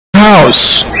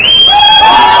house.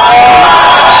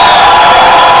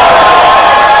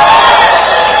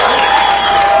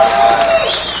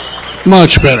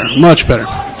 Much better, much better.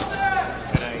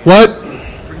 What?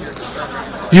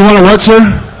 You want a what,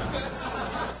 sir?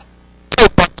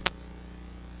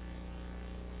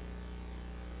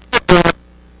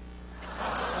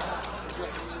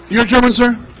 You're German,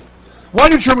 sir? Why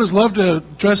do Germans love to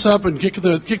dress up and kick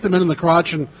the men in the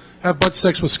crotch and have butt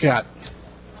sex with scat?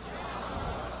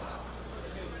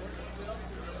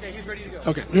 Okay, he's ready to go.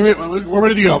 Okay, we're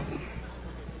ready to go.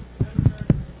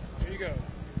 Here you go.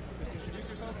 Introduce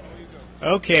yourself.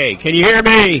 Okay, can you hear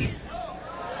me?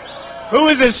 Who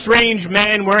is this strange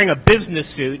man wearing a business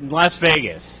suit in Las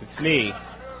Vegas? It's me.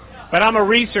 But I'm a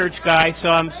research guy,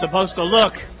 so I'm supposed to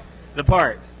look the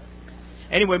part.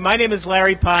 Anyway, my name is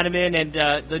Larry Poneman, and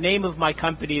the name of my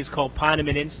company is called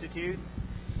Poneman Institute.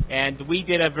 And we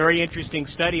did a very interesting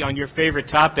study on your favorite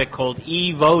topic called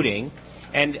e-voting.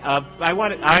 And I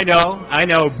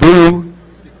know, boo,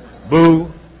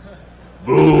 boo,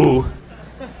 boo.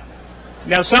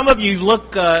 Now, some of you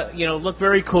look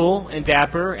very cool and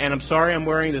dapper, and I'm sorry I'm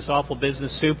wearing this awful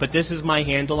business suit, but this is my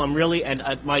handle. I'm really, and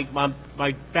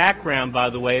my background, by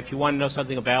the way, if you want to know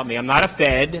something about me, I'm not a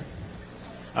Fed.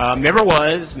 Never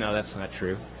was. No, that's not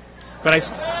true. But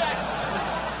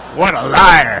what a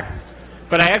liar.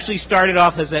 But I actually started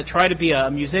off as try to be a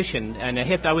musician and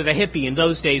I was a hippie. In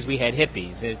those days, we had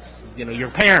hippies. It's, your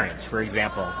parents, for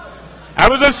example. I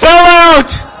was a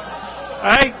sellout!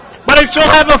 But I still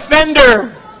have a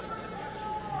Fender.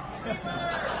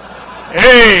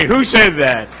 Hey, who said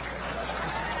that?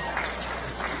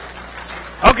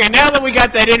 Okay, now that we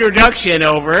got that introduction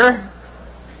over,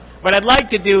 what I'd like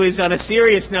to do is, on a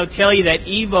serious note, tell you that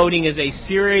e-voting is a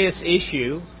serious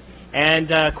issue.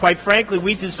 And quite frankly,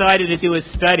 we decided to do a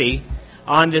study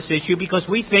on this issue because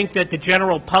we think that the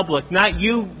general public, not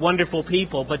you wonderful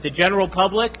people, but the general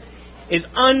public is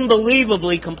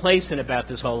unbelievably complacent about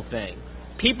this whole thing.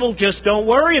 People just don't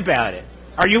worry about it.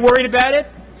 Are you worried about it?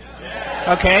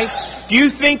 Okay. Do you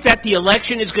think that the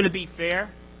election is going to be fair?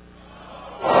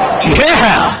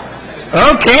 Yeah.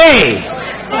 Okay.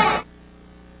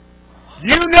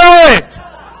 You know it.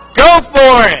 Go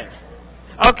for it.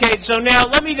 Okay, so now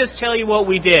let me just tell you what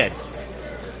we did.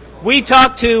 We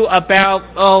talked to about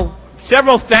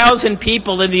several thousand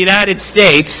people in the United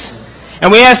States,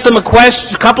 and we asked them a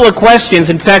couple of questions.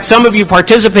 In fact, some of you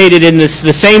participated in the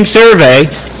same survey.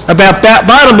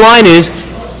 Bottom line is,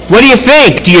 what do you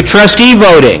think? Do you trust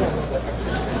e-voting?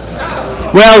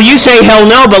 Well, you say hell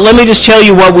no, but let me just tell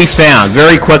you what we found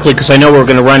very quickly because I know we're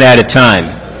going to run out of time.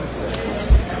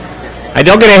 I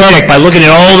don't get a headache by looking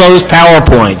at all those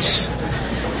PowerPoints.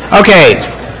 Okay,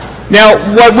 now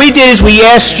what we did is we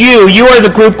asked you are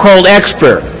the group called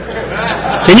Expert.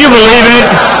 Can you believe it?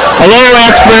 Hello,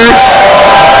 experts.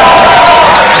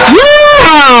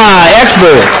 Yeah,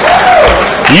 Expert.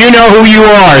 You know who you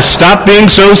are. Stop being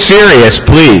so serious,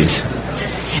 please.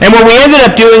 And what we ended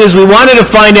up doing is we wanted to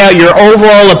find out your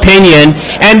overall opinion,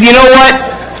 and you know what?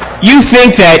 You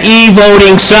think that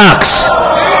e-voting sucks.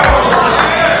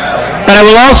 But I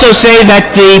will also say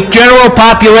that the general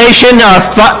population are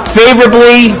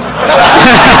favorably...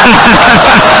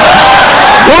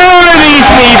 Where are these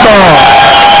people?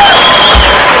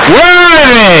 Where are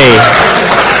they?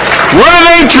 What are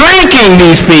they drinking,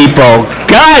 these people?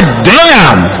 God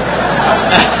damn!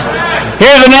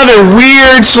 Here's another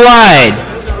weird slide.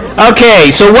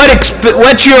 Okay, so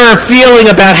what's your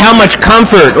feeling about how much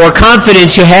comfort or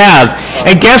confidence you have?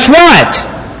 And guess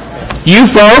what? You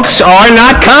folks are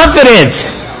not confident.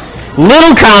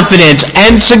 Little confidence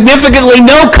and significantly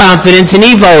no confidence in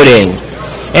e-voting.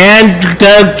 And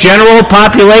the general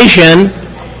population,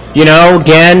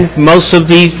 again, most of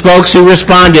these folks who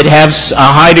responded have a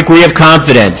high degree of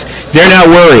confidence. They're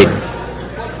not worried.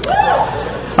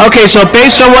 Okay, so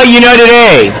based on what you know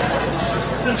today,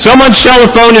 someone's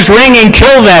telephone is ringing,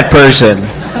 kill that person.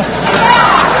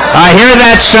 I hear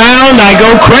that sound, I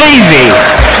go crazy.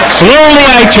 Slowly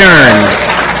I turn.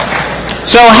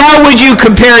 So how would you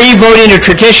compare e-voting to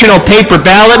traditional paper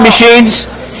ballot machines?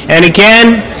 And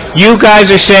again, you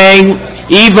guys are saying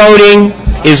e-voting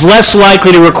is less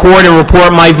likely to record and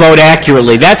report my vote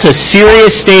accurately. That's a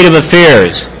serious state of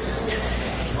affairs.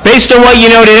 Based on what you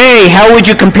know today, how would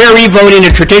you compare e-voting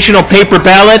to traditional paper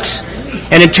ballots?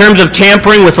 And in terms of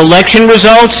tampering with election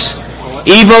results,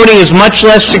 e-voting is much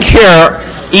less secure.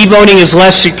 E-voting is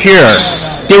less secure.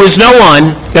 There was no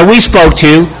one that we spoke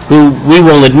to, who we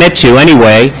will admit to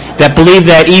anyway, that believed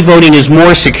that e-voting is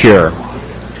more secure.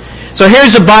 So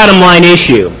here's the bottom line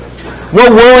issue.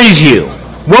 What worries you?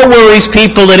 What worries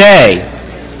people today?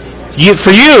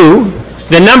 For you,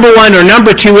 the number one or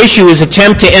number two issue is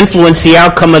attempt to influence the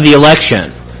outcome of the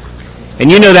election. And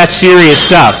you know that's serious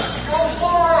stuff.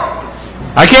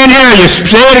 I can't hear you.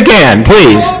 Say it again,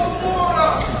 please.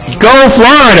 Go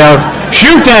Florida.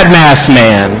 Shoot that masked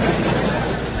man.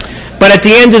 But at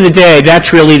the end of the day,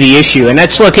 that's really the issue. And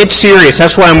look, it's serious.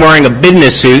 That's why I'm wearing a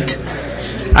business suit.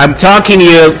 I'm talking to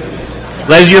you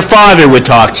as your father would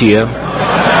talk to you.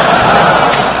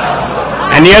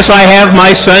 And yes, I have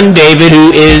my son David,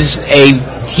 who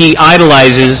he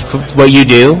idolizes what you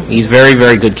do. He's a very,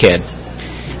 very good kid.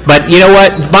 But you know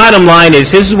what? Bottom line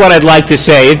is, this is what I'd like to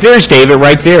say. There's David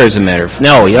right there, as a matter of fact.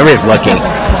 No, he is looking.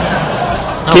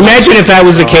 Can you imagine if that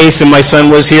was the case and my son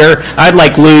was here? I'd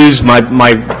lose my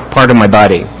part of my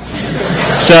body.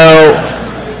 So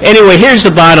anyway, here's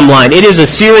the bottom line. It is a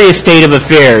serious state of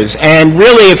affairs. And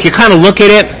really, if you kind of look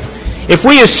at it, if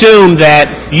we assume that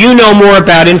you know more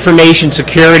about information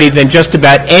security than just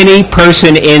about any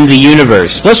person in the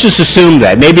universe, let's just assume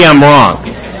that. Maybe I'm wrong.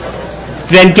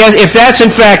 Then if that's in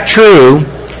fact true,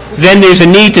 then there's a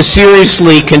need to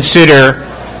seriously consider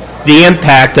the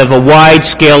impact of a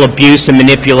wide-scale abuse and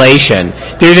manipulation.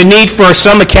 There's a need for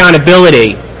some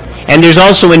accountability, and there's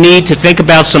also a need to think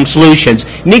about some solutions.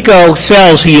 Nico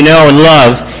Sells, who you know and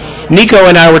love, Nico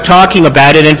and I were talking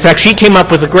about it. In fact, she came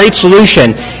up with a great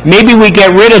solution. Maybe we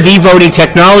get rid of e-voting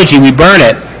technology, we burn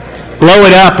it, blow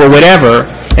it up or whatever,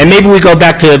 and maybe we go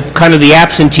back to kind of the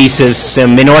absentee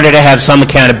system in order to have some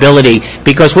accountability,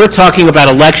 because we're talking about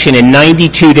election in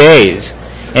 92 days.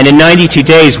 And in 92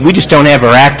 days, we just don't have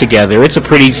our act together. It's a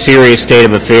pretty serious state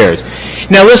of affairs.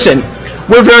 Now listen,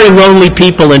 we're very lonely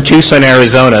people in Tucson,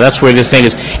 Arizona. That's where this thing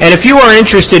is. And if you are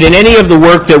interested in any of the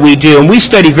work that we do, and we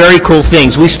study very cool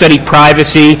things. We study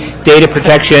privacy, data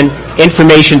protection,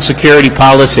 information security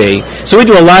policy. So we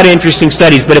do a lot of interesting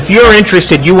studies. But if you're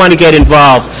interested, you want to get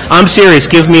involved, I'm serious,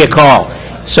 give me a call.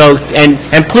 So, and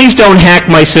please don't hack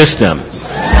my system.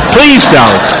 Please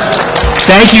don't.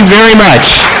 Thank you very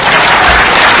much.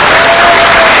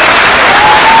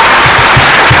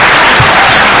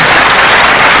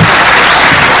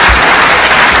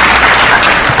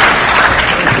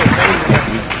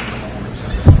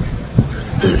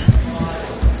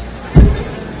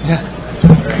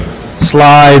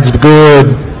 Slides,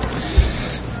 good.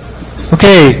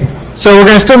 Okay, so we're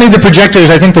going to still need the projectors.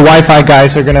 I think the Wi-Fi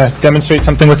guys are going to demonstrate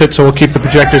something with it, so we'll keep the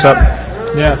projectors up.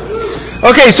 Yeah.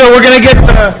 Okay, so we're going to get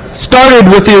started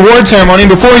with the award ceremony.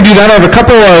 Before we do that, I have a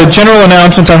couple of general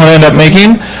announcements I'm going to end up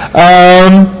making.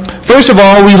 First of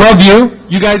all, we love you.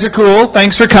 You guys are cool.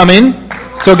 Thanks for coming.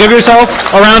 So give yourself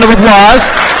a round of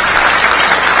applause.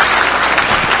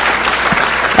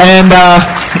 And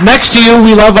next to you,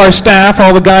 we love our staff,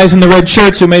 all the guys in the red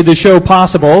shirts who made the show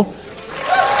possible.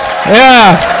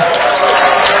 Yeah.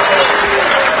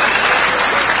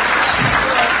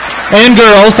 And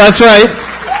girls, that's right.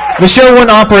 The show wouldn't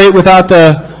operate without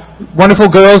the wonderful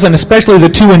girls, and especially the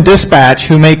two in dispatch,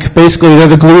 who make, basically, they're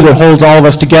the glue that holds all of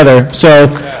us together. So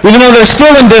even though they're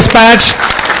still in dispatch,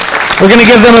 we're going to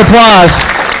give them applause.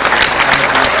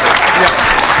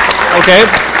 Okay.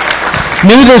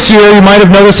 New this year, you might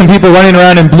have noticed some people running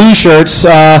around in blue shirts.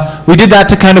 We did that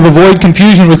to kind of avoid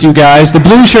confusion with you guys. The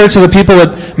blue shirts are the people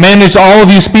that managed all of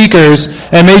you speakers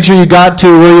and made sure you got to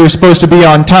where you were supposed to be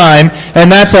on time.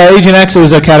 And that's Agent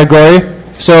X's category.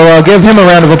 So give him a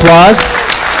round of applause.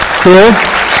 Cool.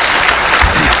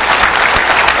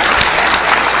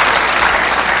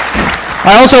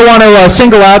 I also want to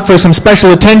single out for some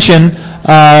special attention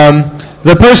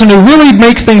the person who really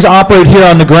makes things operate here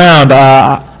on the ground.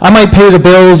 I might pay the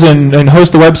bills and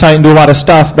host the website and do a lot of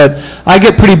stuff, but I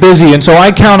get pretty busy, and so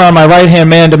I count on my right-hand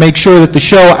man to make sure that the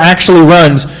show actually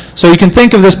runs. So you can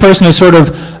think of this person as sort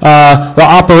of the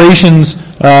operations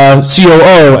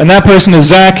COO, and that person is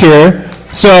Zach here.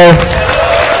 So,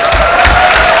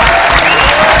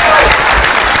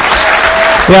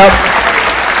 yep.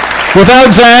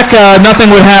 Without Zach, nothing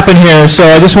would happen here, so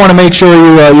I just want to make sure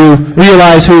you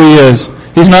realize who he is.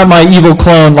 He's not my evil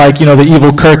clone like, the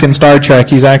evil Kirk in Star Trek.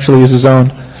 He's actually his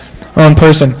own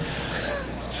person.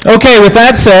 Okay, with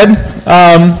that said,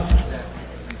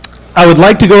 I would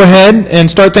like to go ahead and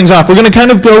start things off. We're going to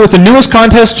kind of go with the newest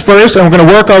contests first, and we're going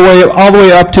to work our way all the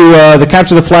way up to the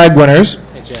Capture the Flag winners.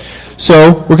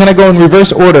 So we're going to go in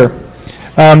reverse order.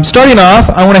 Starting off,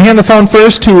 I want to hand the phone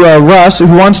first to Russ,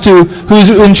 who's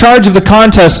in charge of the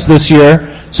contests this year.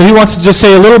 So he wants to just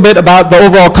say a little bit about the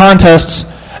overall contests,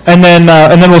 and then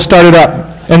we'll start it up.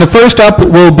 And the first up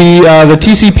will be the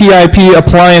TCP/IP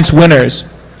appliance winners.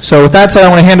 So with that said, I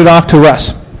want to hand it off to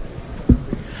Russ.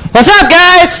 What's up,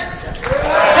 guys?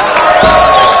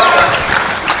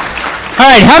 All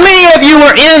right, how many of you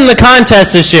were in the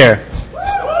contest this year?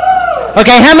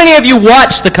 Okay, how many of you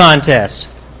watched the contest?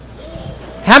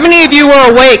 How many of you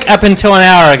were awake up until an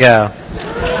hour ago?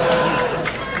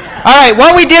 All right,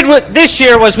 what we did this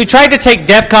year was we tried to take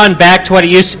Defcon back to what it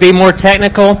used to be, more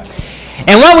technical.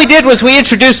 And what we did was we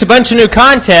introduced a bunch of new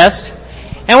contests.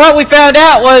 And what we found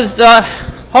out was a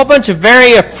whole bunch of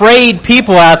very afraid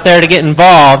people out there to get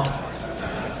involved.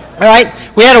 All right,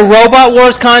 we had a Robot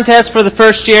Wars contest for the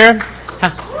first year.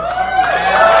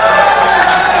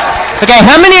 Okay,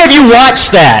 how many of you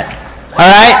watched that? All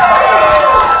right.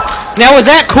 Now, was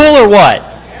that cool or what?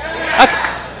 Okay.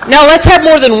 Now, let's have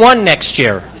more than one next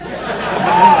year.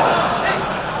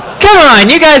 Come on,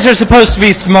 you guys are supposed to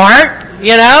be smart,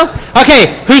 you know?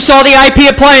 Okay, who saw the IP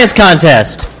appliance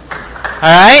contest? All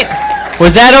right.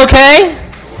 Was that okay?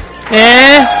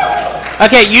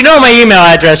 Okay, you know my email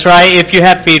address, right, if you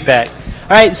have feedback.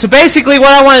 All right, so basically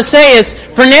what I want to say is,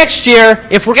 for next year,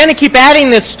 if we're going to keep adding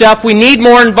this stuff, we need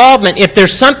more involvement. If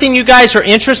there's something you guys are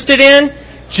interested in,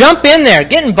 jump in there,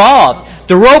 get involved.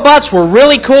 The robots were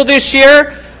really cool this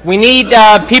year. We need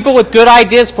people with good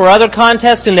ideas for other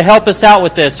contests and to help us out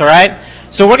with this, all right?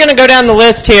 So we're going to go down the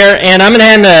list here, and I'm going to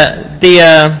hand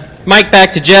the mic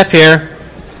back to Jeff here.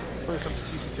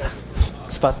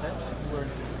 Spot that.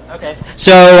 Okay.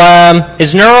 So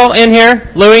is Neural in here?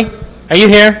 Louis, are you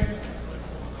here?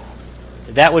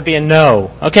 That would be a no.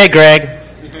 Okay, Greg.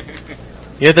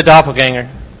 You're the doppelganger.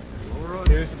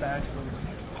 Here's the badge for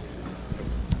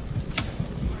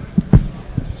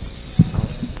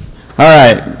All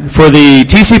right. For the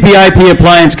TCP/IP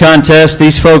appliance contest,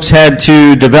 these folks had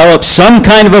to develop some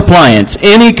kind of appliance,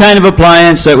 any kind of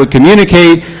appliance that would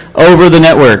communicate over the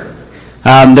network.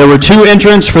 There were two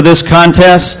entrants for this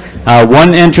contest.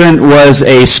 One entrant was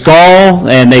a SCAL,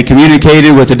 and they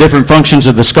communicated with the different functions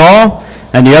of the SCAL.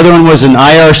 And the other one was an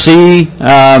IRC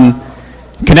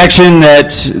connection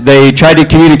that they tried to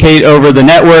communicate over the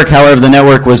network. However, the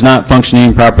network was not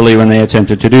functioning properly when they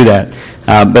attempted to do that.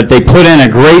 But they put in a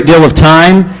great deal of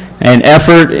time and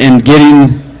effort in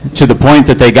getting to the point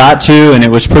that they got to, and it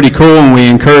was pretty cool, and we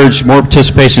encourage more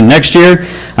participation next year.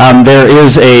 There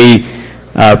is a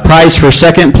prize for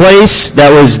second place.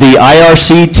 That was the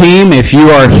IRC team. If you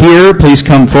are here, please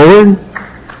come forward.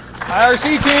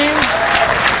 IRC team.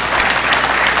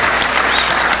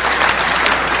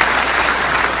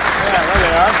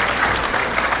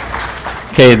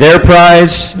 Okay, their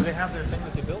prize. Do they have their thing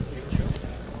that they built for you to show?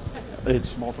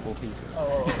 It's multiple pieces.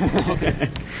 Oh, okay.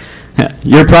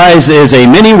 Your prize is a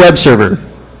mini web server.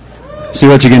 See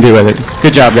what you can do with it.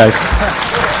 Good job, guys.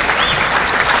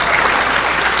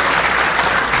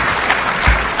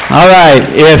 All right,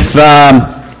 if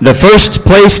the first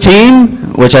place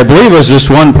team, which I believe was just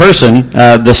one person,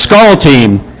 the Skull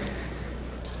team. Do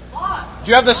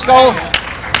you have the skull?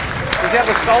 Does he have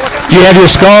the skull with him? Do you have your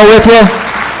skull with you?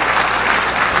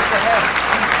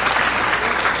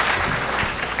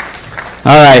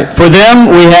 All right, for them,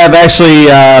 we have actually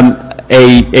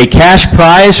a cash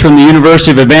prize from the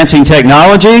University of Advancing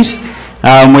Technologies.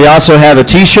 We also have a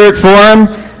T-shirt for them,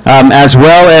 as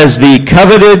well as the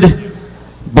coveted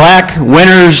Black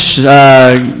Winners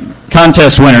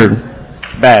Contest winner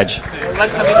badge.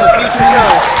 Let's them in the future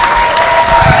shows.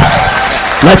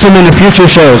 Let's them in the future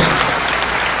shows.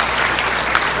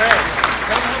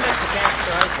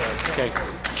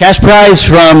 Cash prize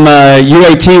from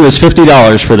UAT was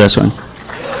 $50 for this one.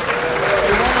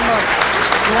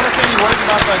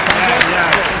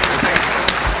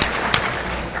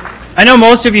 I know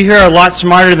most of you here are a lot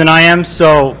smarter than I am,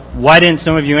 so why didn't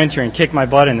some of you enter and kick my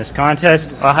butt in this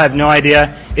contest? I have no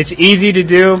idea. It's easy to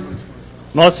do.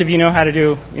 Most of you know how to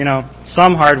do,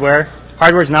 some hardware.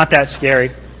 Hardware's not that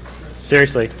scary.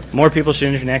 Seriously, more people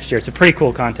should enter next year. It's a pretty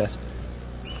cool contest.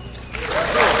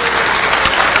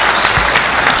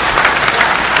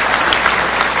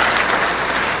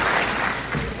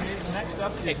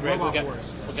 Hey, Greg, we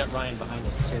got Ryan behind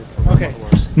us, too, for Robot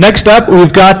Wars. Next up,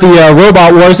 we've got the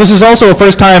Robot Wars. This is also a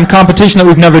first-time competition that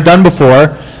we've never done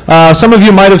before. Some of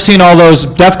you might have seen all those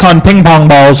Defcon ping pong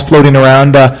balls floating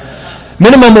around.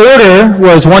 Minimum order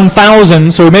was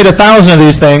 1,000, so we made 1,000 of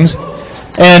these things.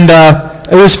 And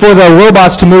it was for the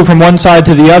robots to move from one side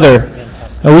to the other.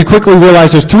 We quickly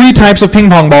realized there's 3 types of ping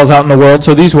pong balls out in the world,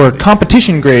 so these were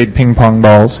competition-grade ping pong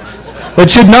balls that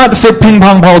should not fit ping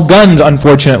pong ball guns,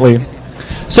 unfortunately.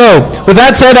 So, with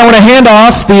that said, I want to hand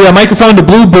off the microphone to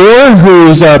Blue Boar,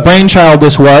 whose brainchild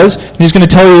this was. He's going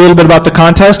to tell you a little bit about the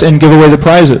contest and give away the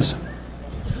prizes.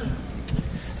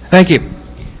 Thank you.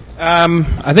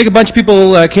 I think a bunch of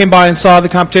people came by and saw the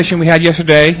competition we had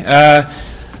yesterday.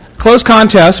 Close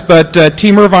contest, but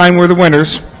Team Irvine were the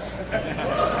winners.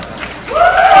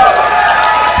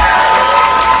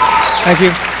 Thank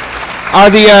you. Are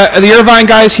the Irvine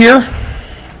guys here?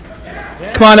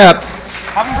 Come on up.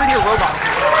 Have them bring your robot.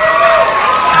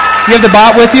 You have the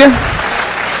bot with you?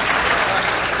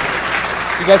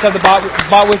 You guys have the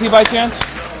bot with you by chance?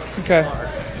 Okay.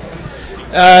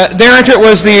 Their entrant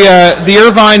was the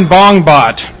Irvine Bong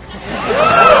bot.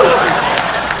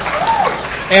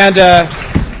 And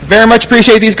very much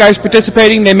appreciate these guys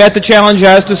participating. They met the challenge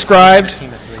as described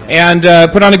and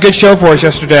put on a good show for us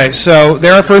yesterday. So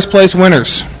they're our first place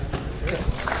winners.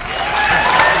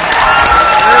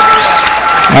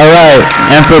 All right,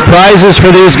 and for prizes for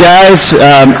these guys,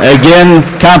 again,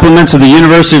 compliments of the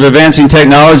University of Advancing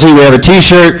Technology. We have a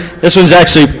T-shirt. This one's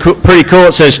actually pretty cool.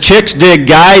 It says, "Chicks dig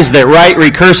guys that write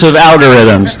recursive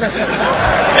algorithms."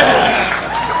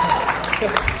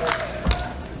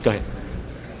 Go ahead.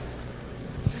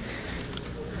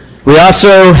 We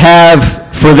also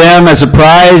have, for them as a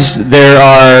prize, there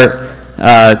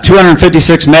are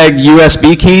 256 meg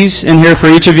USB keys in here for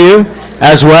each of you,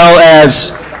 as well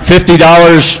as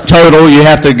 $50 total. You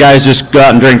have to, guys, just go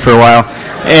out and drink for a while.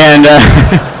 And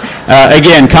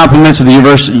again, compliments of the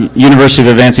University of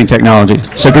Advancing Technology.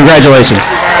 So congratulations.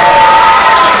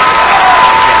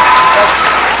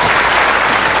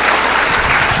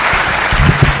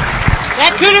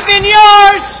 That could have been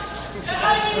yours.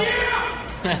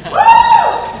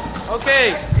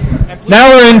 Okay. Now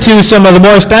we're into some of the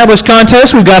more established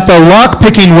contests. We've got the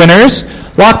lock-picking winners.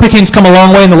 Lock-picking's come a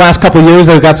long way in the last couple of years.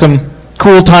 They've got some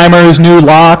cool timers, new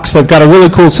locks. They've got a really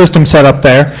cool system set up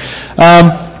there.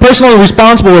 Personally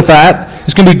responsible with that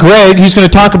is going to be Greg. He's going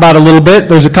to talk about it a little bit.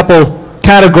 There's a couple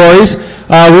categories.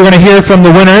 We're going to hear from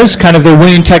the winners, kind of their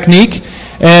winning technique.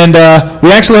 And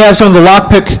we actually have some of the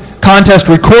lockpick contest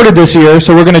recorded this year,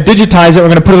 so we're going to digitize it. We're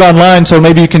going to put it online so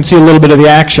maybe you can see a little bit of the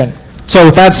action. So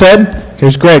with that said,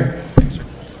 here's Greg.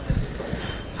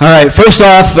 All right, first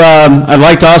off, I'd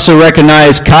like to also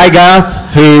recognize Kai Goth,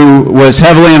 who was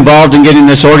heavily involved in getting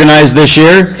this organized this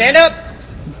year. Stand up.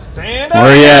 Stand up.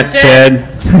 Where are you at, Ted?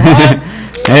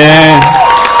 And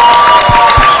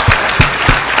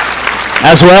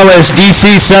as well as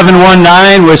DC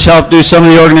 719, which helped do some of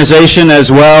the organization,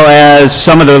 as well as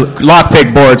some of the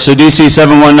lockpick boards. So DC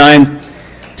 719,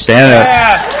 stand up.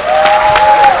 Yeah.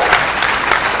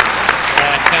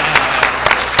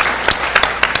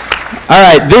 All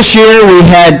right, this year we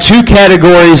had two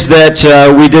categories that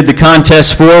we did the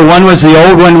contest for. One was the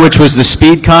old one, which was the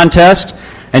speed contest,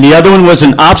 and the other one was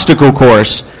an obstacle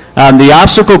course. The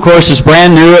obstacle course is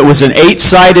brand new. It was an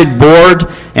 8-sided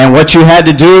board, and what you had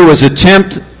to do was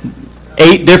attempt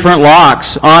 8 different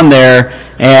locks on there,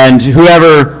 and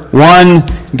whoever, 1,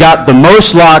 got the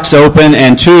most locks open,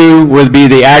 and 2 would be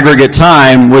the aggregate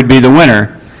time, would be the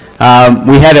winner.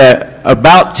 We had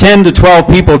about 10 to 12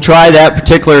 people try that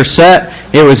particular set.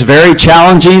 It was very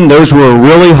challenging. Those were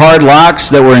really hard locks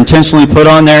that were intentionally put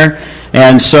on there.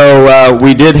 And so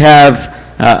we did have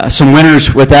some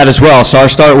winners with that as well. So I'll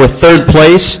start with third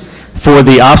place for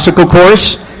the obstacle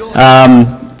course.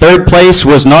 Third place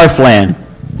was Northland.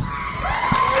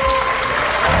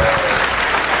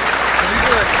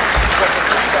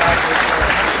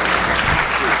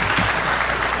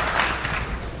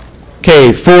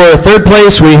 Okay, for third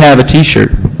place, we have a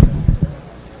T-shirt.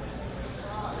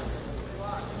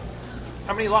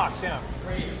 How many locks? Yeah.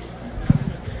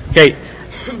 Okay,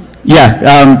 yeah,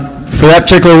 for that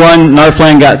particular one,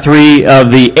 Northland got 3 of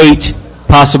the 8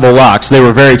 possible locks. They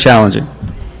were very challenging.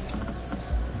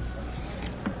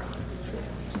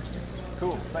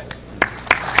 Cool, thanks.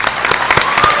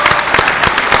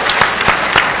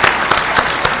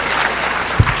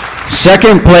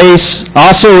 Second place,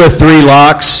 also with 3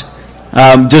 locks,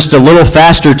 just a little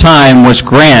faster time, was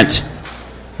Grant.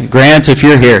 Grant, if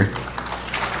you're here.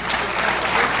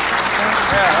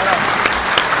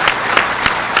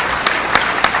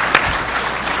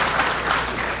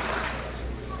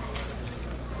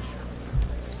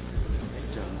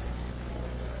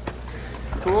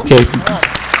 Okay.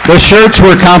 The shirts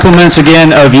were compliments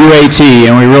again of UAT,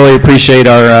 and we really appreciate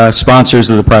our sponsors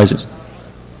of the prizes.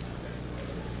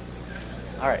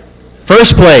 All right.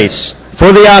 First place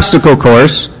for the obstacle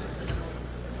course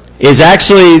is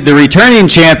actually the returning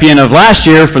champion of last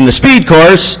year from the speed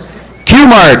course,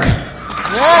 Q-Mark.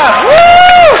 Yeah.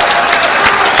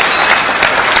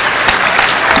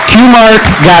 Q-Mark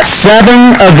got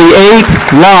 7 of the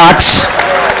 8 locks.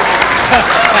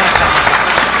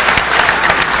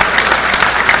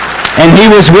 And he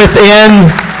was within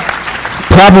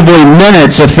probably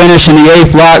minutes of finishing the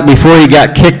 8th lock before he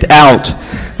got kicked out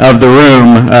of the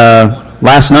room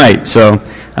last night. So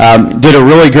did a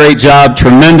really great job,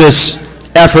 tremendous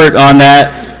effort on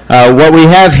that. What we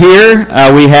have here,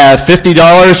 we have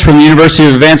 $50 from the University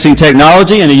of Advancing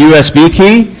Technology and a USB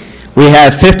key. We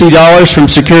have $50 from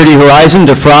Security Horizon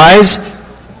to Fry's.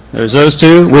 There's those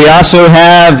two. We also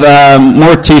have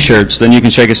more T-shirts than you can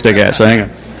shake a stick at, so hang on.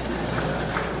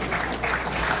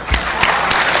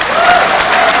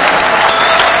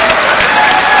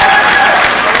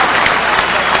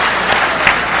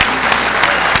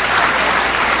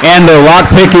 And the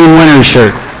lock-picking winner's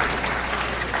shirt.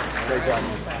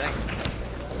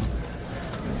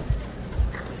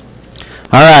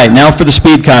 All right, now for the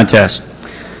speed contest.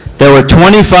 There were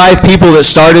 25 people that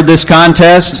started this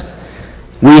contest.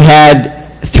 We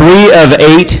had 3 of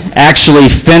 8 actually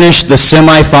finish the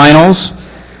semifinals.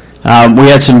 We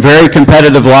had some very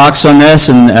competitive locks on this,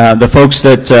 and the folks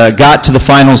that got to the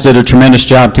finals did a tremendous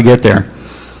job to get there.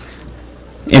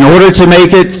 In order to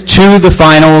make it to the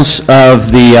finals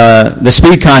of the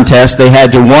speed contest, they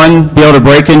had to, 1, be able to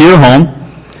break into your home.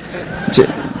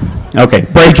 Okay,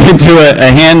 break into a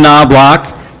hand knob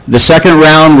lock. The second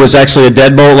round was actually a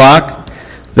deadbolt lock.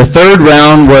 The third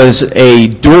round was a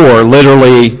door,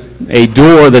 literally a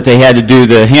door that they had to do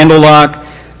the handle lock,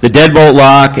 the deadbolt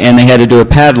lock, and they had to do a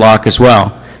padlock as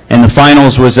well. And the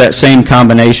finals was that same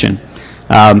combination.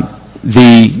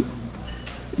 The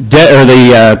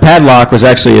padlock was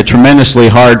actually a tremendously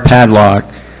hard padlock.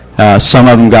 Some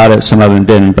of them got it, some of them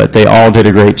didn't, but they all did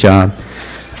a great job.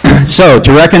 So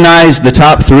to recognize the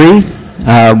top 3,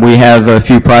 we have a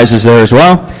few prizes there as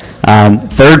well.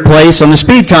 Third place on the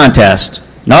speed contest,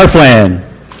 Narflan.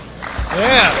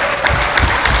 Yeah.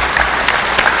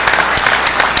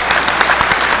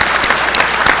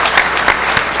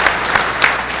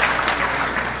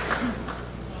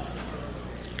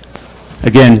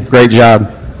 Again, great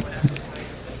job.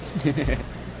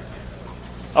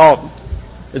 Oh,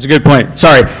 that's a good point.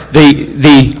 Sorry.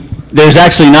 There's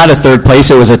actually not a third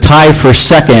place. It was a tie for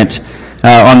second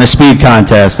on the speed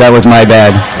contest. That was my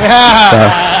bad. Yeah. So,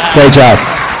 great job.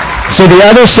 So the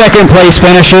other second place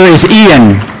finisher is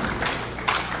Ian.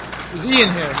 Is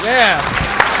Ian here? Yeah.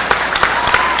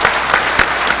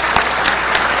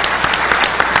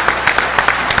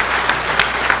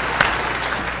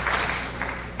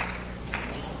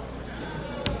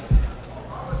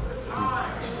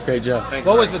 Great job.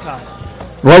 What was the time?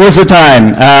 What was the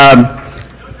time?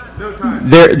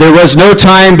 There was no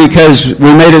time because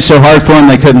we made it so hard for them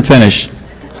they couldn't finish.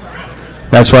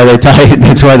 That's why they tied.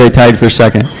 That's why they tied for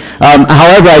second.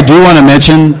 However, I do want to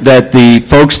mention that the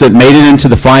folks that made it into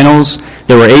the finals,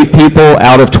 there were 8 people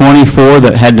out of 24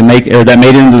 that had to make or that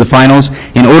made it into the finals.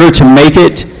 In order to make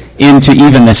it into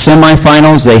even the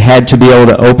semifinals, they had to be able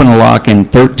to open a lock in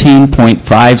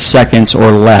 13.5 seconds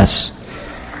or less.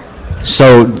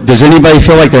 So, does anybody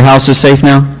feel like their house is safe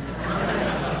now?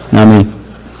 Not me.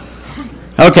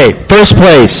 Okay, first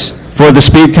place for the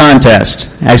speed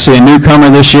contest. Actually, a newcomer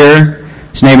this year.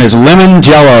 His name is Lemon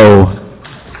Jello.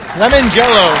 Lemon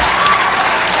Jello.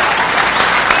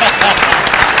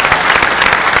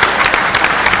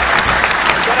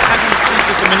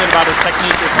 Just a minute about his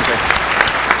technique or something.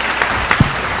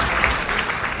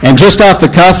 And just off the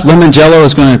cuff, Lemon Jello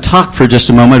is going to talk for just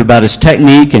a moment about his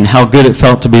technique and how good it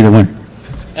felt to be the winner.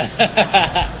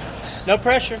 No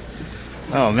pressure.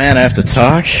 Oh man, I have to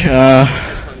talk.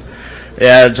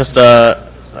 Yeah, just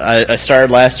I started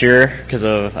last year because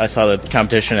I saw the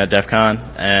competition at Defcon,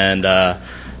 and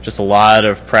just a lot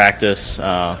of practice,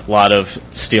 a lot of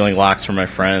stealing locks from my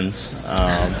friends.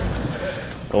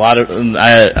 A lot of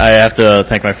I have to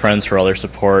thank my friends for all their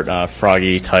support.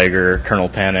 Froggy, Tiger, Colonel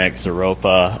Panic,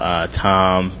 Zeropa,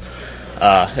 Tom,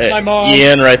 My mom.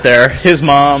 Ian right there, his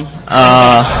mom,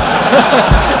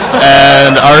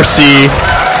 and RC,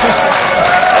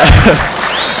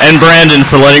 and Brandon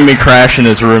for letting me crash in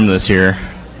his room this year.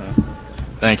 So,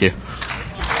 thank you.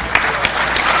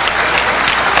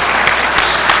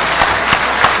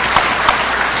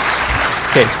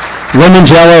 Okay. Lemon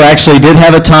Jello actually did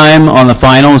have a time on the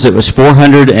finals. It was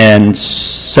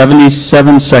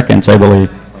 477 seconds, I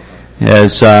believe.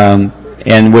 And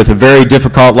with a very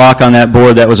difficult lock on that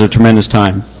board, that was a tremendous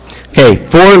time. Okay,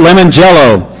 for Lemon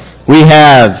Jello, we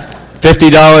have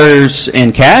 $50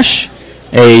 in cash,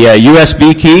 a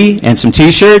USB key, and some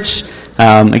T-shirts.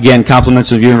 Again,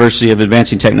 compliments of University of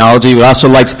Advancing Technology. We'd also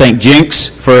like to thank Jinx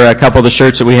for a couple of the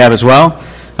shirts that we have as well.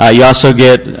 You also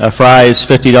get a Fry's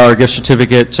 $50 gift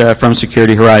certificate from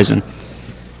Security Horizon.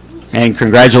 And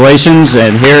congratulations,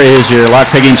 and here is your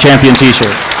Lockpicking Champion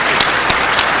T-shirt.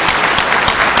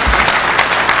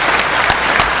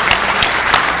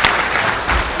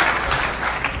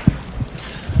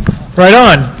 Right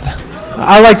on.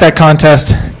 I like that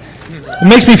contest. It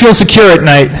makes me feel secure at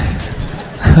night.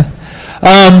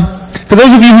 For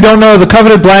those of you who don't know, the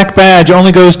coveted black badge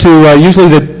only goes to usually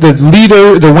the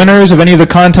leader, the winners of any of the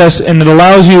contests, and it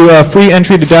allows you free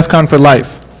entry to Defcon for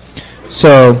life.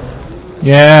 So,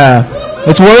 yeah,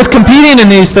 it's worth competing in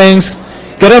these things.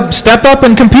 Get up, step up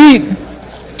and compete.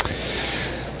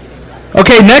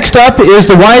 Okay, next up is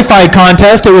the Wi-Fi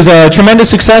contest. It was a tremendous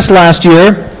success last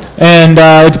year, and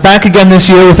it's back again this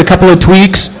year with a couple of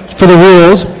tweaks for the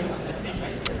rules.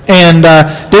 And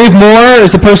Dave Moore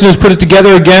is the person who's put it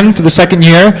together again for the second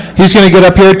year. He's going to get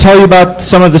up here, tell you about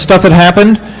some of the stuff that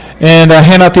happened, and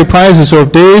hand out the prizes. So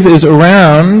if Dave is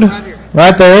around,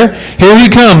 right there, here he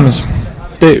comes.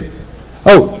 Dave.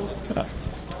 Oh.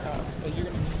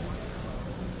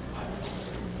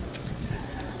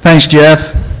 Thanks,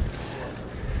 Jeff.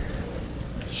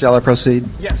 Shall I proceed?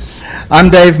 Yes. I'm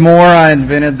Dave Moore. I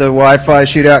invented the Wi-Fi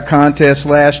shootout contest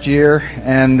last year,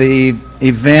 and the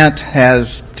event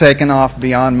has taken off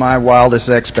beyond my wildest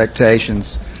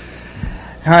expectations.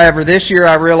 However, this year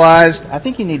I realized, I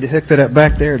think you need to hook that up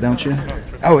back there, don't you?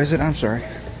 Oh, is it? I'm sorry.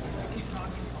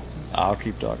 I'll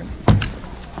keep talking.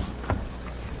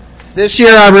 This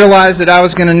year I realized that I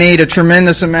was going to need a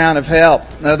tremendous amount of help.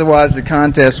 Otherwise, the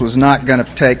contest was not going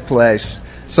to take place.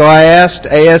 So I asked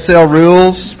ASL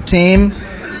Rules team,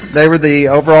 they were the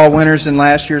overall winners in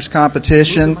last year's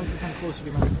competition,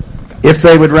 if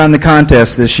they would run the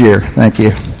contest this year. Thank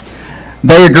you.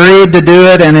 They agreed to do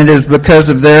it, and it is because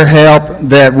of their help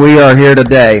that we are here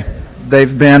today.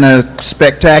 They've been a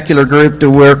spectacular group to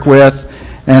work with,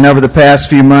 and over the past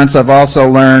few months I've also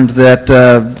learned that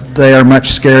they are much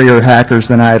scarier hackers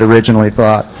than I had originally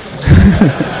thought.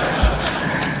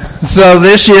 So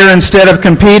this year, instead of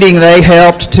competing, they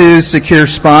helped to secure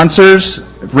sponsors,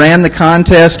 ran the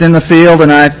contest in the field,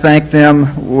 and I thank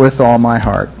them with all my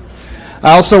heart.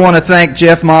 I also want to thank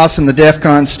Jeff Moss and the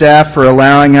Defcon staff for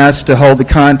allowing us to hold the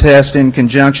contest in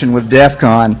conjunction with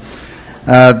Defcon.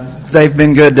 They've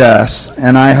been good to us,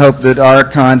 and I hope that our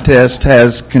contest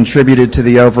has contributed to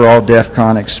the overall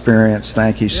Defcon experience.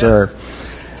 Thank you, sir.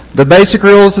 The basic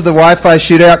rules of the Wi-Fi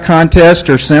shootout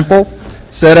contest are simple.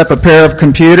 Set up a pair of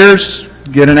computers,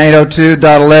 get an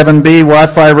 802.11b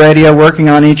Wi-Fi radio working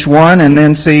on each one, and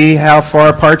then see how far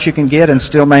apart you can get and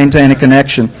still maintain a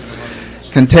connection.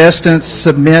 Contestants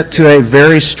submit to a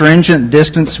very stringent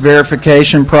distance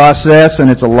verification process, and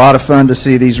it's a lot of fun to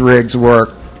see these rigs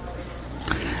work.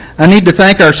 I need to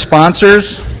thank our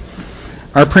sponsors.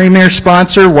 Our premier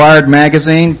sponsor, Wired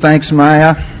Magazine, thanks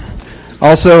Maya.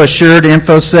 Also Assured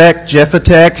InfoSec,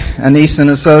 Jeffitech, Anise &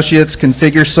 Associates,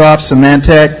 ConfigureSoft,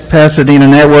 Symantec, Pasadena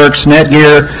Networks,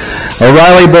 Netgear,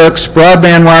 O'Reilly Books,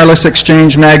 Broadband Wireless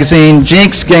Exchange Magazine,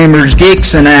 Jinx Gamers,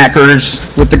 Geeks and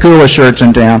Hackers, with the coolest shirts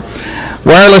in town,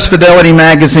 Wireless Fidelity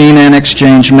Magazine, and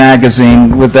Exchange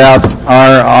Magazine. Without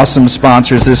our awesome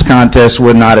sponsors, this contest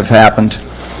would not have happened.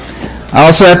 I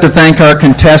also have to thank our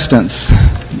contestants.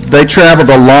 They traveled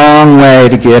a long way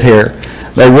to get here.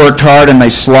 They worked hard and they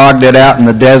slogged it out in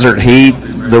the desert heat,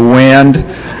 the wind,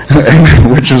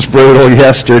 which was brutal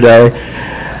yesterday,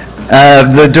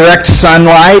 the direct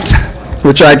sunlight,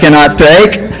 which I cannot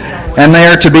take, and they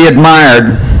are to be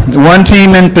admired. One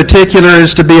team in particular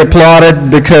is to be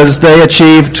applauded because they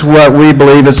achieved what we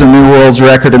believe is a new world's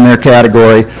record in their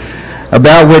category,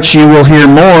 about which you will hear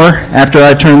more after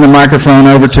I turn the microphone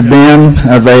over to Ben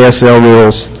of ASL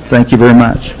Rules. Thank you very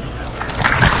much.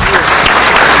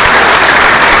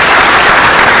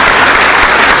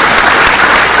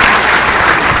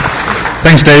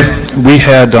 Thanks, Dave. We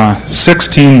had 6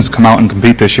 teams come out and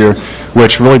compete this year,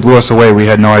 which really blew us away. We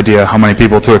had no idea how many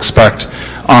people to expect.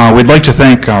 We'd like to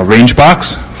thank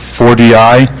Rangebox,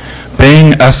 4DI,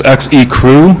 Bang SXE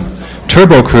Crew,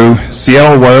 Turbo Crew,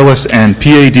 Seattle Wireless, and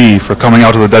PAD for coming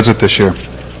out to the desert this year.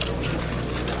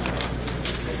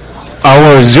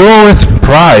 Our 0th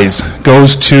prize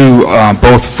goes to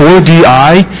both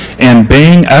 4DI and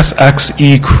Bang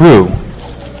SXE Crew.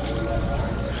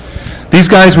 These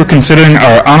guys were considering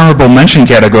our honorable mention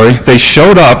category. They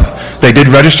showed up. They did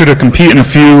register to compete in a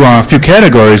few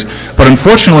categories, but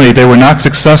unfortunately they were not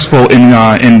successful in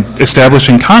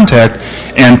establishing contact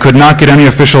and could not get any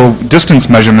official distance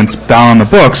measurements down on the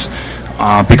books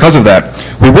because of that.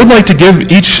 We would like to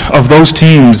give each of those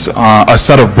teams a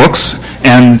set of books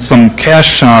and some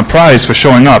cash prize for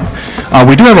showing up.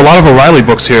 We do have a lot of O'Reilly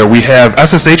books here. We have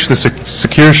SSH, the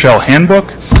Secure Shell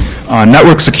Handbook,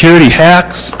 Network Security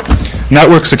Hacks,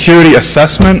 Network Security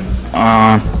Assessment,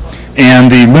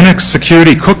 and the Linux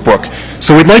Security Cookbook.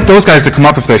 So we'd like those guys to come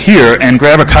up if they're here and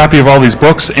grab a copy of all these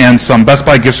books and some Best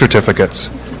Buy gift certificates.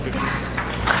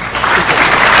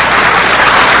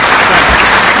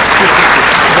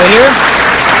 Right here?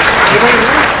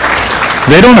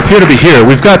 They don't appear to be here.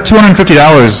 We've got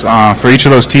 $250 for each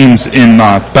of those teams in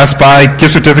Best Buy,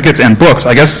 gift certificates, and books.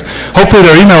 I guess hopefully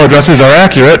their email addresses are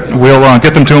accurate. We'll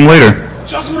get them to them later.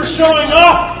 Just for showing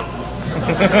up!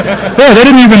 Yeah, they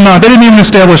didn't even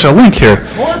establish a link here.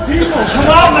 More people, come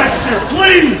out next year,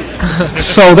 please!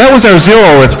 So that was our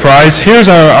Zero-With prize. Here's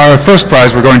our first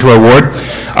prize we're going to award.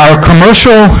 Our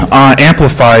commercial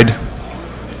amplified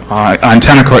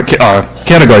antenna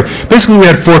category. Basically, we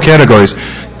had 4 categories.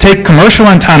 Take commercial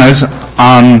antennas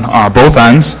on both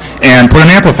ends and put an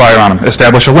amplifier on them.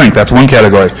 Establish a link. That's one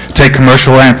category. Take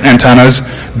commercial antennas,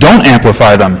 don't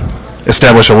amplify them.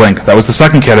 Establish a link. That was the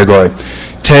second category.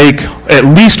 Take at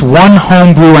least one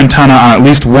homebrew antenna on at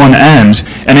least one end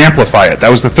and amplify it. That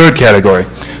was the third category.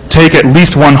 Take at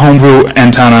least one homebrew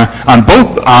antenna on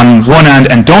one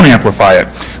end and don't amplify it.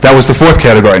 That was the fourth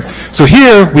category. So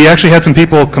here we actually had some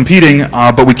people competing,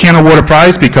 but we can't award a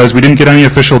prize because we didn't get any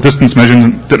official distance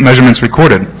measurements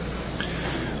recorded.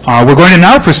 We're going to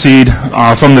now proceed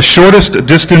from the shortest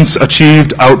distance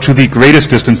achieved out to the greatest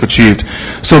distance achieved.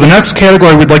 So the next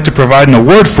category we'd like to provide an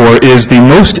award for is the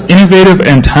most innovative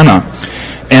antenna.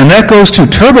 And that goes to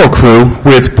Turbo Crew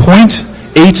with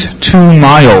 0.82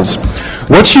 miles.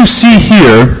 What you see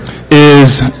here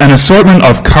is an assortment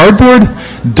of cardboard,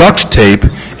 duct tape,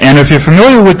 and if you're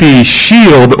familiar with the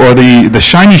shield or the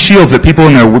shiny shields that people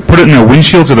put in their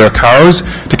windshields of their cars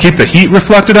to keep the heat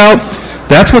reflected out,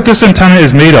 that's what this antenna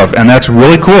is made of, and that's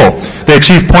really cool. They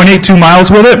achieved 0.82 miles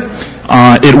with it.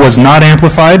 It was not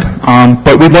amplified,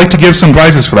 but we'd like to give some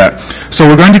prizes for that. So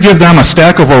we're going to give them a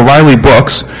stack of O'Reilly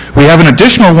books. We have an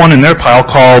additional one in their pile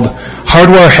called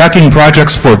Hardware Hacking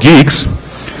Projects for Geeks.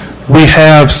 We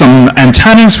have some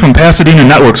antennas from Pasadena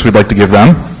Networks we'd like to give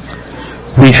them.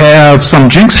 We have some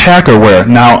Jinx Hackerware.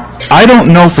 Now, I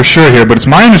don't know for sure here, but it's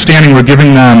my understanding we're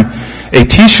giving them a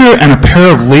t-shirt and a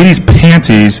pair of ladies'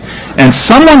 panties, and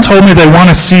someone told me they want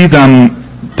to see them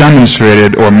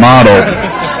demonstrated or modeled.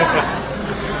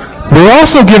 We're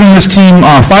also giving this team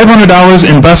 $500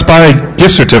 in Best Buy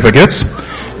gift certificates,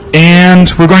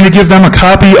 and we're going to give them a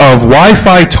copy of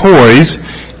Wi-Fi toys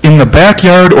in the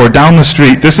backyard or down the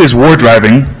street. This is war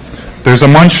driving. There's a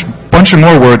bunch of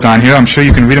more words on here. I'm sure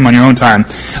you can read them on your own time.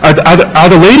 Are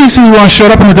the ladies who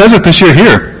showed up in the desert this year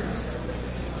here?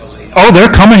 Oh, they're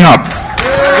coming up.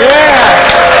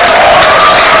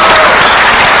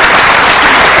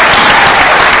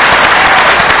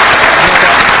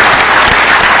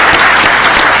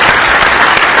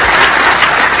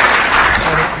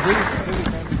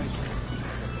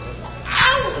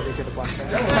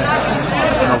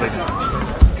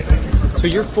 So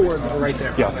you're 4 right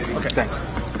there. Yes. Okay, thanks.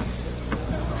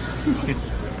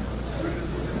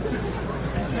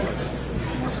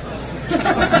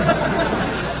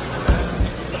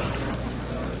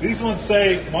 These ones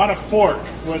say, want a fork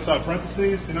with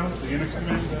parentheses, you know, the Unix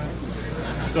command.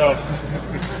 So,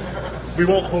 we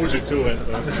won't hold you to it.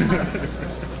 But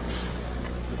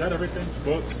is that everything?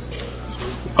 Books?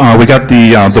 We got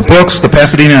the books, the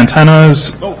Pasadena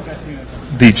antennas,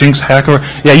 the Jinx Hacker.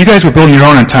 Yeah, you guys were building your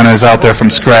own antennas out there from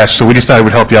scratch, so we decided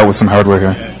we'd help you out with some hardware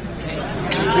here.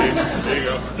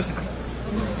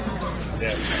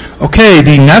 Okay,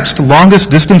 the next longest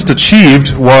distance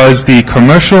achieved was the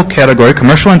commercial category,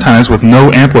 commercial antennas with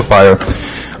no amplifier.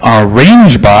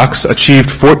 Range Box achieved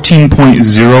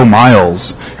 14.0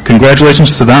 miles.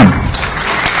 Congratulations to them.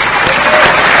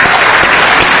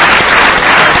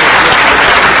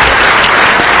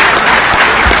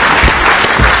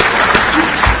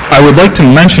 I would like to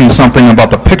mention something about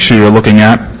the picture you're looking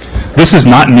at. This is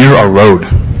not near a road.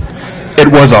 It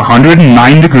was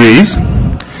 109 degrees.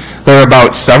 They're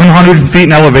about 700 feet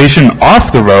in elevation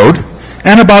off the road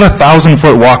and about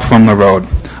 1,000-foot walk from the road.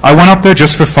 I went up there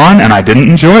just for fun and I didn't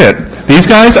enjoy it. These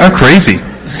guys are crazy.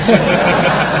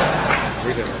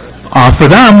 For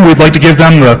them, we'd like to give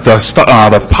them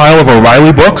the pile of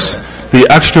O'Reilly books, the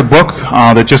extra book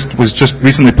that was just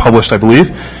recently published, I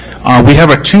believe. We have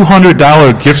a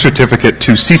 $200 gift certificate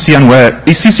to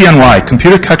CCNY,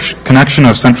 Computer Connection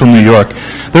of Central New York.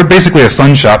 They're basically a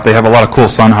sun shop. They have a lot of cool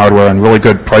sun hardware and really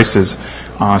good prices.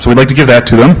 So we'd like to give that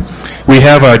to them. We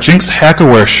have a Jinx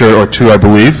Hackerware shirt or two, I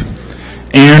believe.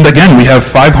 And again, we have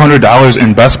 $500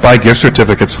 in Best Buy gift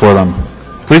certificates for them.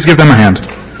 Please give them a hand.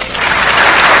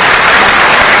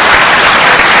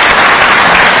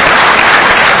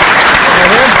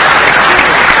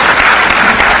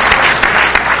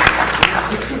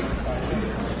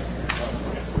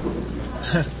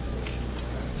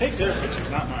 Take their pictures,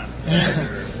 not mine.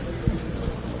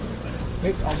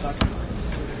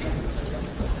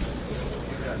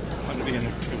 I'm to be in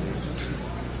there too.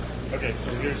 Okay,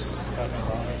 so here's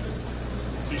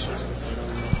t-shirts.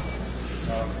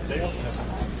 They also have some.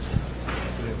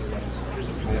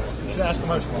 You should ask how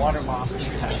much water moss they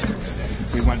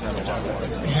have. We went down a lot.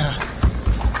 Yeah.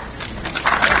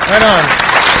 Right on.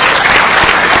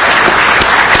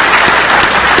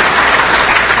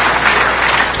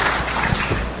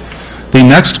 The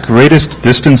next greatest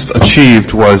distance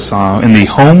achieved was in the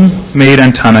homemade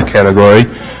antenna category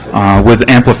with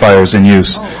amplifiers in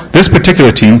use. This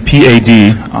particular team,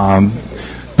 PAD,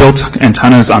 built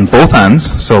antennas on both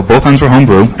ends, so both ends were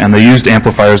homebrew, and they used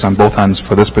amplifiers on both ends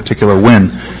for this particular win.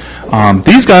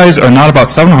 These guys are not about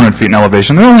 700 feet in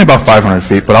elevation, they're only about 500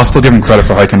 feet, but I'll still give them credit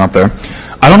for hiking up there.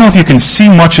 I don't know if you can see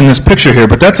much in this picture here,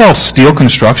 but that's all steel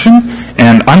construction,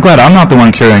 and I'm glad I'm not the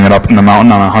one carrying it up in the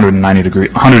mountain on 109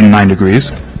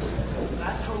 degrees.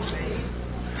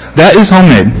 That is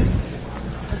homemade.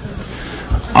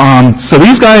 So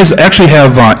these guys actually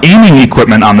have aiming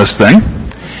equipment on this thing,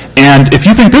 and if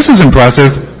you think this is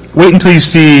impressive, wait until you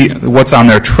see what's on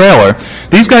their trailer.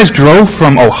 These guys drove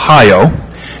from Ohio,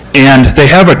 and they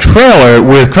have a trailer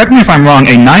with, correct me if I'm wrong,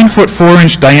 a 9-foot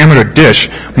 4-inch diameter dish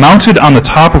mounted on the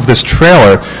top of this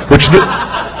trailer, which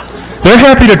they're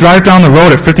happy to drive down the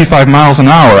road at 55 miles an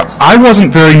hour. I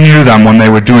wasn't very near them when they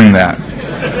were doing that.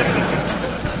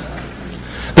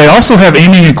 They also have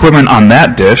aiming equipment on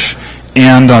that dish,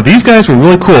 and these guys were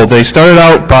really cool. They started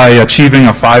out by achieving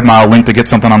a 5-mile link to get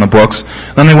something on the books.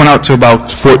 Then they went out to about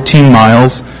 14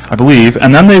 miles, I believe,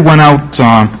 and then they went out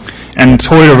and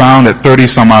toyed around at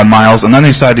 30-some-odd miles, and then they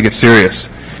decided to get serious.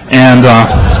 And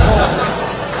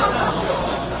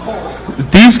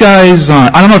these guys,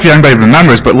 I don't know if anybody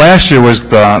remembers, but last year was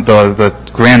the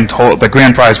grand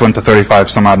prize went to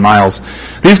 35-some-odd miles.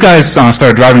 These guys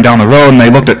started driving down the road, and they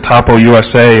looked at Topo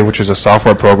USA, which is a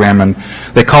software program, and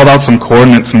they called out some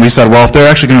coordinates, and we said, well, if they're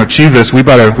actually going to achieve this, we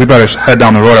better head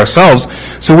down the road ourselves.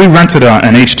 So we rented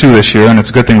an H2 this year, and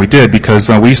it's a good thing we did, because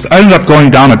we ended up going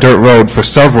down a dirt road for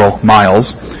several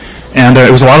miles, and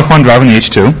it was a lot of fun driving the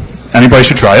H2. Anybody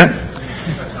should try it.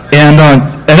 And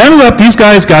it ended up, these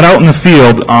guys got out in the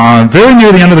field very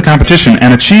near the end of the competition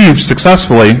and achieved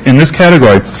successfully in this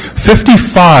category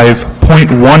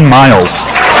 55.1 miles.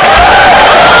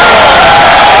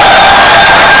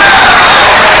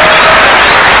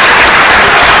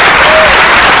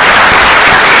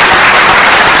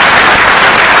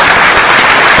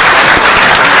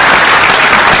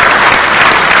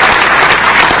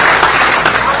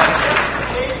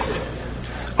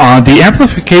 The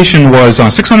amplification was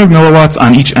 600 milliwatts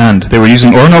on each end. They were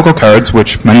using Orinoco cards,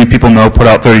 which many people know put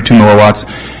out 32 milliwatts,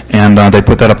 and they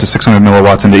put that up to 600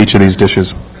 milliwatts into each of these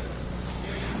dishes.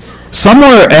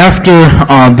 Somewhere after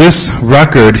this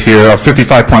record here of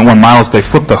 55.1 miles, they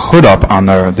flipped the hood up on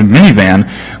the minivan,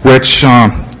 which,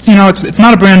 you know, it's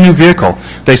not a brand new vehicle.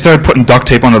 They started putting duct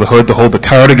tape under the hood to hold the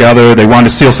car together. They wanted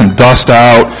to seal some dust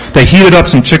out. They heated up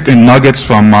some chicken nuggets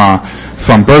from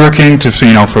Burger King to,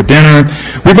 for dinner.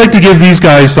 We'd like to give these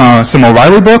guys some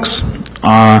O'Reilly books.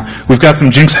 We've got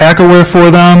some Jinx Hackerware for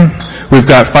them. We've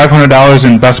got $500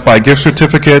 in Best Buy gift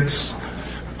certificates.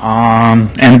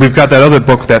 And we've got that other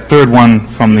book, that third one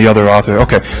from the other author.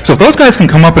 Okay, so if those guys can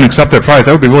come up and accept their prize,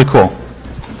 that would be really cool.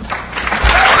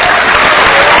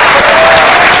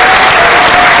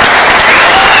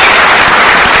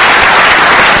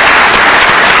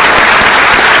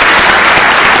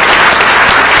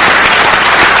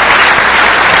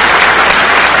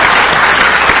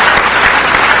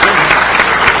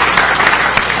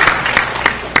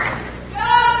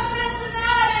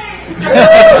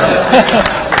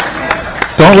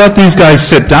 Don't let these guys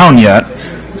sit down yet,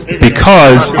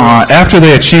 because after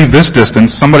they achieved this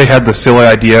distance, somebody had the silly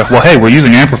idea, well, hey, we're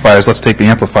using amplifiers, let's take the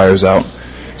amplifiers out.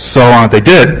 So they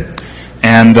did,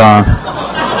 and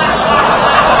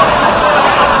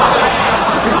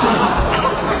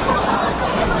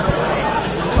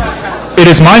it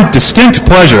is my distinct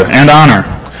pleasure and honor,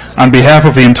 on behalf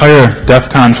of the entire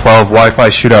Defcon 12 Wi-Fi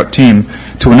Shootout team,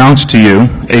 to announce to you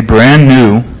a brand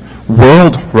new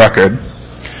world record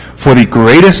for the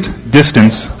greatest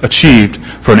distance achieved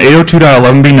for an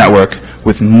 802.11b network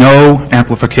with no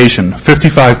amplification,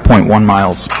 55.1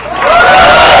 miles.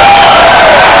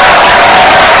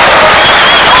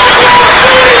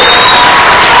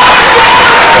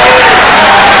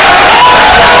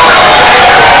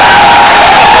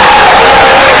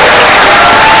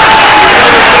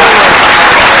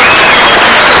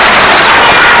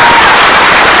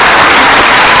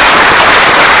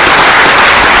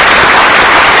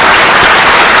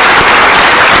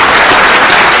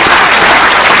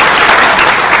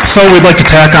 So we'd like to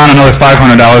tack on another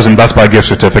 $500 in Best Buy gift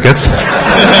certificates.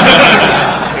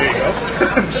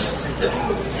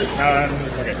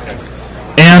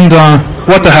 And And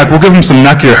what the heck, we'll give them some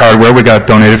Netgear hardware we got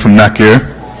donated from Netgear.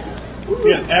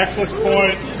 Yeah, access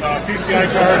point, PCI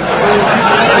card.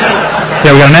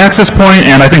 Yeah, we got an access point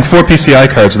and I think 4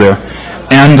 PCI cards there.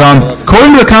 And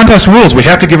according to the contest rules, we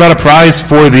have to give out a prize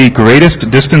for the greatest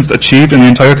distance achieved in the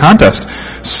entire contest.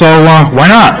 So why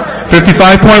not?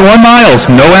 55.1 miles,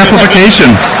 no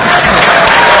amplification.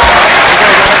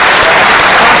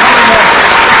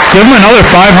 Give them another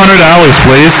 $500,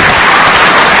 please.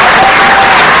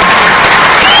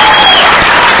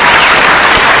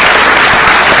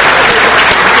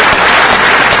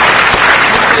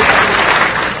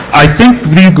 I think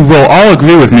you will all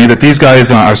agree with me that these guys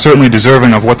are certainly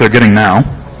deserving of what they're getting now.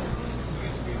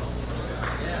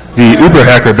 The Uber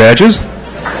Hacker badges. Let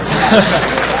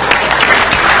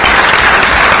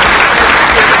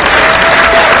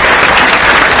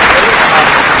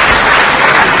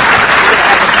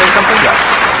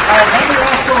me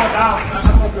also announce, I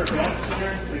don't know if they're bands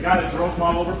here. The guy that drove them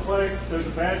all over the place. There's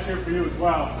a badge here for you as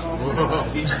well.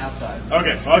 Outside.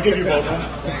 Okay, well, I'll give you both of them.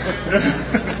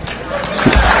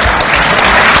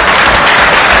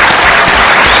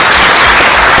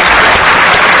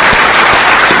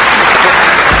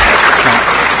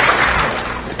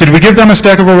 Did we give them a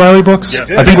stack of O'Reilly books? Yes.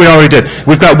 I think we already did.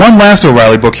 We've got one last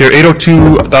O'Reilly book here,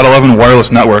 802.11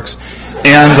 Wireless Networks.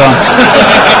 And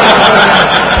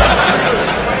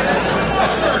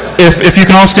if you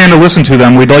can all stand to listen to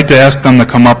them, we'd like to ask them to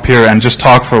come up here and just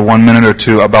talk for 1 minute or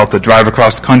two about the drive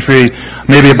across the country,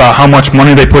 maybe about how much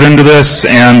money they put into this,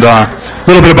 and a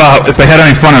little bit about if they had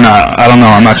any fun or not. I don't know.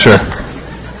 I'm not sure.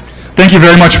 Thank you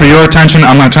very much for your attention.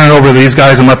 I'm going to turn it over to these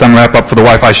guys and let them wrap up for the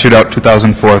Wi-Fi Shootout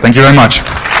 2004. Thank you very much.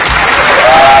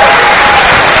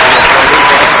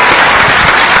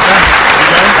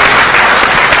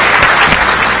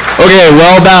 Okay,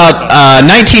 well, about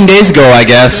 19 days ago, I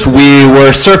guess, we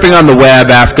were surfing on the web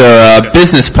after a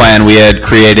business plan we had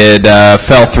created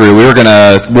fell through. We were going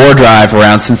to war drive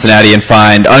around Cincinnati and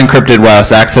find unencrypted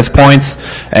wireless access points,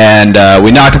 and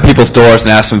we knocked at people's doors and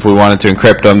asked them if we wanted to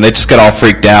encrypt them. They just got all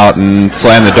freaked out and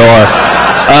slammed the door.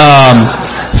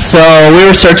 So we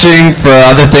were searching for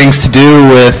other things to do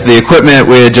with the equipment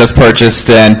we had just purchased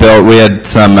and built. We had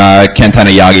some Cantana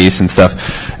Yagis and stuff.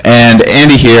 And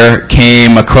Andy here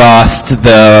came across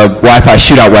the Wi-Fi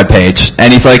Shootout webpage,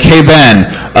 and he's like, "Hey Ben,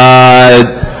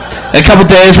 in a couple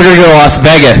days we're gonna go to Las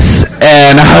Vegas."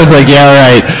 And I was like, "Yeah,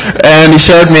 right." And he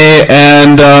showed me,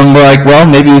 and we're like, "Well,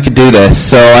 maybe we could do this."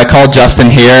 So I called Justin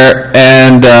here,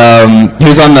 and he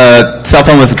was on the cell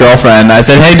phone with his girlfriend. I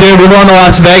said, "Hey, dude, we're going to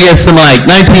Las Vegas in like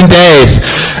 19 days."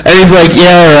 And he's like,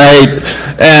 "Yeah, right."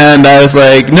 And I was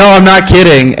like, "No, I'm not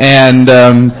kidding."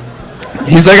 And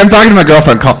he's like, "I'm talking to my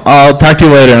girlfriend. I'll talk to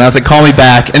you later." And I was like, "Call me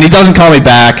back." And he doesn't call me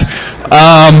back.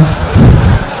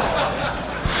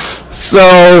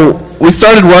 So we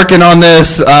started working on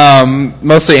this,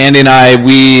 mostly Andy and I.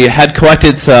 We had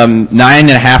collected some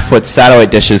 9.5-foot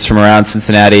satellite dishes from around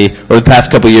Cincinnati over the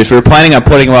past couple of years. We were planning on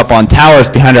putting them up on towers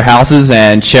behind our houses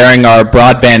and sharing our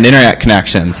broadband internet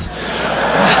connections.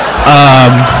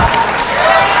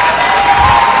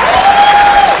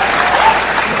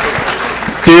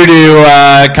 Due to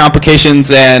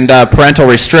complications and parental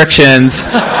restrictions,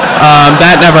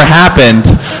 that never happened.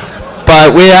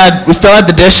 But we still had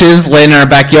the dishes laying in our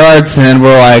backyards, and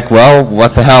we're like, well,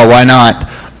 what the hell, why not?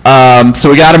 So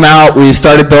we got them out. We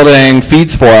started building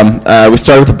feeds for them. We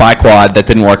started with a biquad that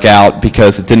didn't work out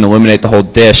because it didn't illuminate the whole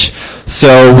dish.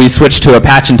 So we switched to a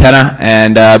patch antenna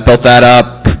and built that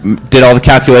up, did all the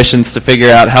calculations to figure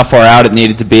out how far out it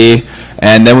needed to be,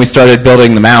 and then we started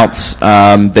building the mounts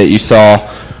that you saw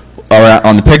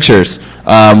on the pictures.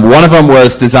 One of them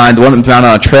was designed, the one that was mounted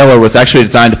on a trailer was actually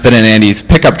designed to fit in Andy's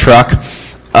pickup truck,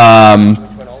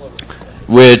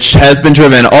 which has been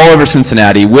driven all over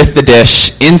Cincinnati with the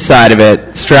dish inside of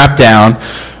it, strapped down,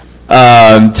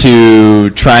 to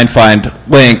try and find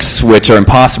links, which are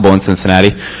impossible in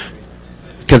Cincinnati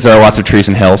because there are lots of trees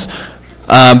and hills.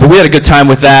 But we had a good time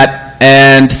with that,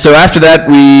 and so after that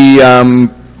we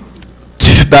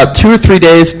about 2 or 3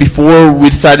 days before we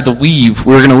decided to leave,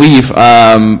 we were going to leave,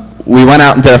 we went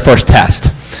out and did our first test.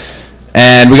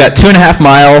 And we got 2.5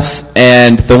 miles,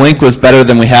 and the link was better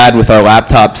than we had with our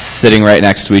laptops sitting right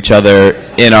next to each other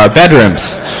in our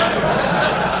bedrooms.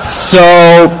 So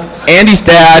Andy's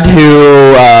dad,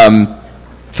 who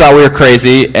thought we were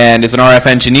crazy and is an RF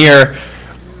engineer,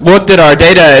 looked at our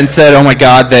data and said, "Oh my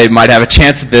God, they might have a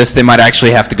chance at this. They might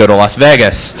actually have to go to Las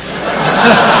Vegas."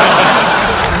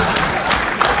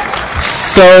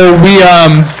 So we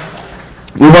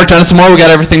worked on it some more. We got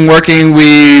everything working.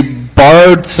 We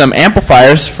borrowed some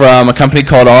amplifiers from a company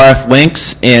called RF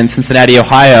Links in Cincinnati,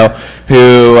 Ohio,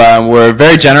 who were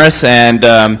very generous and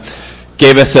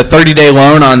gave us a 30-day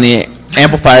loan on the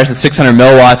amplifiers at 600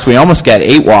 milliwatts. We almost got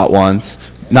 8-watt ones.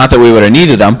 Not that we would have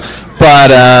needed them, but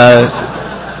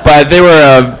they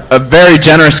were a very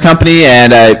generous company,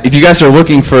 and if you guys are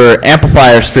looking for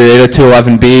amplifiers for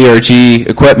 802.11b or G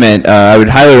equipment, I would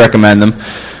highly recommend them.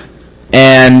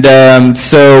 And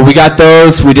so we got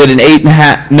those. We did an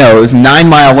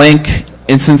 9-mile link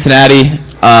in Cincinnati.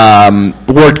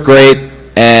 Worked great.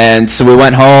 And so we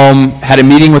went home, had a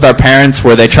meeting with our parents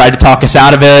where they tried to talk us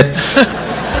out of it.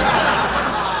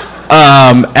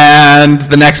 And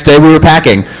the next day we were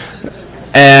packing.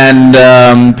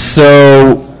 And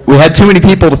so we had too many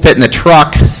people to fit in the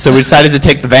truck, so we decided to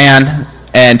take the van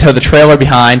and tow the trailer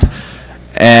behind.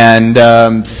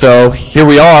 And so here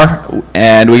we are,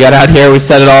 and we got out here, we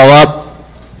set it all up,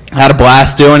 had a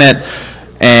blast doing it,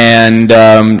 and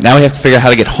now we have to figure out how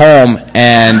to get home.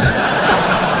 And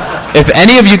if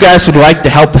any of you guys would like to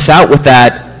help us out with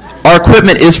that, our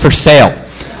equipment is for sale.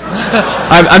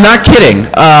 I'm not kidding.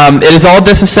 It is all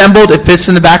disassembled. It fits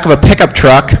in the back of a pickup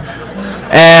truck.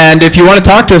 And if you want to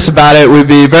talk to us about it, we'd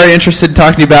be very interested in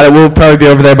talking to you about it. We'll probably be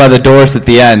over there by the doors at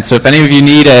the end. So if any of you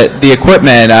need the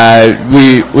equipment,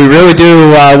 we really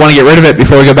do want to get rid of it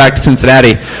before we go back to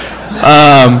Cincinnati.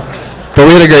 But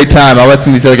we had a great time. I'll let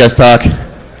some of these other guys talk.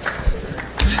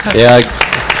 Yeah.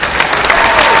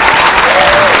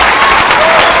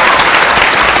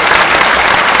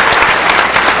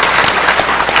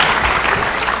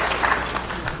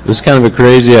 It was kind of a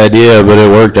crazy idea, but it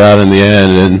worked out in the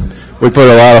end. And we put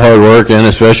a lot of hard work in,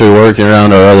 especially working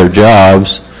around our other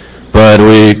jobs. But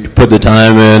we put the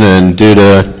time in, and due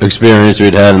to experience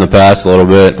we'd had in the past a little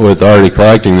bit with already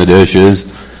collecting the dishes,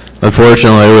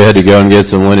 unfortunately we had to go and get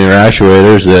some linear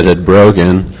actuators that had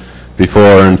broken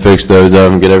before and fix those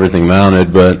up and get everything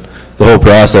mounted. But the whole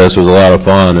process was a lot of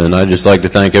fun, and I'd just like to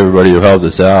thank everybody who helped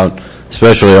us out,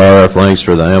 especially RF Links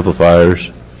for the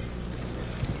amplifiers.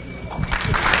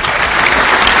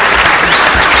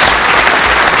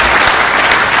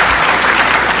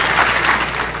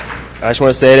 I just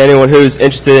want to say to anyone who's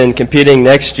interested in competing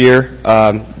next year,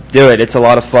 do it. It's a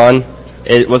lot of fun.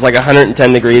 It was like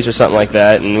 110 degrees or something like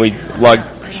that, and we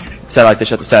set like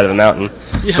this at the side of the mountain.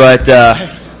 Yeah. But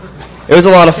it was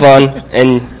a lot of fun,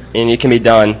 and it can be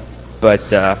done.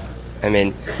 But, I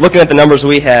mean, looking at the numbers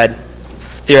we had,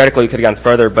 theoretically we could have gone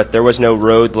further, but there was no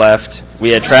road left. We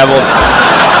had traveled.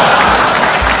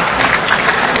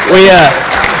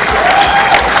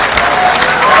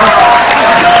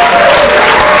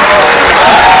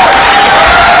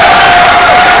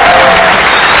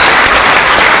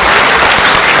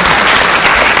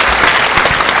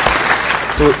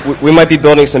 So we might be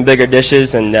building some bigger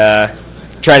dishes and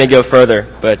trying to go further,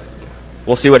 but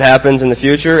we'll see what happens in the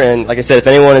future. And like I said, if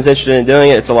anyone is interested in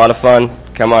doing it, it's a lot of fun.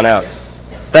 Come on out.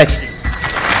 Thanks.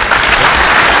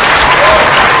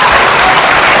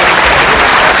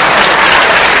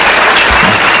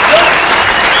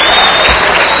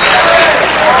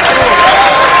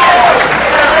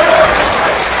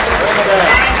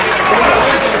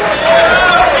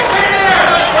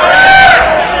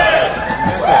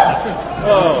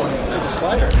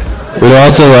 We'd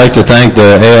also like to thank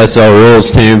the ASL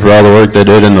Rules team for all the work they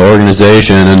did in the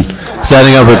organization and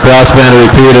setting up a crossband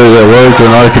repeater that worked when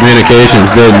our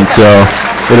communications didn't. So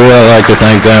we'd really like to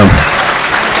thank them.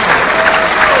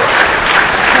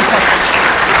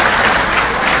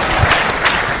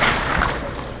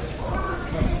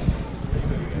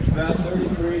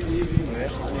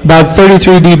 About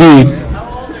 33 dB.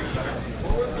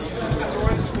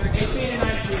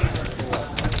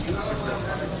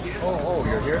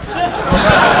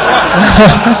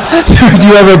 Do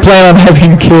you ever plan on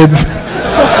having kids?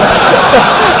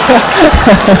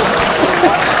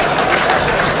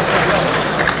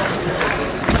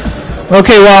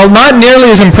 Okay, well, not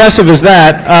nearly as impressive as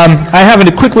that. I have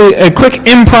a quick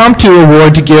impromptu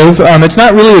award to give. It's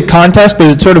not really a contest, but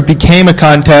it sort of became a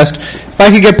contest. If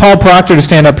I could get Paul Proctor to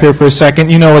stand up here for a second,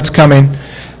 you know what's coming.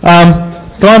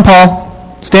 Come on,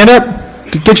 Paul. Stand up.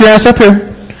 Get your ass up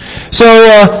here.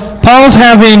 So Paul's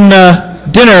having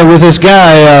dinner with this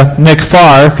guy, Nick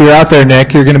Farr. If you're out there,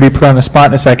 Nick, you're going to be put on the spot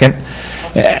in a second.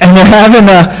 And they're having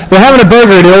a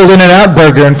burger at the old In-N-Out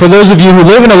Burger. And for those of you who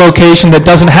live in a location that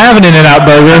doesn't have an In-N-Out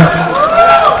Burger,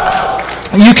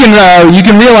 you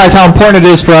can realize how important it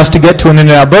is for us to get to an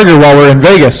In-N-Out Burger while we're in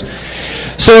Vegas.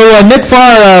 So Nick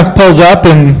Farr pulls up,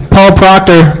 and Paul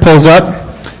Proctor pulls up,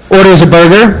 orders a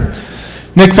burger.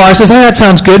 Nick Farr says, "Hey, that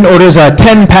sounds good," and orders a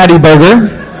 10-patty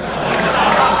burger.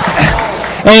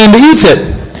 And eats it.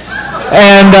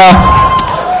 And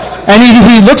And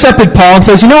he looks up at Paul and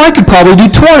says, I could probably do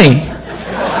 20.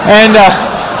 And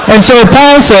so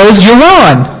Paul says, you're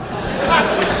on.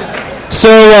 So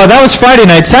that was Friday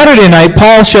night. Saturday night,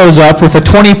 Paul shows up with a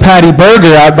 20-patty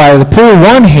burger out by the Pool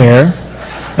 1 here.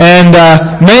 And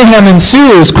mayhem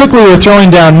ensues. Quickly we're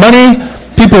throwing down money.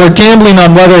 People are gambling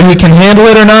on whether he can handle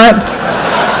it or not.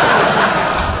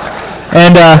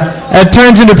 And it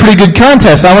turns into a pretty good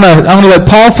contest. I want to let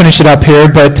Paul finish it up here,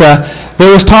 but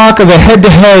there was talk of a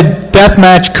head-to-head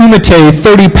deathmatch kumite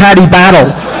 30-patty battle.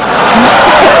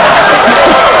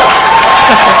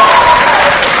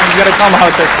 You got to tell him how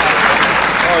it's.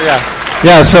 Oh yeah.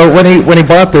 Yeah, so when he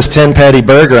bought this 10-patty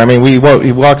burger, I mean, he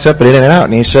walks up at In-N-Out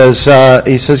and he says,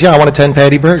 yeah, I want a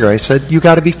 10-patty burger. I said, you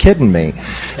got to be kidding me.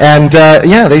 And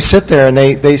yeah, they sit there and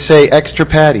they say extra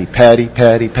patty, patty,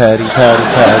 patty, patty, patty,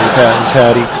 patty, patty,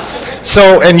 patty.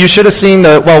 So, and you should have seen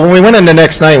well, when we went in the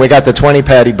next night, we got the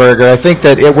 20-patty burger. I think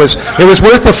that it was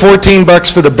worth the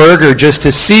 $14 for the burger just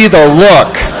to see the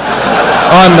look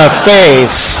on the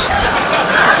face.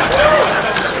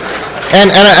 And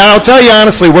I'll tell you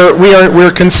honestly,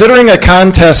 we're considering a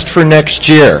contest for next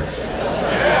year.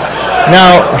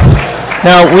 Now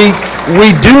we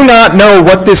do not know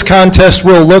what this contest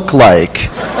will look like,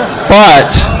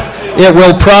 but it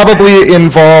will probably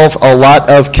involve a lot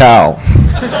of cow.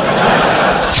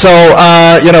 So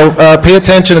pay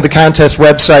attention to the contest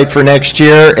website for next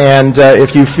year, and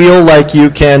if you feel like you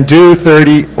can do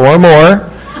 30 or more,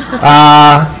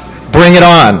 bring it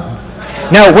on.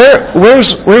 Now,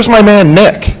 where's my man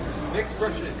Nick? Nick's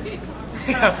brushing his teeth.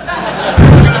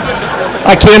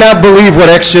 I cannot believe what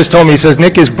X just told me. He says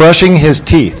Nick is brushing his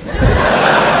teeth.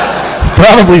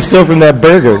 Probably still from that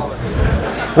burger.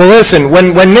 Well, listen,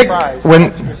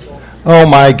 oh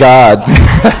my God.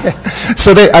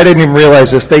 So I didn't even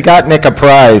realize this. They got Nick a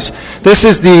prize. This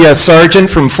is the sergeant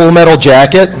from Full Metal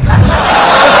Jacket.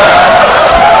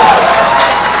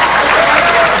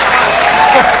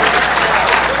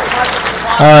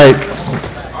 All right.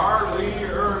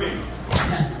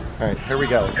 All right, here we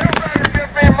go. Is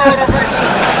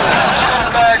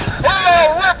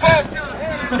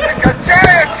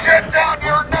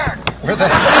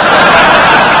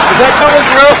that coming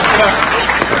through?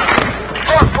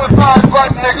 Fuck with my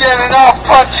button again and I'll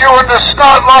punch you in the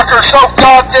snot locker so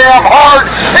goddamn hard.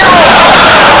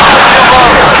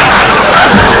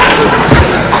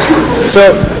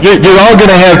 So you're all going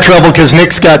to have trouble because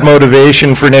Nick's got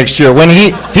motivation for next year. When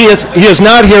he is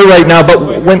not here right now, but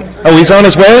he's on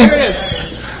his way?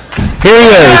 Here he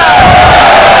is.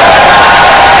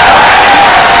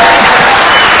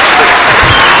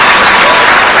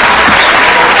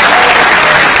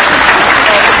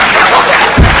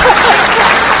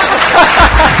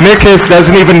 Nick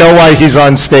doesn't even know why he's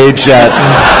on stage yet.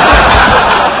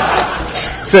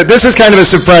 So this is kind of a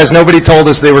surprise. Nobody told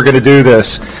us they were going to do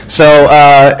this. So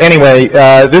anyway,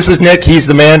 this is Nick. He's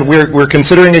the man. We're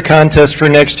considering a contest for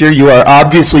next year. You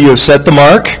have set the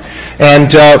mark.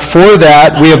 And for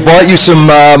that, we have bought you some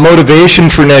motivation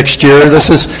for next year. This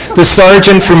is the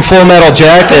sergeant from Full Metal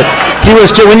Jacket.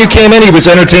 When you came in, he was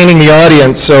entertaining the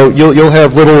audience. So you'll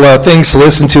have little things to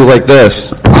listen to like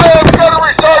this. I am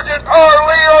Gunnery Sergeant R.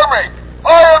 Lee Ermey.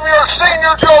 I am your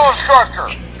senior drill instructor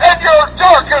and your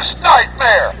darkest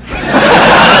nightmare.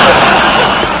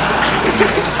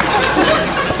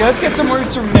 Okay, let's get some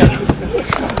words from Nick.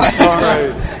 All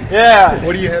right. Yeah.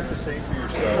 What do you have to say for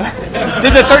yourself?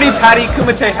 Did the 30-patty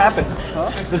kumite happen? Huh?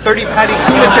 The 30-patty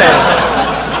kumite.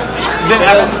 Didn't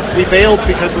happen. We bailed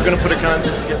because we're going to put a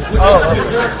contest together. Oh.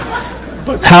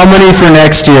 How many for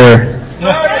next year?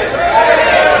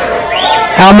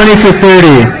 How many for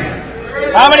 30?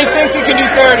 How many thinks you can do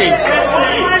 30?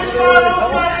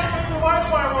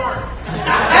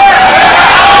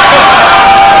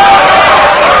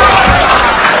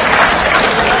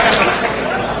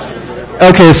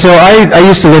 Okay, so I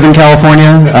used to live in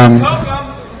California.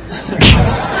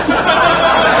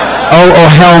 Oh,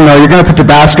 hell no. You're going to put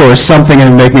Tabasco or something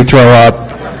and make me throw up.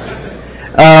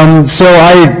 So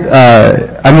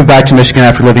I moved back to Michigan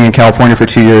after living in California for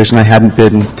 2 years, and I hadn't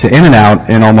been to In-N-Out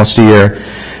in almost a year.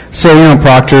 So,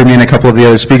 Proctor, me and a couple of the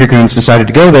other speaker goons decided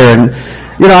to go there. And,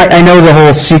 I know the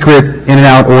whole secret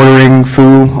In-N-Out ordering,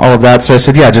 foo, all of that. So I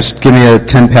said, yeah, just give me a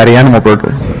 10-patty animal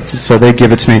burger. So they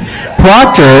give it to me.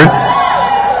 Proctor,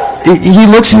 he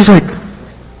looks and he's like,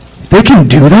 they can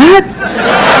do that?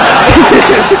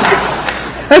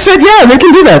 I said, yeah, they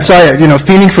can do that. So I,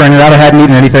 fiending for In-N-Out, I hadn't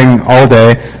eaten anything all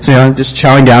day. So, just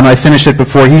chowing down. I finished it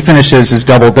before he finishes his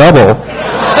double-double.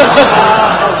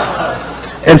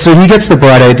 And so he gets the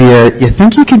bright idea, you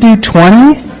think you can do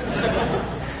 20?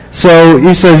 So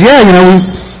he says, yeah,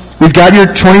 we've got your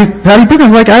 20 patty burger.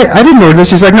 I'm like, I didn't order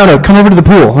this. He's like, no, come over to the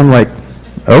pool. I'm like,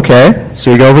 okay.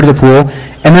 So we go over to the pool,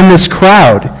 and then this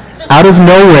crowd, out of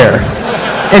nowhere,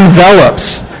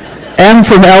 envelops. M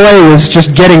from LA was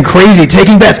just getting crazy,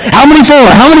 taking bets. How many for?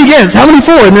 How many gifts? How many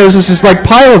for? And there was this like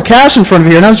pile of cash in front of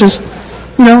me, and I was just,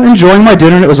 enjoying my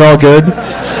dinner, and it was all good.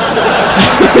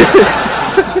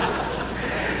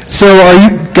 So are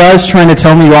you guys trying to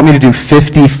tell me you want me to do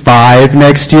 55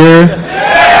 next year?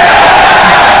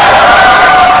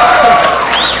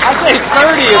 I'd say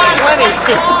 30 is plenty.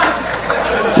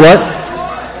 What?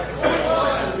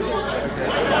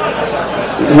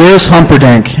 Where's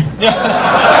Humperdinck? Yeah.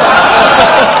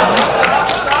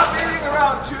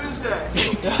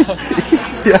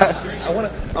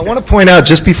 I want to point out,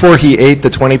 just before he ate the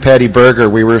 20-patty burger,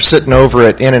 we were sitting over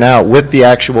at In-N-Out with the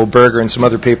actual burger and some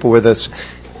other people with us.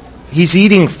 He's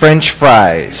eating French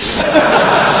fries.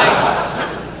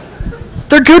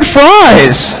 They're good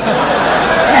fries.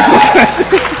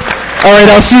 All right,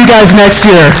 I'll see you guys next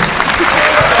year.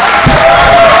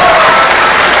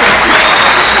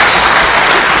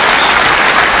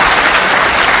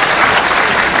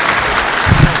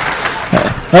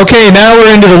 Okay, now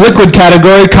we're into the liquid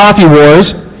category, Coffee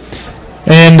Wars.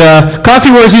 And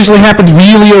Coffee Wars usually happens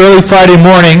really early Friday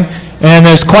morning, and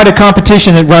there's quite a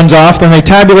competition that runs off. Then they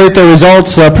tabulate their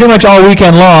results pretty much all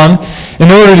weekend long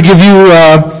in order to give you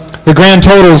the grand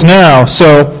totals now.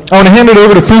 So I want to hand it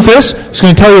over to Fufus, who's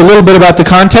going to tell you a little bit about the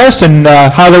contest and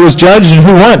how that was judged and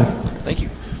who won.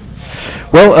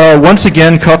 Well, once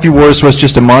again, Coffee Wars was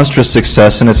just a monstrous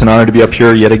success, and it's an honor to be up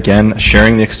here yet again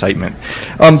sharing the excitement.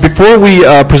 Before we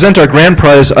present our grand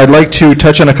prize, I'd like to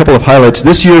touch on a couple of highlights.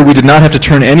 This year, we did not have to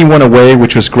turn anyone away,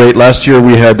 which was great. Last year,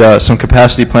 we had some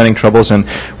capacity planning troubles, and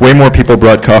way more people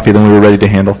brought coffee than we were ready to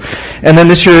handle. And then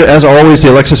this year, as always,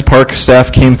 the Alexis Park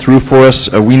staff came through for us.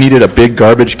 We needed a big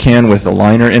garbage can with a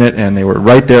liner in it, and they were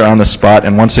right there on the spot,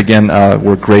 and once again,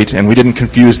 were great. And we didn't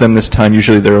confuse them this time.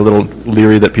 Usually, they're a little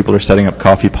leery that people are setting up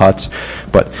coffee pots,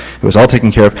 but it was all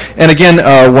taken care of. And again,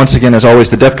 once again, as always,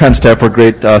 the Defcon staff were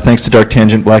great. Thanks to Dark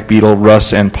Tangent, Black Beetle,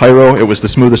 Russ, and Pyro. It was the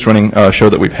smoothest running show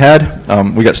that we've had.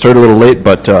 We got started a little late,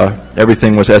 but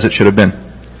everything was as it should have been.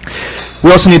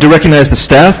 We also need to recognize the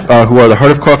staff, who are the heart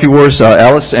of Coffee Wars,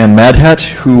 Alice and Mad Hat,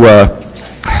 who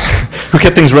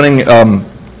kept things running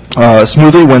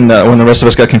smoothly when the rest of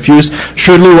us got confused.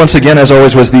 Shirley, once again, as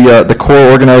always, was the core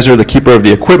organizer, the keeper of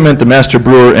the equipment, the master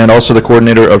brewer, and also the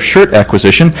coordinator of shirt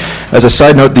acquisition. As a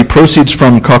side note, the proceeds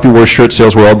from Coffee Wars shirt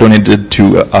sales were all donated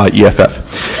to EFF.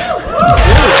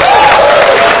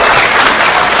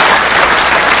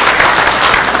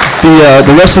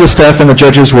 The rest of the staff and the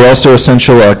judges were also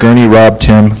essential. Gurney, Rob,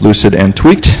 Tim, Lucid, and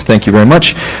Tweaked. Thank you very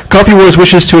much. Coffee Wars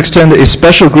wishes to extend a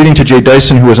special greeting to Jay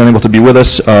Dyson, who was unable to be with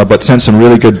us, but sent some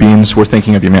really good beans. We're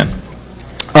thinking of you, man.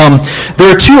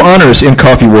 There are two honors in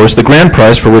Coffee Wars, the grand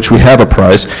prize, for which we have a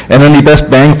prize, and then the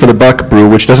best bang for the buck brew,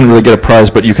 which doesn't really get a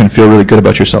prize, but you can feel really good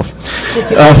about yourself.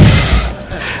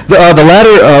 The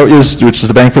latter, which is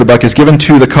the bang for the buck, is given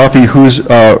to the coffee whose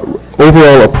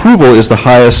overall approval is the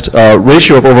highest,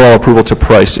 ratio of overall approval to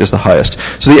price is the highest.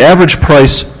 So the average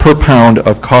price per pound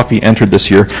of coffee entered this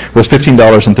year was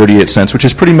 $15.38, which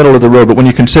is pretty middle of the road, but when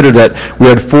you consider that we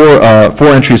had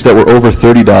four entries that were over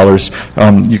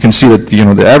 $30, you can see that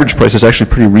the average price is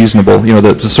actually pretty reasonable,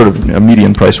 the sort of a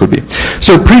median price would be.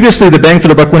 So previously the bang for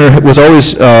the buck winner was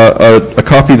always a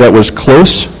coffee that was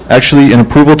close, actually in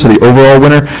approval to the overall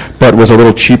winner, but was a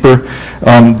little cheaper.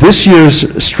 This year's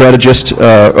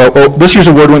this year's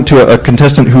award went to a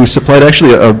contestant who supplied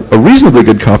actually a reasonably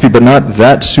good coffee, but not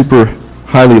that super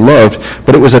highly loved,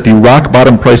 but it was at the rock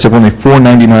bottom price of only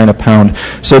 $4.99 a pound.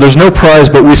 So there's no prize,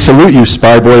 but we salute you,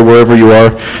 Spy Boy, wherever you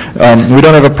are. We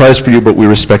don't have a prize for you, but we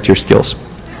respect your skills.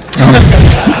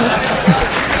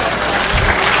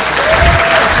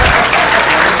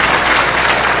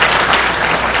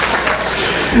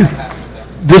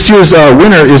 This year's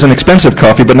winner is an expensive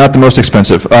coffee, but not the most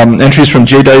expensive. Entries from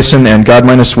Jay Dyson and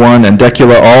God-1 and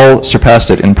Decula all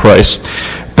surpassed it in price.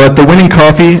 But the winning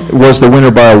coffee was the winner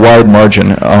by a wide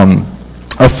margin,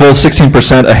 a full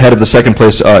 16% ahead of the second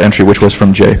place entry, which was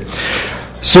from Jay.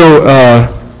 So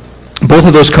both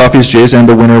of those coffees, Jay's and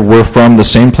the winner, were from the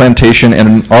same plantation,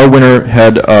 and our winner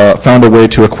had found a way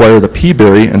to acquire the pea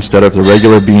berry instead of the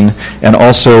regular bean, and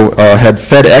also had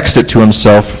FedExed it to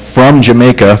himself from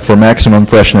Jamaica for maximum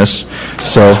freshness.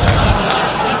 So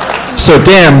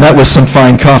damn, that was some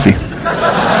fine coffee.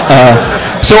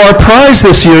 So our prize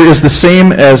this year is the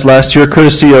same as last year,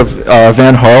 courtesy of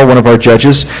Van Hall, one of our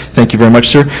judges. Thank you very much,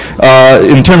 sir.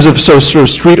 In terms of sort of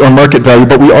street or market value,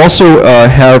 but we also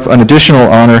have an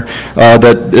additional honor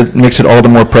that it makes it all the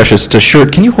more precious. It's a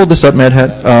shirt. Can you hold this up, Mad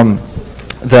Hat?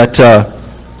 That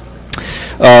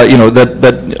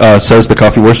says the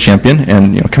Coffee Wars champion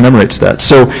and commemorates that.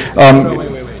 So,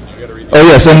 oh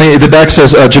yes, and the back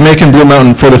says Jamaican Blue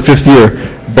Mountain for the 5th year,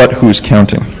 but who's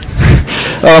counting?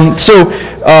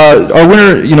 Our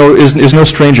winner, is no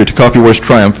stranger to Coffee Wars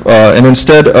Triumph, and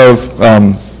instead of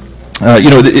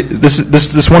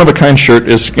this one-of-a-kind shirt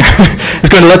is is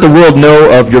going to let the world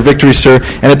know of your victory, sir.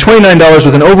 And at $29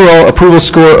 with an overall approval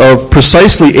score of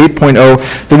precisely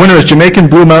 8.0, the winner is Jamaican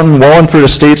Blue Mountain Wallingford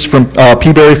Estates from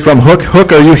Peaberry from Hook.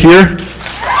 Hook, are you here?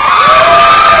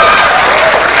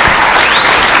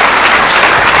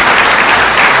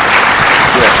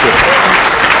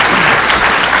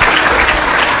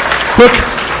 Hook,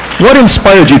 what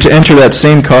inspired you to enter that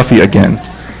same coffee again?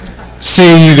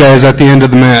 Seeing you guys at the end of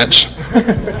the match.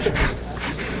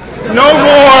 No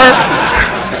more.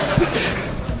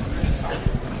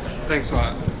 Thanks a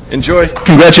lot. Enjoy.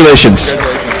 Congratulations.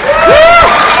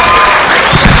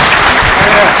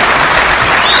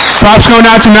 Props going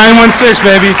out to 916,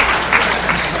 baby.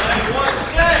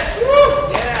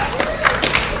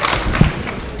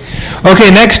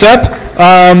 Okay, next up,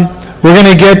 we're going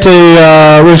to get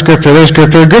where's Grifter? There's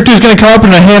Grifter. Grifter's going to come up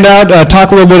and hand out,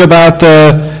 talk a little bit about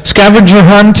the scavenger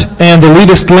hunt and the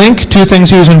elitist link, 2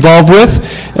 things he was involved with,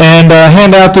 and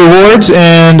hand out the awards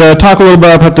and talk a little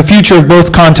bit about the future of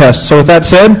both contests. So with that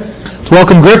said, let's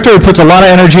welcome Grifter, who puts a lot of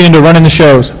energy into running the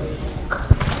shows.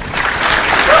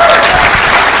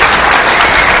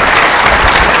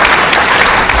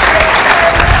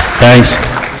 Thanks.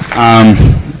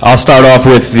 I'll start off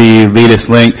with the elitist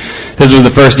link. This was the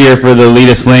first year for the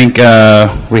elitist link.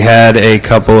 We had a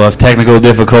couple of technical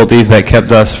difficulties that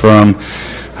kept us from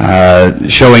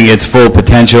showing its full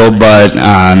potential, but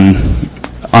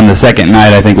on the second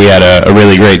night I think we had a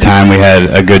really great time. We had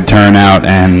a good turnout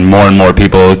and more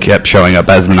people kept showing up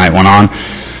as the night went on.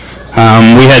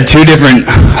 We had 2 different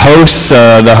hosts.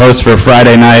 The host for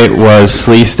Friday night was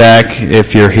Sleestack,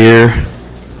 if you're here.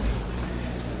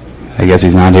 I guess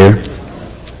he's not here.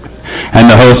 And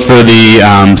the host for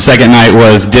the second night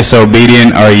was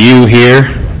Disobedient. Are you here?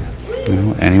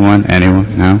 Anyone?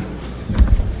 No?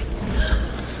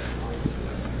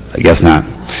 I guess not.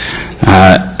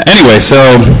 Anyway, so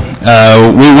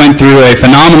we went through a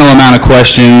phenomenal amount of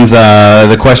questions.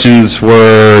 The questions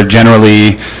were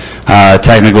generally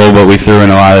technical, but we threw in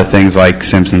a lot of things like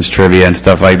Simpsons trivia and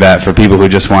stuff like that for people who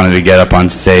just wanted to get up on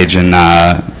stage and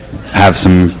have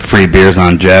some free beers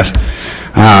on Jeff.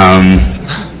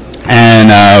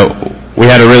 We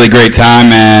had a really great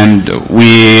time, and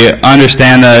we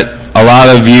understand that a lot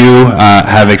of you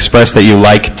have expressed that you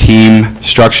like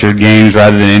team-structured games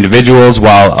rather than individuals,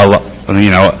 while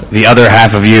the other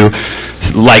half of you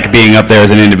like being up there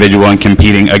as an individual and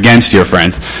competing against your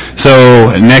friends.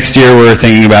 So next year we're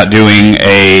thinking about doing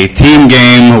a team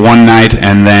game one night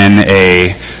and then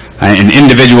an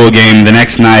individual game the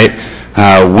next night.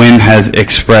 Wynn has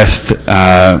expressed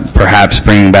perhaps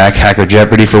bringing back Hacker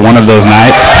Jeopardy for one of those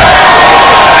nights.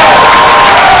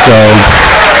 So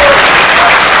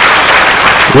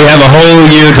we have a whole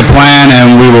year to plan,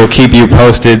 and we will keep you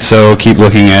posted, so keep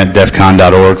looking at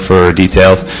defcon.org for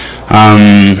details.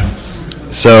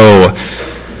 So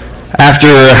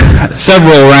after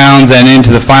several rounds and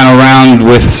into the final round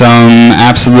with some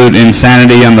absolute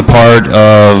insanity on the part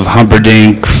of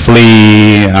Humperdinck,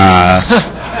 Flea,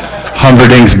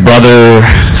 Humperdink's brother,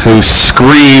 who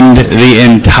screamed the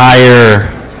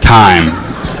entire time.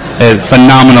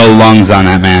 Phenomenal lungs on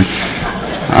that man.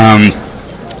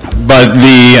 But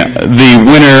the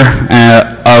winner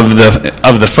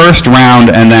of the first round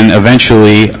and then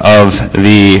eventually of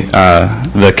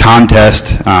the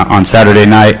contest on Saturday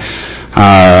night,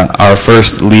 our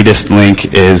first elitist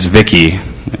link is Vicky.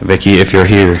 Vicky, if you're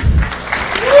here.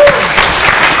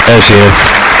 There she is.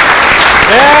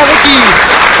 Yeah, Vicky.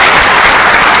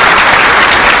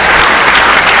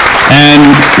 And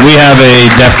we have a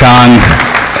Defcon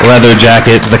leather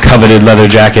jacket, the coveted leather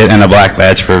jacket, and a black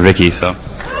badge for Vicky. So.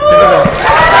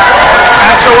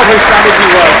 Ask her what her strategy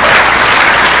was.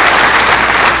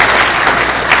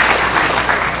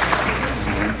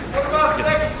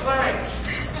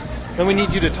 Then we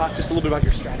need you to talk just a little bit about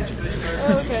your strategy.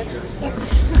 Okay.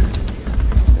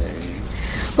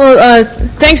 Well,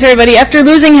 thanks everybody. After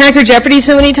losing Hacker Jeopardy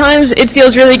so many times, it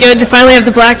feels really good to finally have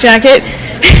the black jacket.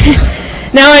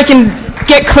 Now I can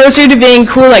get closer to being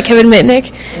cool like Kevin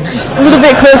Mitnick, just a little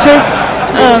bit closer.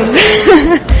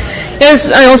 Yes,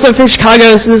 I also from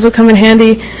Chicago, so this will come in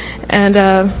handy. And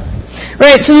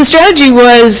right, so the strategy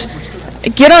was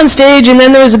get on stage, and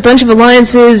then there was a bunch of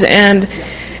alliances, and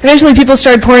eventually people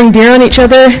started pouring beer on each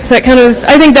other. That kind of,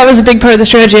 I think that was a big part of the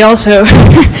strategy also.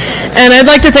 And I'd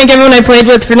like to thank everyone I played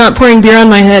with for not pouring beer on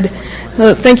my head.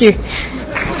 Thank you.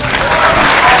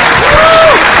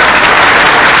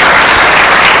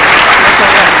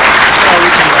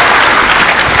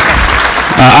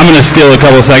 I'm going to steal a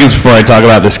couple of seconds before I talk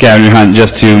about the scavenger hunt,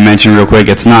 just to mention real quick,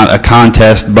 it's not a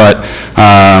contest, but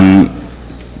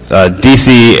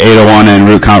DC 801 and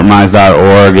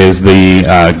rootcompromise.org is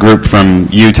the group from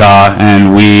Utah,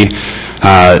 and we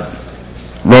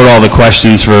wrote all the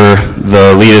questions for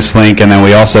the Elitist link, and then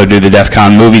we also do the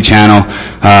Defcon movie channel.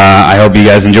 I hope you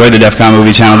guys enjoyed the Defcon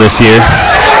movie channel this year.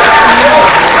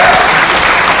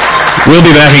 We'll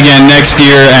be back again next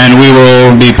year, and we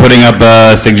will be putting up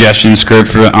a suggestion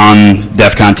script on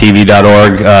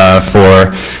defcontv.org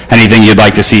for anything you'd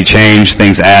like to see changed,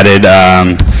 things added,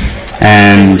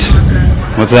 and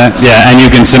what's that? Yeah, and you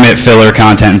can submit filler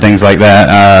content and things like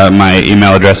that. My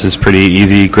email address is pretty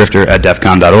easy,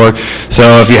 grifter@defcon.org.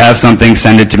 So if you have something,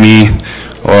 send it to me,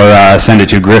 or send it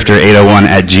to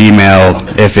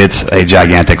grifter801@gmail if it's a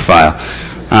gigantic file.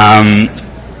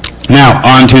 Now,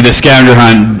 on to the scavenger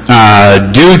hunt.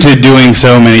 Due to doing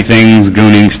so many things,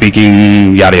 gooning,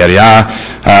 speaking, yada, yada, yada,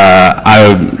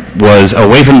 I was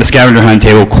away from the scavenger hunt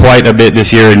table quite a bit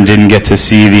this year and didn't get to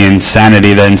see the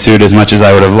insanity that ensued as much as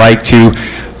I would have liked to,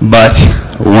 but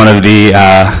one of the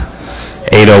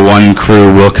 801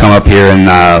 crew will come up here and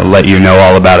let you know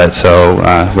all about it. So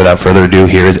without further ado,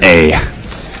 here is A.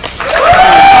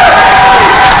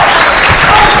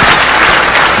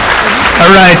 All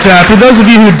right, for those of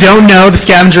you who don't know, the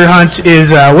scavenger hunt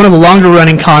is one of the longer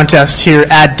running contests here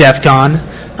at Defcon.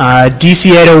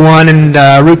 DC 801 and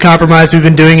Root Compromise, we've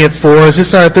been doing it for, is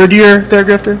this our third year there,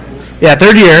 Grifter? Yeah,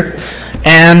 third year.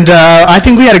 And I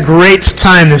think we had a great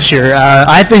time this year.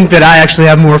 I think that I actually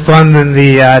have more fun than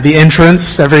the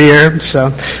entrants every year,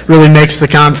 so really makes the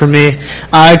con for me.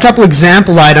 A couple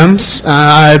example items.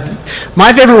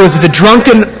 My favorite was the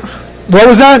drunken, what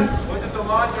was that?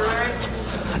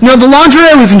 No, the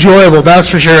lingerie was enjoyable, that's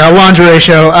for sure, a lingerie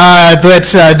show. But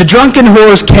the Drunken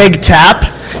Whore's Keg Tap,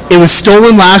 it was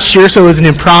stolen last year, so it was an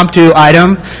impromptu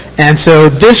item. And so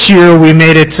this year we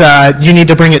made it, you need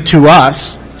to bring it to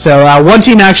us. So one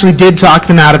team actually did talk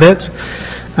them out of it.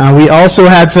 We also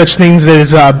had such things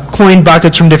as coin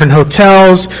buckets from different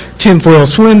hotels, tinfoil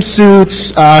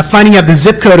swimsuits, finding out the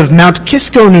zip code of Mount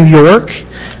Kisco, New York,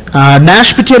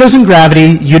 mashed potatoes and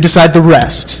gravity, you decide the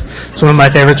rest. It's one of my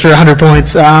favorites for 100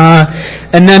 points.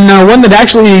 And then one that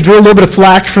actually drew a little bit of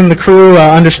flack from the crew,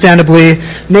 understandably,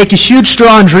 make a huge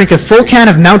straw and drink a full can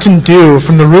of Mountain Dew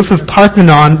from the roof of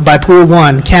Parthenon by Pool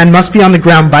 1. Can must be on the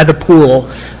ground by the pool.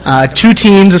 Two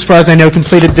teams, as far as I know,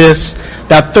 completed this.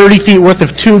 About 30 feet worth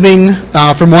of tubing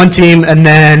from one team, and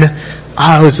then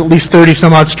it was at least 30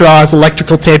 some odd straws,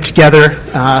 electrical taped together.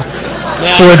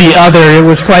 For the other. It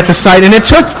was quite the sight, and it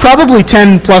took probably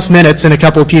 10 plus minutes and a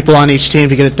couple of people on each team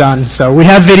to get it done. So we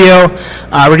have video.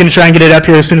 We're going to try and get it up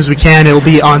here as soon as we can. It'll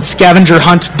be on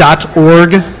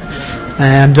scavengerhunt.org.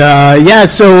 And yeah,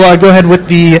 so go ahead with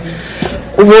the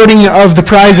awarding of the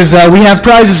prizes. We have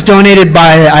prizes donated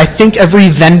by, I think, every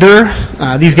vendor.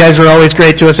 These guys are always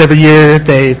great to us every year.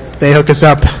 They hook us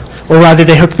up, or rather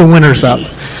they hook the winners up.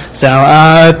 So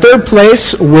third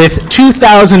place with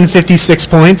 2,056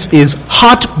 points is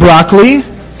Hot Broccoli.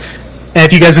 And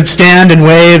if you guys would stand and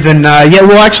wave, and yeah,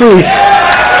 we'll actually,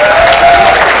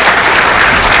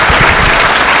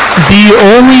 the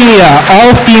only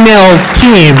all-female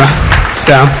team,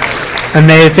 so, and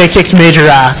they kicked major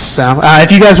ass. So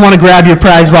if you guys want to grab your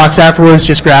prize box afterwards,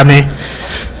 just grab me.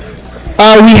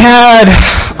 We had,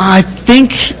 I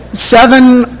think,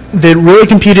 7 that really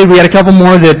competed. We had a couple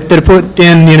more that put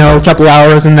in, a couple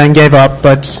hours and then gave up,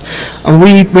 but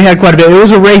we had quite a bit. It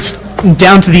was a race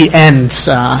down to the end,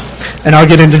 and I'll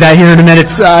get into that here in a minute.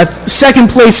 Second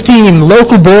place team,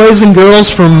 local boys and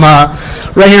girls from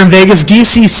right here in Vegas,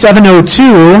 DC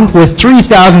 702 with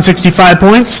 3,065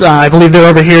 points. I believe they're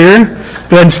over here.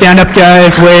 Go ahead and stand up,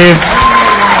 guys, wave.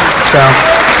 So,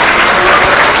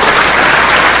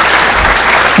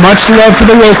 much love to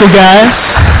the local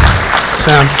guys.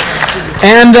 So,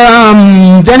 and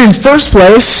then in first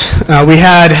place,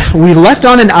 we left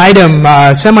on an item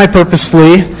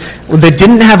semi-purposefully that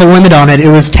didn't have a limit on it. It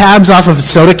was tabs off of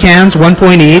soda cans, 1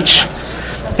 point each.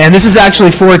 And this is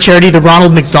actually for a charity, the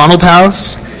Ronald McDonald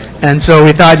House. And so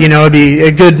we thought, it'd be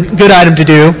a good item to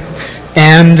do.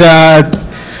 And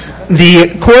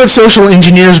the Corps of Social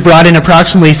Engineers brought in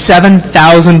approximately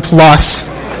 7,000 plus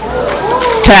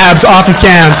tabs off of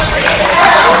cans.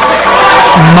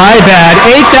 My bad.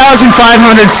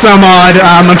 8,500 some odd.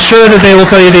 I'm sure that they will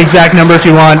tell you the exact number if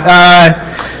you want.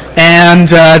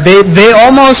 They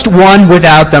almost won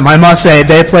without them, I must say.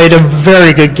 They played a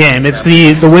very good game. It's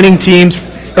the winning teams,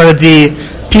 or the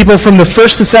people from the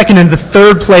first, the second, and the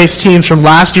third place teams from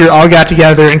last year all got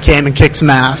together and came and kicked some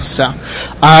ass. So,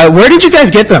 where did you guys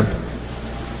get them?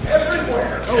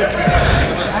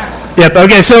 Yep,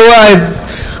 okay, so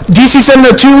DC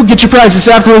 702, get your prizes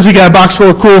afterwards. We got a box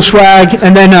full of cool swag.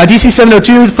 And then DC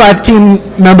 702, 5 team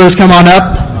members, come on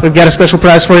up. We've got a special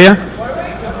prize for you.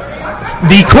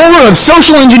 The Corps of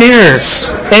Social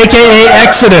Engineers, a.k.a.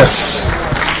 Exodus.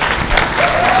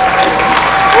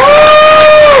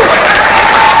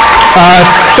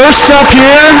 First up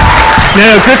here,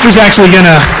 no, Grifter's actually going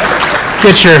to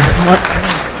get your... What?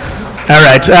 All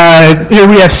right, here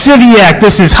we have Civiac.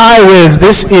 This is High Whiz.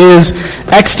 This is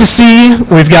Ecstasy.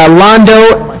 We've got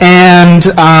Londo and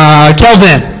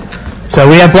Kelvin. So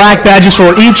we have black badges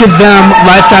for each of them.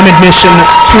 Lifetime admission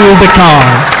to the con.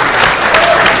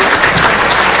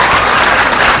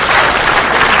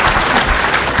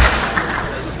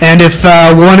 And if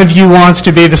one of you wants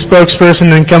to be the spokesperson,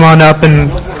 then come on up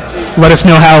and let us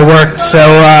know how it worked. So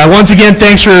once again,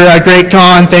 thanks for a great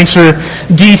con. Thanks for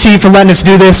DT for letting us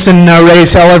do this and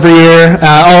raise hell every year.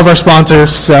 All of our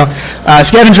sponsors. So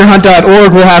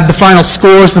scavengerhunt.org will have the final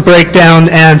scores, the breakdown,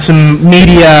 and some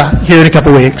media here in a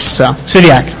couple weeks. So,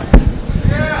 Civiac.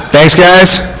 Thanks,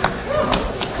 guys.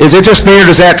 Is it just me, or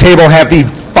does that table have the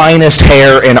finest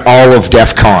hair in all of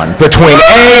Defcon? Between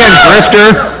A and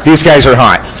Grifter, these guys are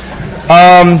hot.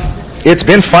 It's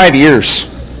been 5 years.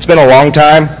 It's been a long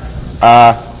time.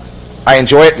 I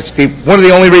enjoy it. It's one of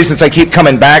the only reasons I keep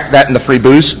coming back, that and the free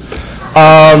booze.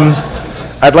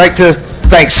 I'd like to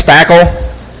thank Spackle,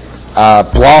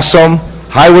 Blossom,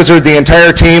 High Wizard, the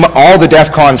entire team, all the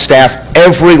Defcon staff,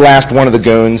 every last one of the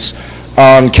goons.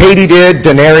 Katie did,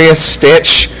 Denarius,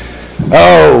 Stitch,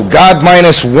 God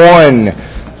 -1,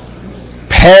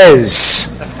 Pez,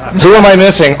 who am I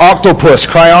missing? Octopus,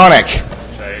 Cryonic.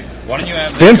 Why don't you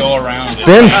have them go around? It's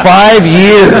been 5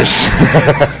 years.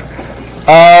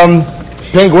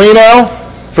 Pinguino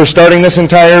for starting this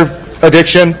entire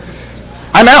addiction.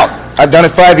 I'm out. I've done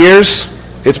it 5 years.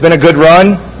 It's been a good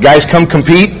run. Guys, come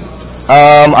compete.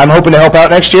 I'm hoping to help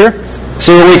out next year.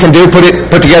 See what we can do.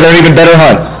 Put together an even better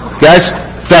hunt. Guys,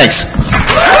 thanks.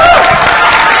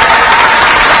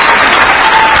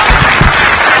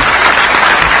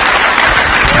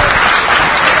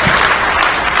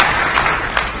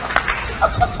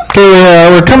 Okay,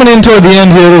 we're coming in toward the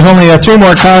end here. There's only 3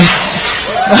 more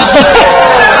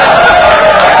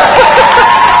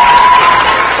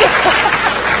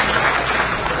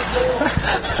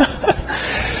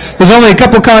There's only a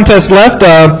couple contests left.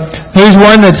 Here's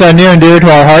one that's near and dear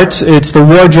to our hearts. It's the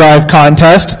War Drive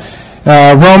contest.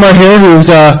 Roma here, who's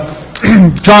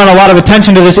drawn a lot of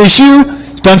attention to this issue,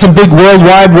 he's done some big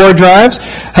worldwide war drives,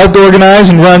 helped organize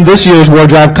and run this year's War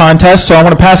Drive contest, so I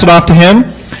want to pass it off to him.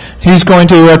 He's going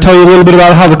to tell you a little bit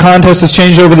about how the contest has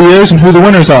changed over the years and who the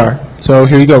winners are. So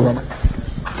here you go, Roma.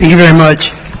 Thank you very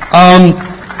much.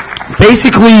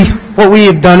 Basically, what we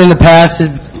have done in the past is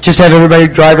just have everybody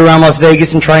drive around Las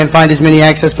Vegas and try and find as many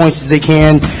access points as they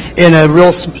can in a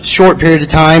real short period of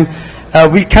time.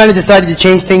 We kind of decided to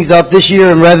change things up this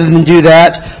year, and rather than do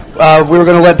that, we were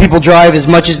going to let people drive as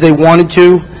much as they wanted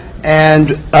to.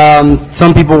 And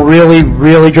some people really,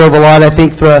 really drove a lot. I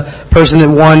think the person that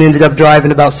won ended up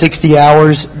driving about 60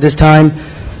 hours this time.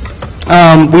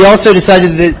 We also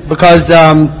decided that because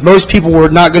most people were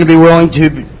not going to be willing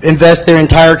to invest their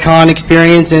entire con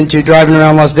experience into driving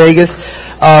around Las Vegas,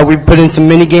 we put in some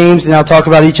mini games, and I'll talk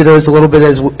about each of those a little bit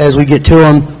as we get to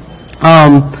them.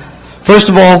 First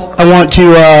of all, I want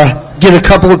to get a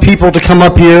couple of people to come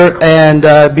up here and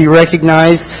be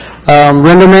recognized.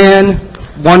 Renderman,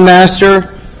 One Master,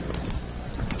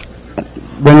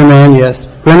 Renderman, yes.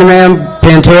 Renderman,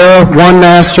 Pantera, One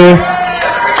Master,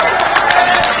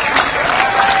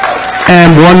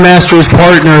 and One Master's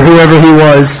partner, whoever he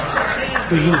was.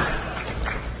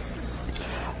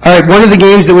 All right, one of the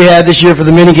games that we had this year for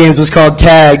the mini games was called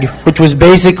Tag, which was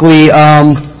basically,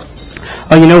 oh,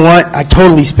 you know what? I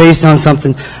totally spaced on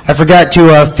something. I forgot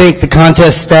to thank the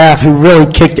contest staff who really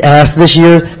kicked ass this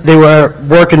year. They were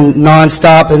working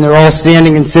nonstop, and they're all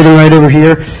standing and sitting right over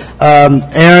here.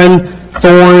 Aaron,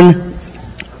 Thorne,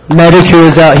 Medic, who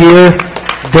is out here,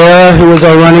 Dara, who was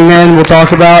our running man, we'll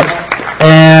talk about,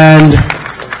 and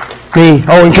me.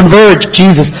 Oh, and Converge,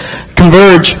 Jesus,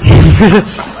 Converge.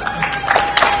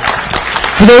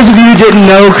 For those of you who didn't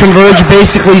know, Converge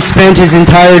basically spent his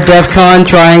entire DEF CON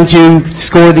trying to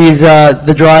score these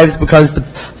the drives because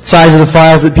size of the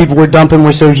files that people were dumping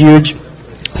were so huge.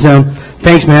 So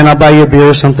thanks, man. I'll buy you a beer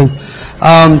or something.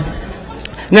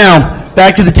 Now,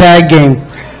 back to the tag game.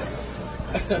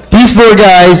 These 4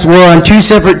 guys were on 2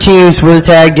 separate teams for the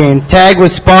tag game. Tag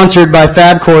was sponsored by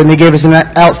Fabcore, and they gave us some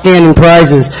outstanding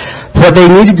prizes. What they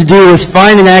needed to do was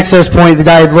find an access point that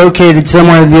I had located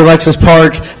somewhere in the Alexis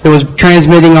Park that was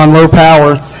transmitting on low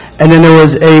power, and then there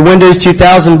was a Windows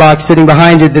 2000 box sitting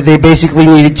behind it that they basically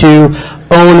needed to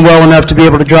own well enough to be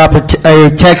able to drop a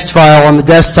text file on the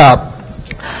desktop.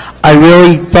 I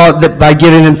really thought that by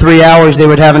giving them 3 hours they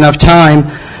would have enough time,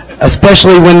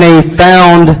 especially when they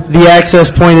found the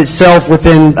access point itself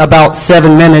within about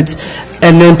 7 minutes,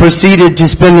 and then proceeded to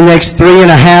spend the next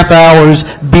 3.5 hours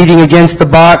beating against the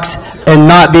box and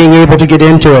not being able to get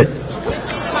into it.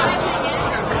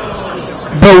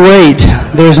 But wait,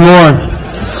 there's more.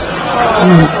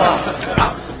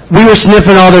 We were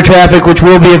sniffing all their traffic, which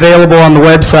will be available on the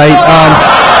website.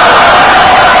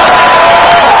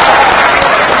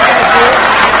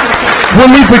 When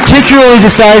we particularly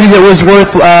decided it was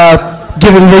worth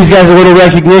giving these guys a little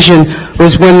recognition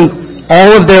was when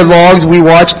all of their logs, we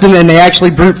watched them, and they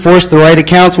actually brute forced the right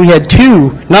accounts. We had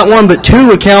 2, not 1, but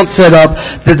 2 accounts set up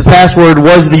that the password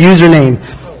was the username.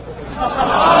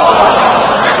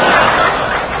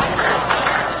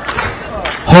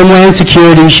 Homeland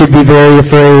Security should be very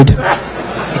afraid.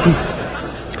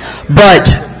 But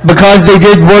because they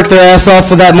did work their ass off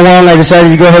for that long, I decided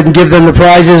to go ahead and give them the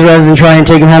prizes rather than try and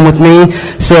take them home with me.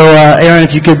 So, Aaron,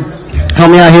 if you could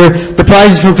help me out here. The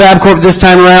prizes from FabCorp this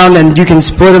time around, and you can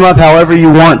split them up however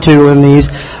you want to in these,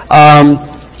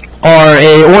 are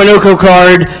a Orinoco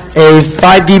card, a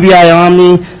 5 dBi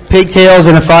Omni, pigtails,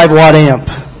 and a 5-watt amp.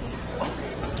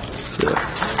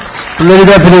 Lit it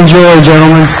up and enjoy,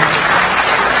 gentlemen.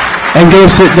 And go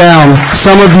sit down.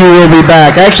 Some of you will be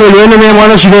back. Actually, Renderman, why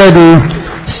don't you go ahead and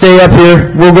stay up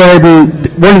here. We'll go ahead and,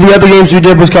 one of the other games we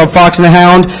did was called Fox and the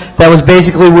Hound. That was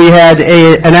basically, we had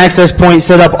an access point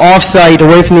set up off-site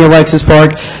away from the Alexis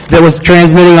Park that was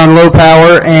transmitting on low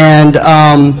power and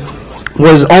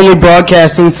was only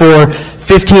broadcasting for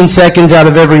 15 seconds out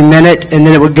of every minute, and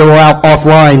then it would go out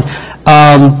offline.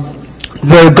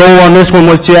 The goal on this one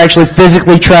was to actually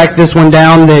physically track this one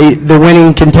down. The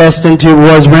winning contestant, who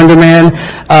was Renderman,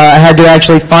 had to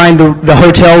actually find the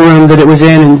hotel room that it was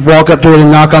in and walk up to it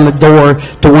and knock on the door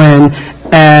to win.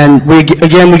 And we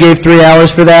gave 3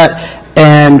 hours for that,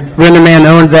 and Renderman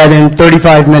owned that in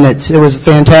 35 minutes. It was a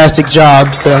fantastic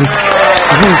job. So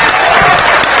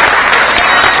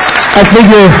I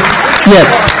figure, yeah,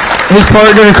 his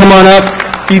partner, come on up.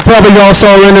 You probably all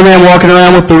saw Renderman walking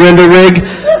around with the render rig.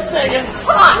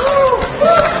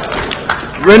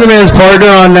 Renderman's partner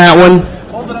on that one.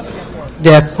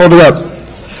 Yeah, hold it up.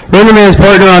 Renderman's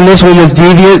partner on this one was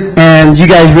Deviant, and you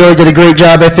guys really did a great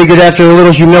job. I figured after a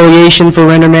little humiliation for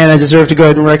Renderman, I deserve to go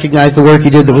ahead and recognize the work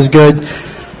he did that was good. Do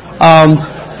you have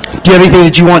anything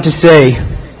that you want to say?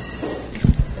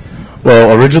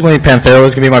 Well, originally Panthera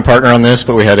was going to be my partner on this,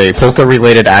 but we had a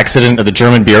polka-related accident at the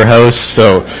German beer house,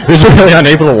 so he was really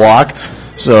unable to walk.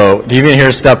 So Deviant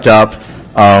here stepped up.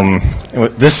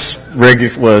 This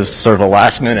rig was sort of a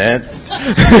last minute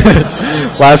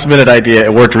idea.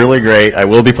 It worked really great. I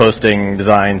will be posting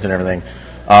designs and everything.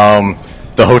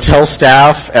 The hotel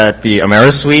staff at the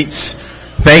Amerisuites,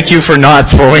 thank you for not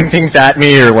throwing things at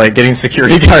me or like getting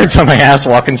security guards on my ass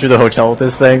walking through the hotel with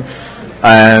this thing.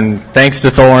 And thanks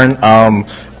to Thorn. I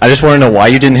just want to know why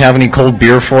you didn't have any cold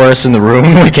beer for us in the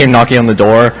room when we came knocking on the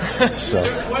door. So.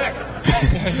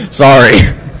 Sorry.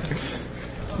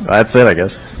 That's it, I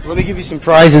guess. Let me give you some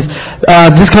prizes.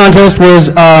 This contest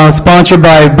was sponsored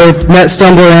by both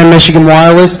NetStumbler and Michigan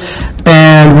Wireless,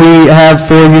 and we have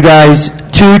for you guys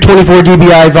 2 24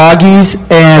 dBi Voggies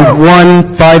and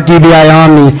 1 5 dBi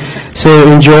Omni.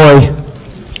 So enjoy.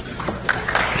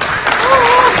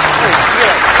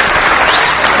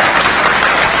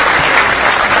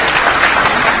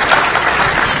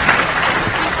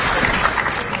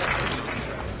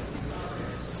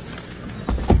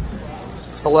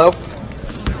 Hello?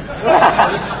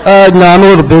 No, I'm a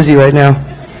little busy right now.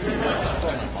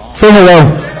 Say hello.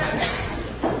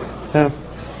 No.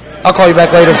 I'll call you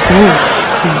back later.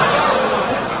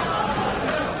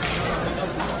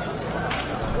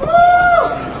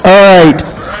 All right.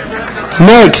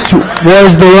 Next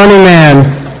was the Running Man.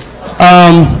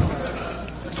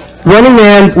 Running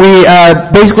Man, we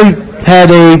basically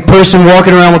had a person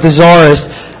walking around with a Zaurus,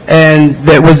 and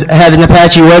that had an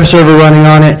Apache web server running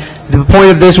on it. The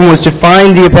point of this one was to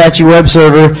find the Apache web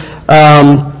server,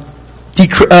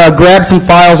 grab some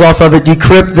files off of it,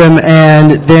 decrypt them,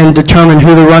 and then determine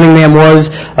who the Running Man was,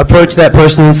 approach that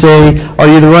person and say, are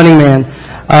you the Running Man?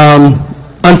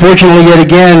 Unfortunately, yet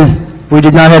again, we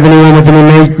did not have anyone with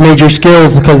any major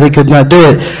skills because they could not do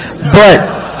it. But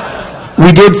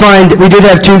we did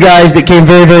have two guys that came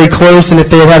very, very close, and if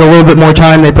they had had a little bit more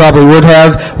time, they probably would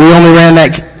have. We only ran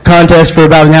that contest for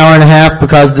about an hour and a half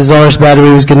because the Czar's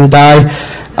battery was going to die.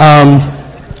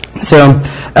 So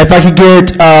if I could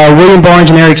get William Barnes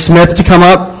and Eric Smith to come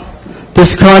up.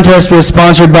 This contest was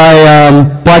sponsored by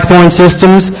Blackthorn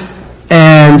Systems,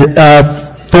 and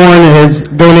Thorn has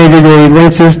donated a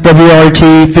Linksys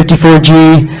WRT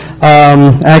 54G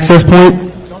access point.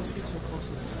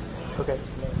 Okay.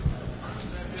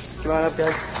 Come on up,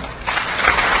 guys.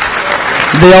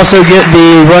 They also get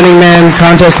the Running Man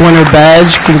contest winner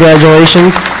badge.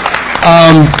 Congratulations.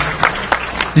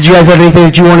 Did you guys have anything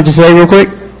that you wanted to say real quick?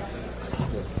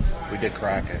 We did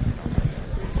crack it.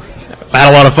 I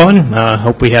had a lot of fun.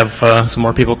 Hope we have some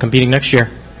more people competing next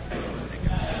year.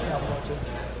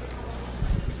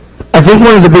 I think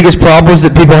one of the biggest problems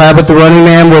that people had with the Running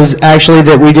Man was actually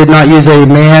that we did not use a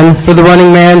man for the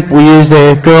Running Man. We used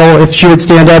a girl. If she would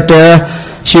stand up there,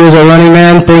 she was our Running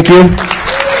Man. Thank you.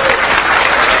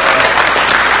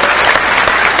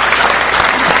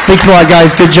 Thanks a lot,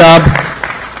 guys. Good job.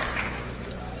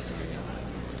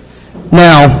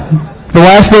 Now, the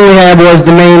last thing we had was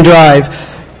the main drive.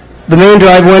 The main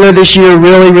drive winner this year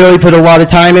really put a lot of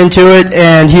time into it,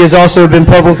 and he has also been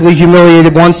publicly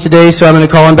humiliated once today, so I'm going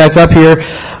to call him back up here.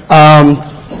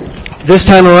 This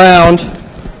time around,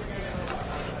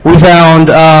 we found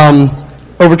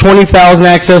over 20,000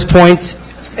 access points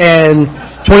and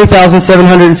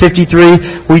 20,753.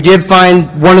 We did find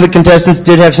one of the contestants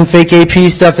did have some fake AP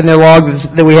stuff in their log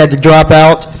that we had to drop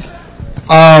out.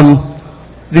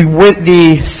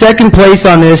 The second place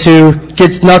on this, who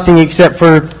gets nothing except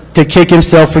for to kick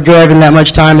himself for driving that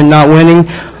much time and not winning,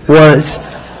 was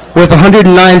with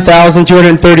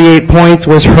 109,238 points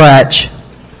was Hratch.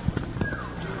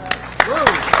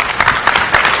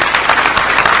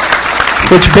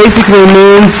 Which basically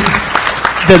means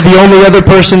that the only other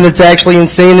person that's actually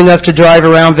insane enough to drive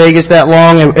around Vegas that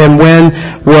long and win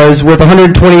was with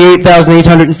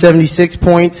 128,876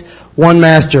 points, one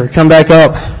master. Come back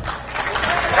up.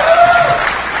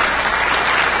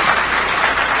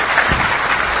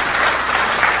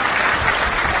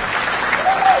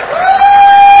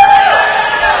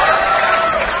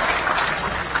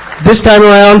 This time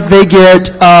around, they get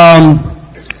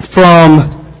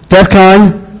from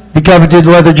Defcon the coveted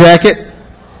leather jacket.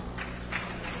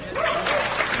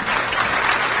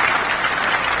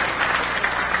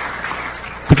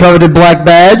 The coveted black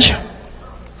badge.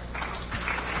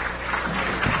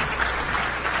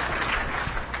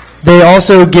 They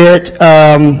also get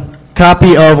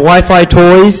copy of Wi-Fi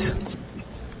toys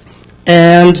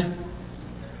and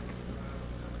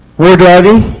war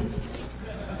driving.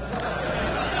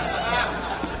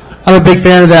 I'm a big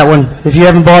fan of that one. If you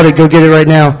haven't bought it, go get it right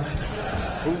now.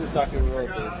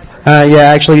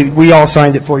 Yeah, actually, we all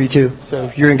signed it for you too,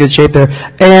 so you're in good shape there.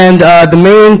 And the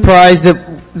main prize that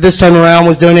this time around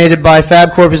was donated by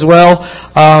FabCorp as well.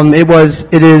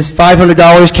 It is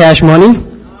 $500 cash money.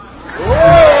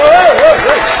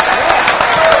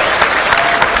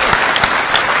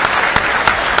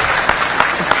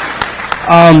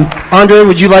 Andre,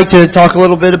 would you like to talk a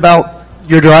little bit about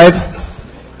your drive?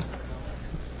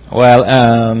 Well,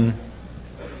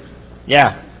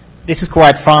 yeah, this is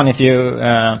quite fun if you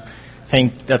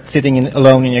think that sitting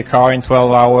alone in your car in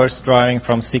 12 hours, driving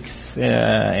from 6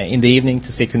 in the evening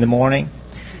to 6 in the morning.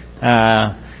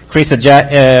 Chris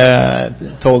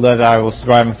had told that I was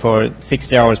driving for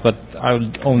 60 hours, but I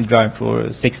would only drive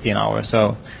for 16 hours,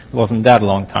 so it wasn't that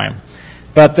long time.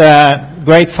 But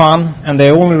great fun, and the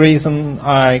only reason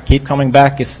I keep coming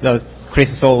back is that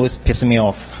Chris is always pissing me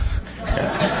off.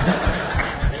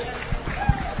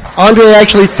 Andre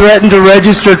actually threatened to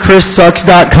register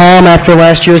ChrisSucks.com after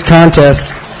last year's contest.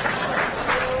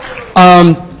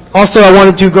 Also, I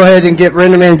wanted to go ahead and get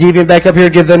Renderman and Deviant back up here,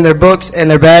 give them their books and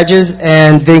their badges,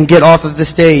 and then get off of the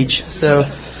stage. So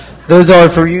those are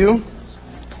for you.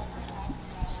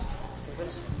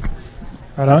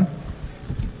 Right on.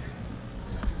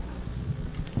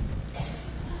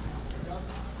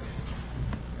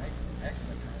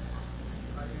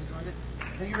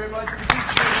 Thank you very much for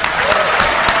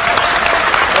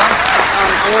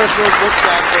I want to throw books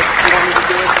out, but you want me to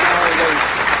do it now or later?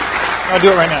 I'll do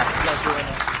it right now.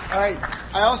 All right.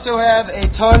 I also have a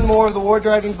ton more of the war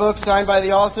driving books signed by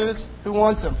the authors. Who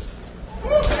wants them?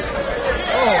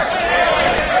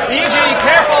 Easy,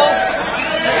 careful.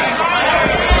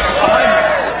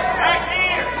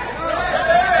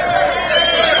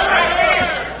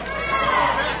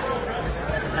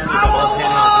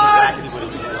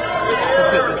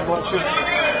 That's it. This is what's good.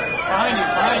 Behind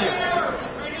you.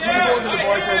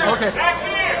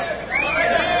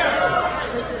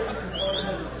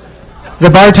 The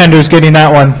bartender's getting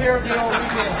that one.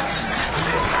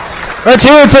 Let's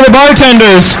hear it for the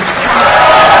bartenders.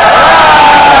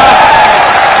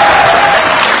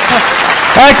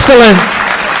 Excellent.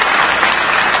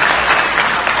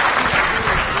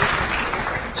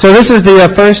 So this is the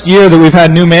first year that we've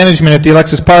had new management at the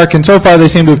Alexis Park, and so far they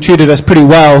seem to have treated us pretty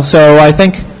well. So I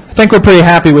think we're pretty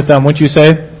happy with them, wouldn't you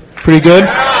say? Pretty good?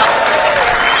 Yeah.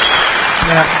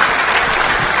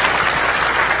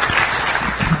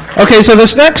 Okay, so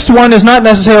this next one is not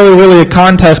necessarily really a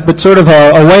contest, but sort of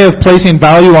a way of placing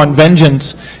value on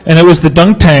vengeance, and it was the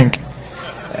dunk tank.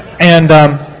 And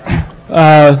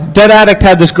Dead Addict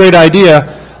had this great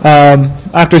idea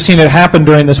after seeing it happen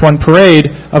during this one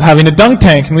parade of having a dunk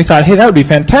tank, and we thought, hey, that would be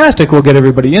fantastic. We'll get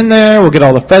everybody in there, we'll get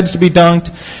all the feds to be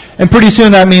dunked, and pretty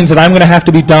soon that means that I'm going to have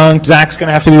to be dunked, Zach's going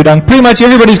to have to be dunked, pretty much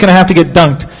everybody's going to have to get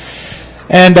dunked.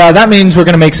 And that means we're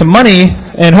going to make some money,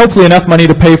 and hopefully enough money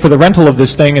to pay for the rental of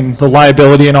this thing and the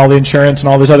liability and all the insurance and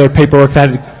all this other paperwork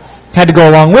that had to go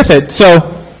along with it. So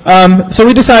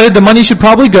we decided the money should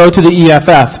probably go to the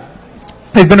EFF.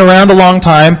 They've been around a long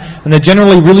time, and they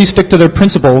generally really stick to their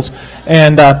principles.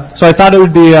 And so I thought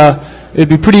it'd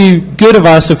be pretty good of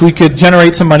us if we could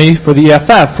generate some money for the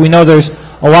EFF. We know there's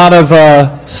a lot of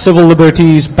civil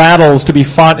liberties battles to be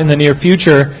fought in the near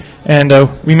future, and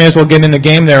we may as well get in the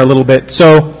game there a little bit.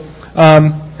 So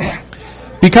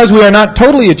because we are not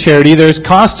totally a charity, there's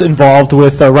costs involved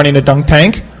with running a dunk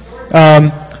tank.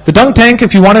 The dunk tank,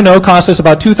 if you want to know, costs us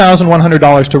about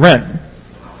 $2,100 to rent.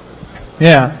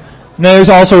 Yeah. And there's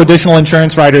also additional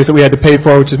insurance riders that we had to pay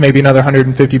for, which is maybe another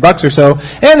 $150 or so,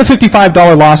 and the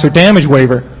 $55 loss or damage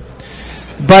waiver.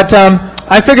 But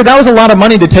I figured that was a lot of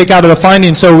money to take out of the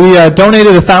finding, so we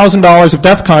donated $1,000 of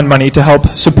Defcon money to help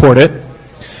support it.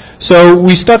 So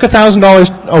we took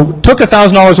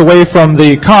 $1,000 away from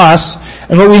the costs,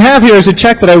 and what we have here is a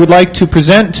check that I would like to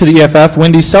present to the EFF,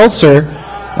 Wendy Seltzer,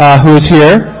 who is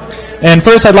here. And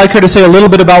first I'd like her to say a little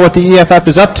bit about what the EFF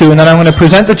is up to, and then I'm going to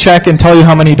present the check and tell you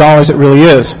how many dollars it really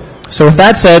is. So with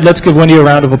that said, let's give Wendy a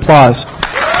round of applause.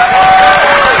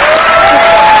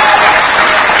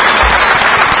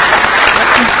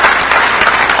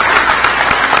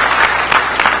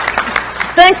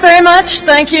 Thanks very much.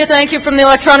 Thank you from the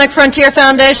Electronic Frontier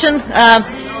Foundation.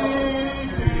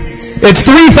 It's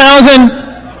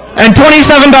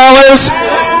 $3,027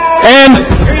 and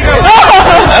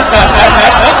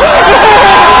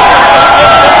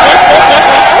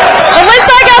at least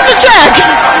I got the check.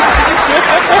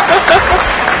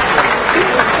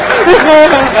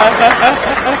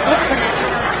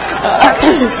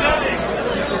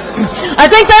 I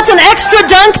think that's an extra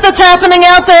dunk that's happening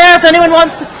out there. If anyone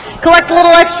wants to collect a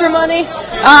little extra money.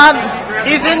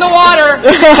 He's in the water.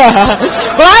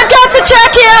 Well, I've got the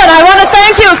check here, and I want to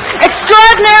thank you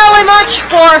extraordinarily much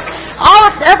for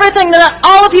everything that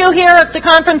all of you here at the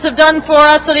conference have done for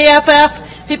us at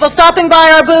EFF. People stopping by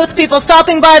our booth, people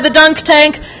stopping by the dunk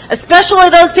tank,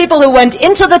 especially those people who went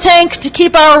into the tank to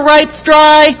keep our rights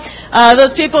dry,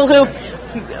 those people who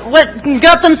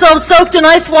got themselves soaked in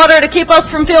ice water to keep us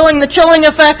from feeling the chilling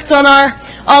effects on our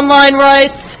online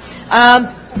rights.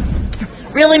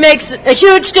 Really makes a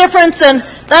huge difference, and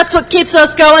that's what keeps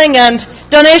us going, and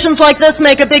donations like this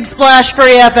make a big splash for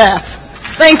EFF.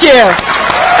 Thank you.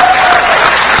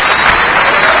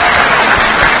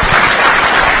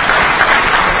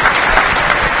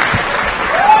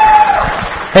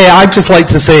 Hey, I'd just like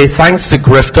to say thanks to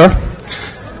Grifter,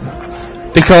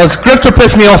 because Grifter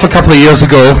pissed me off a couple of years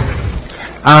ago,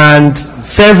 and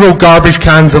several garbage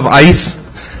cans of ice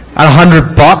at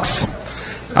 $100.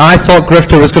 I thought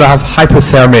Grifter was going to have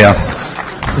hypothermia.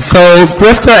 So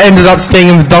Grifter ended up staying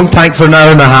in the dunk tank for an hour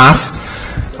and a half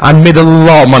and made a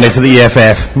lot of money for the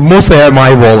EFF, mostly out of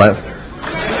my wallet.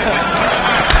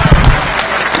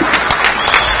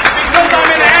 Because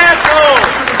I'm an asshole.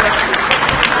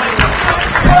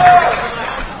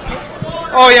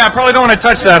 Oh yeah, I probably don't want to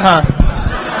touch that, huh?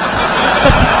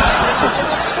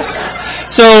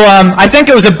 So I think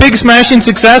it was a big smashing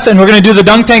success, and we're going to do the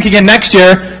dunk tank again next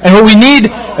year. And what we need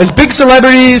is big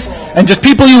celebrities and just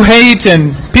people you hate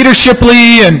and Peter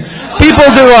Shipley and people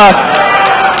to,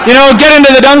 get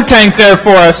into the dunk tank there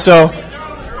for us. So,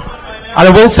 and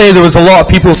I will say there was a lot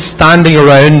of people standing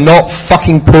around not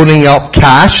fucking ponying up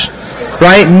cash.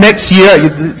 Right? Next year,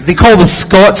 they call the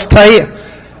Scots tight.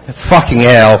 Fucking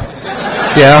hell.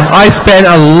 Yeah, I spent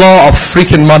a lot of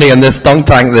freaking money on this dunk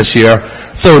tank this year.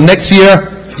 So next year,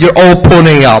 you're all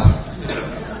ponying up.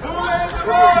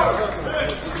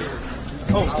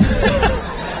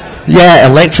 Yeah,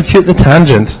 electrocute the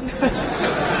tangent.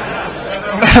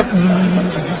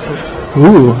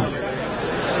 Ooh.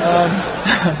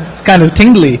 It's kind of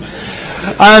tingly.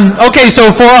 Okay,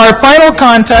 so for our final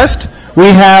contest, we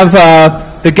have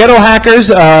the Ghetto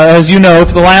Hackers, as you know,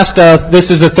 for the last,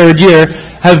 this is the third year,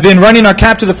 have been running our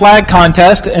Capture the Flag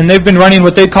contest, and they've been running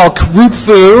what they call Root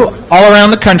Foo all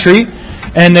around the country,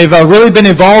 and they've really been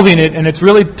evolving it, and it's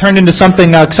really turned into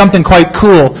something quite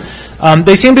cool.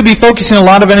 They seem to be focusing a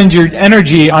lot of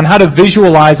energy on how to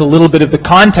visualize a little bit of the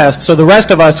contest so the rest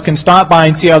of us can stop by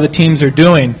and see how the teams are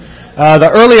doing.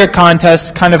 The earlier contests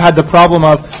kind of had the problem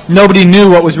of nobody knew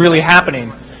what was really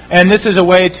happening. And this is a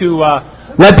way to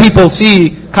let people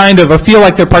see kind of or feel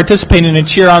like they're participating and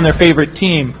cheer on their favorite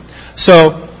team.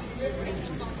 So,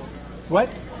 what?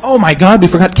 Oh my God, we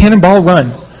forgot Cannonball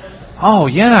Run. Oh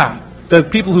yeah, the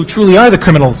people who truly are the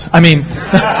criminals. I mean...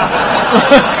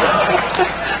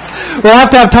 We'll have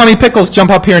to have Tommy Pickles jump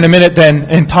up here in a minute then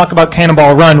and talk about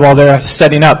Cannonball Run while they're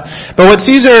setting up. But what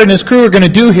Caesar and his crew are going to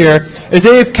do here is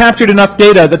they've captured enough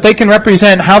data that they can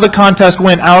represent how the contest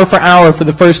went hour for hour for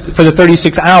the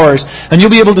 36 hours. And you'll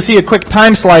be able to see a quick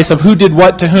time slice of who did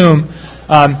what to whom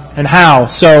and how.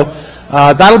 So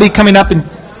that'll be coming up in...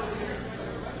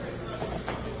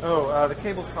 Oh, the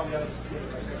cable's probably out of the screen.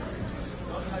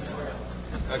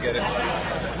 I'll get it.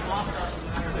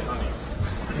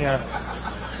 Yeah.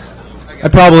 I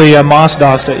probably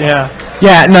Moss-DOSed it, yeah.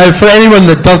 Yeah, now for anyone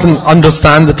that doesn't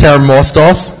understand the term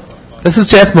Moss-DOS, this is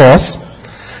Jeff Moss.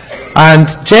 And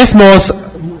Jeff Moss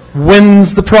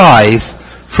wins the prize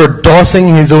for DOSing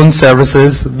his own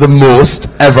services the most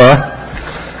ever.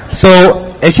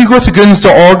 So if you go to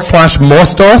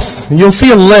goons.org/Moss-DOS, you'll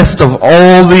see a list of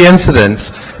all the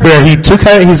incidents where he took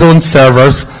out his own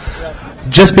servers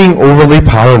just being overly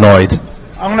paranoid.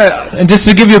 And just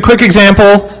to give you a quick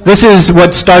example, this is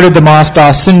what started the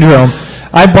Moss-DOS syndrome.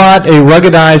 I bought a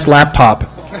ruggedized laptop,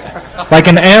 like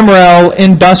an AMREL,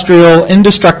 industrial,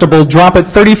 indestructible, drop it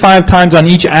 35 times on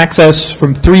each axis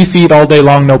from 3 feet all day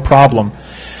long, no problem.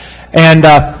 And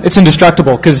it's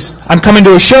indestructible because I'm coming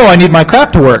to a show, I need my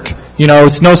crap to work. You know,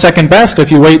 it's no second best. If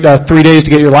you wait 3 days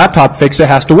to get your laptop fixed, it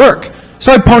has to work.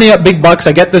 So I pony up big bucks,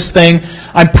 I get this thing.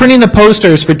 I'm printing the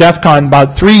posters for Defcon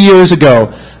about 3 years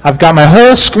ago. I've got my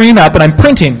whole screen up and I'm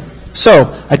printing.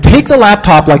 So I take the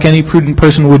laptop like any prudent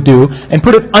person would do and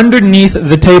put it underneath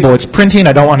the table. It's printing,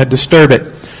 I don't want to disturb it.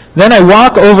 Then I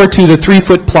walk over to the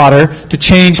 3-foot plotter to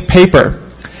change paper.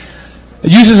 It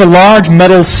uses a large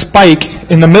metal spike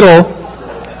in the middle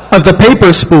of the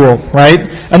paper spool, right?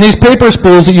 And these paper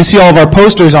spools that you see all of our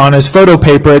posters on is photo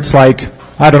paper. It's like,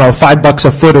 I don't know, $5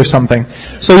 a foot or something.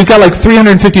 So you've got like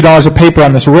 $350 of paper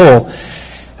on this roll.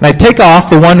 And I take off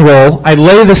the one roll, I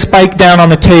lay the spike down on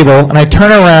the table, and I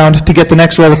turn around to get the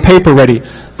next roll of paper ready.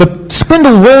 The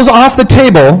spindle rolls off the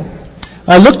table.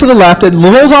 I look to the left, it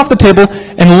rolls off the table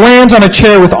and lands on a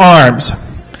chair with arms.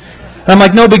 And I'm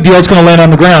like, no big deal, it's going to land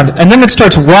on the ground. And then it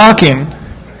starts rocking.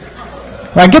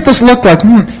 And I get this look like,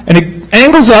 and it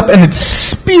angles up and it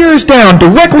spears down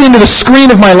directly into the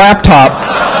screen of my laptop.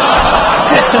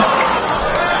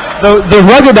 The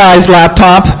ruggedized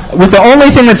laptop, with the only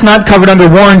thing that's not covered under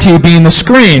warranty being the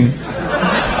screen.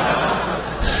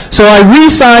 So I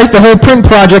resized the whole print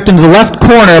project into the left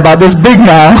corner, about this big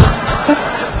now,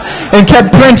 and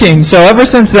kept printing. So ever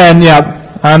since then, yeah,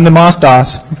 I'm the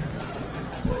Moss-DOS.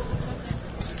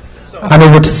 And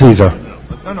over to Caesar.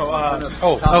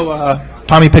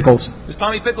 Tommy Pickles. Is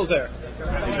Tommy Pickles there?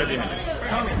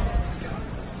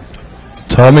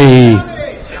 Tommy,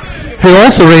 who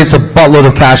also raised a buttload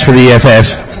of cash for the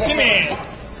EFF.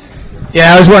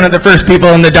 Yeah, I was one of the first people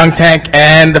in the dunk tank,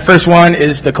 and the first one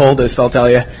is the coldest, I'll tell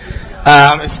you.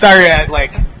 It started at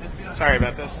sorry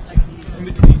about this.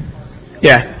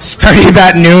 Yeah, started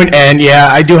about noon, and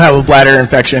yeah, I do have a bladder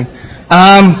infection.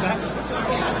 No,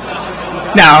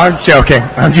 I'm joking.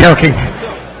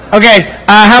 Okay,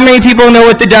 how many people know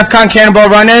what the Defcon Cannonball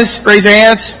Run is? Raise your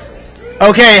hands.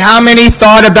 Okay, how many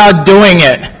thought about doing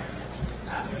it?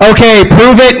 Okay,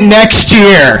 prove it next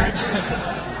year.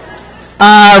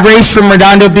 Race from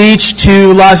Redondo Beach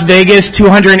to Las Vegas,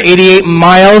 288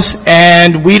 miles,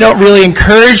 and we don't really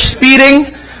encourage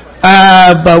speeding,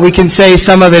 but we can say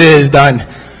some of it is done.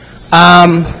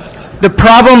 The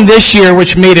problem this year,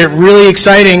 which made it really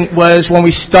exciting, was when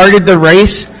we started the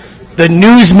race, the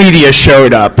news media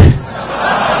showed up.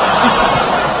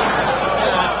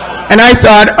 And I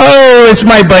thought, oh, it's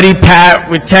my buddy Pat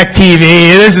with Tech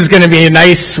TV. This is going to be a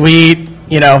nice, sweet,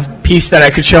 piece that I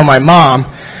could show my mom.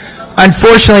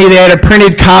 Unfortunately, they had a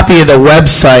printed copy of the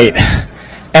website,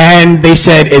 and they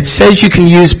said, it says you can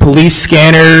use police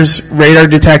scanners, radar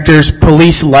detectors,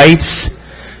 police lights,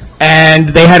 and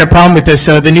they had a problem with this,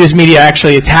 so the news media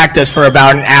actually attacked us for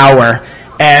about an hour.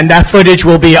 And that footage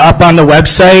will be up on the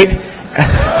website.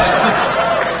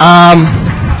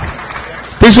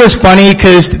 This was funny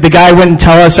because the guy wouldn't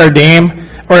tell us our name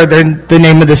or the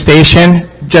name of the station.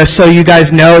 Just so you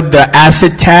guys know, the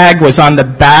acid tag was on the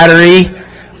battery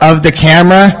of the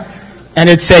camera, and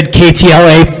it said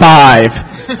KTLA 5.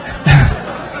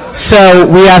 So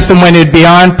we asked him when it'd be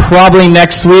on, probably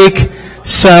next week.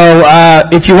 So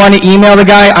if you want to email the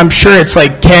guy, I'm sure it's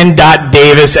like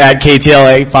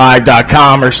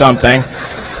ken.davis@ktla5.com or something.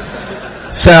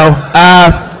 So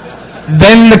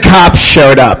then the cops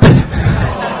showed up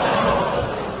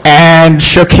and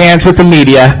shook hands with the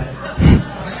media.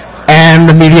 And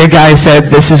the media guy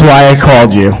said, "This is why I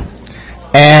called you."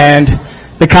 And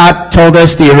the cop told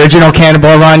us the original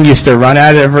Cannonball Run used to run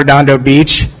out of Redondo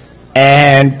Beach.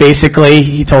 And basically,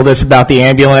 he told us about the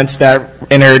ambulance that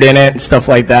entered in it and stuff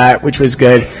like that, which was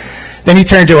good. Then he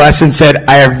turned to us and said,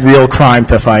 "I have real crime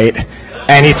to fight."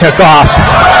 And he took off.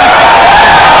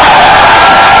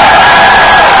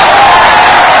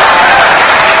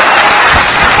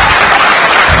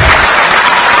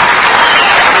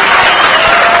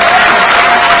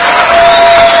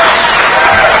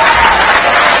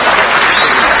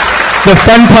 The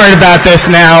fun part about this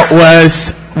now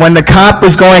was when the cop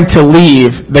was going to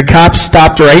leave, the cop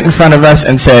stopped right in front of us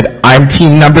and said, "I'm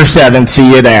team number 7, see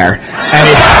you there." And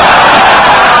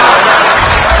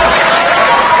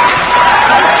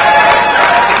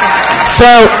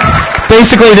so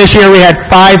basically this year we had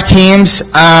 5 teams.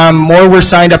 More were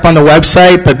signed up on the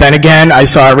website, but then again, I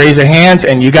saw a raise of hands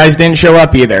and you guys didn't show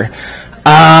up either.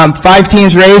 5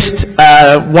 teams raced.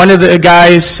 One of the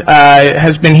guys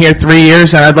has been here 3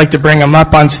 years, and I'd like to bring him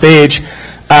up on stage.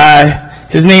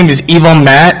 His name is Evil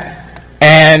Matt,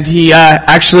 and he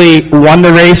actually won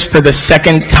the race for the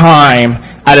 2nd time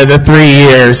out of the 3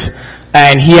 years.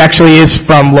 And he actually is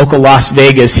from local Las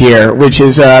Vegas here, which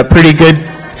is a pretty good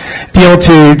deal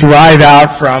to drive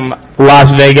out from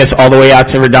Las Vegas all the way out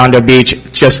to Redondo Beach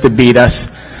just to beat us.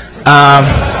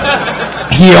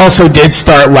 He also did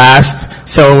start last,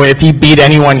 so if he beat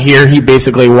anyone here, he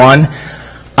basically won.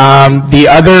 The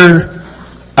other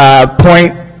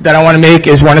point that I want to make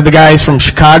is one of the guys from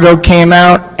Chicago came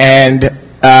out, and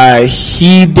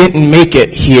he didn't make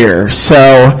it here.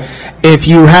 So if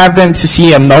you happen to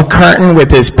see a milk carton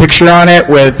with his picture on it,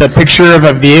 with a picture of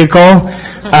a vehicle,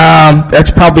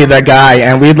 that's probably the guy,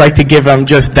 and we'd like to give him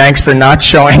just thanks for not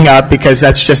showing up, because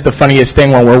that's just the funniest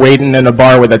thing when we're waiting in a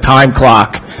bar with a time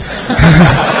clock.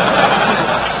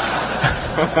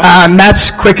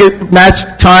 Matt's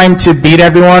time to beat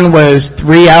everyone was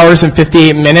 3 hours and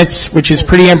 58 minutes, which is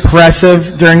pretty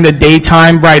impressive during the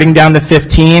daytime riding down the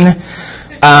 15.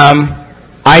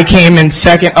 I came in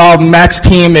second. Oh, Matt's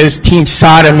team is Team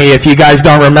Sodomy, if you guys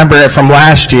don't remember it from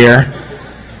last year.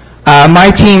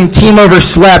 My team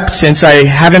overslept since I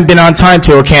haven't been on time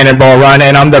to a Cannonball Run,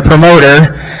 and I'm the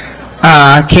promoter.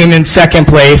 Came in 2nd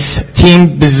place.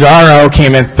 Team Bizarro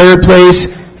came in 3rd place.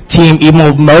 Team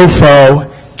Evil Mofo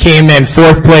came in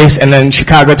 4th place, and then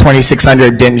Chicago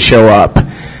 2600 didn't show up,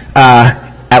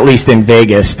 at least in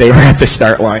Vegas. They were at the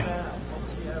start line.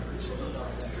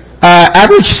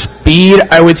 Average speed,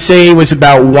 I would say, was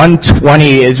about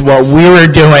 120 is what we were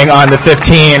doing on the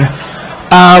 15.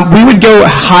 We would go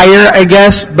higher, I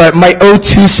guess, but my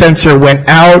O2 sensor went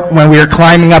out when we were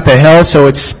climbing up a hill, so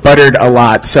it sputtered a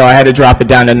lot, so I had to drop it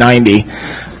down to 90.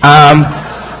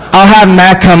 I'll have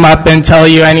Matt come up and tell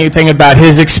you anything about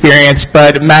his experience,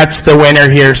 but Matt's the winner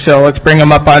here, so let's bring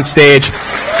him up on stage.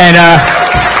 And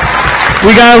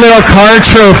we got a little car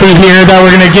trophy here that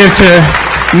we're going to give to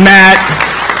Matt,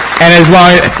 and as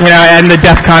long as, and the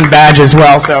Defcon badge as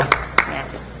well. So,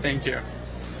 thank you.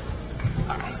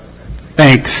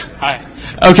 Thanks. Hi.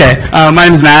 Okay, my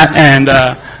name is Matt, and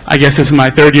I guess this is my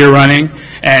 3rd year running,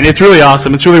 and it's really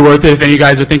awesome. It's really worth it. If any of you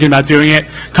guys are thinking about doing it,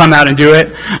 come out and do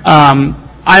it.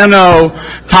 I don't know,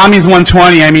 Tommy's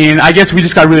 120. I mean, I guess we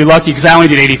just got really lucky because I only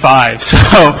did 85. So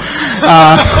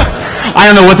I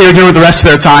don't know what they were doing with the rest of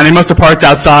their time. They must have parked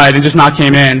outside and just not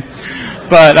came in.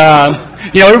 But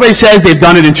everybody says they've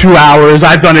done it in 2 hours.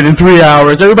 I've done it in 3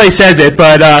 hours. Everybody says it,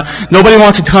 but nobody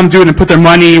wants to come do it and put their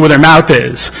money where their mouth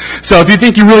is. So if you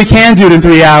think you really can do it in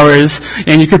 3 hours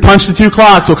and you could punch the 2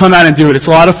 clocks, we'll come out and do it. It's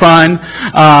a lot of fun.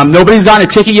 Nobody's gotten a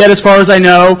ticket yet, as far as I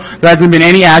know. There hasn't been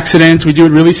any accidents. We do it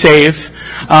really safe.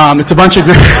 It's a bunch of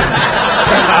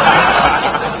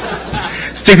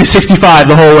stick to 65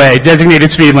 the whole way,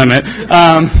 designated speed limit.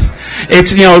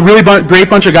 It's a really great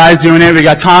bunch of guys doing it. We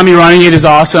got Tommy running it, is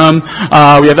awesome.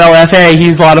 We have LFA,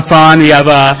 he's a lot of fun. We have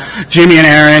Jimmy and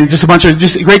Aaron, just a bunch of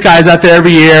great guys out there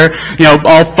every year.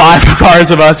 All 5 cars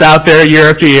of us out there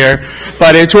year after year.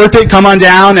 But it's worth it. Come on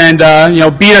down and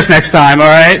beat us next time. All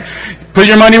right, put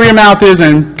your money where your mouth is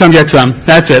and come get some.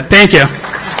 That's it. Thank you.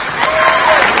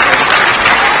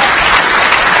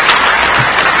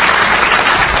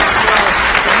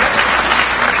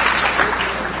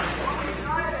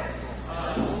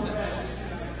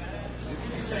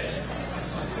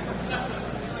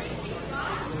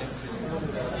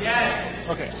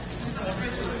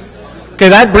 Okay,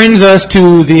 that brings us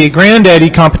to the Granddaddy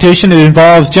competition. It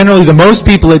involves generally the most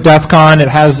people at Defcon. It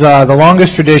has the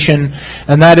longest tradition,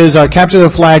 and that is our Capture the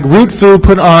Flag Root Foo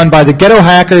put on by the Ghetto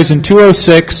Hackers in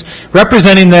 206.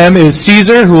 Representing them is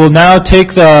Caesar, who will now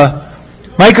take the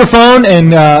microphone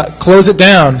and close it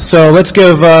down. So let's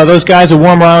give those guys a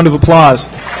warm round of applause.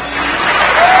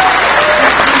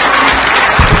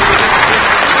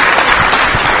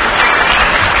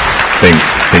 Thanks.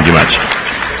 Thank you much.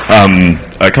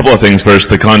 A couple of things first.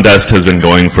 The contest has been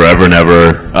going forever and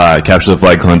ever. Capture the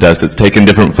Flag contest. It's taken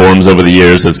different forms over the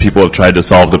years as people have tried to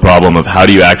solve the problem of how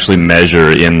do you actually measure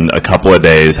in a couple of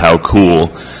days how cool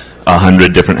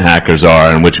 100 different hackers are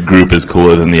and which group is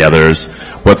cooler than the others.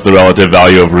 What's the relative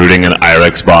value of rooting an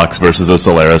IREX box versus a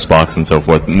Solaris box and so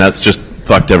forth. And that's just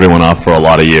fucked everyone off for a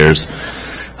lot of years.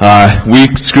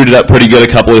 We screwed it up pretty good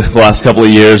the last couple of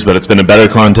years, but it's been a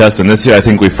better contest, and this year I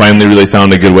think we finally really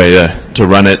found a good way to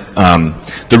run it.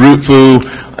 The Root Foo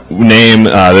name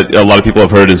that a lot of people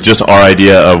have heard is just our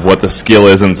idea of what the skill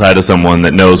is inside of someone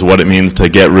that knows what it means to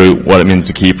get root, what it means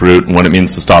to keep root, and what it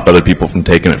means to stop other people from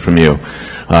taking it from you.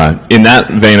 In that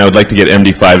vein, I would like to get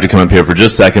MD5 to come up here for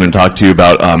just a second and talk to you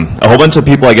about a whole bunch of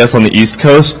people, I guess, on the East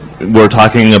Coast. We're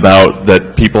talking about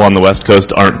that people on the West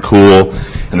Coast aren't cool.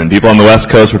 And then people on the West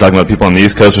Coast, we're talking about people on the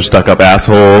East Coast are stuck-up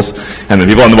assholes. And then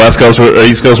people on the West Coast or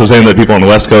East Coast were saying that people on the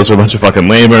West Coast are a bunch of fucking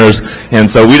lamers. And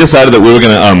so we decided that we were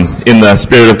going to, in the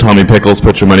spirit of Tommy Pickles,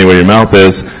 put your money where your mouth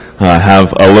is,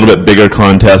 have a little bit bigger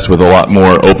contest with a lot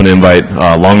more open invite,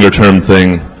 longer-term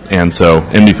thing. And so,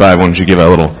 MD5, why don't you give a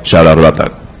little shout-out about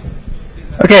that?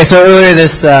 Okay, so earlier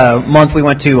this month we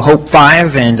went to Hope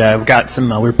 5 and we got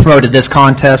we promoted this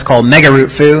contest called Mega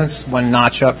Root Foo. It's one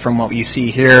notch up from what you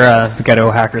see here, the Ghetto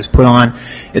Hackers put on.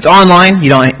 It's online. You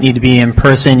don't need to be in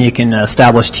person. You can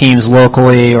establish teams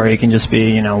locally, or you can just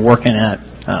be, working at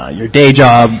your day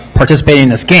job, participating in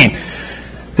this game.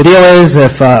 The deal is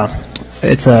if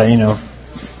it's a,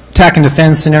 attack and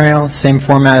defense scenario, same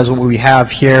format as what we have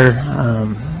here,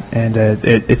 and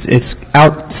it's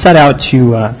set out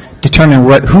to determine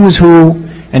who's who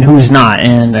and who's not.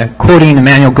 And quoting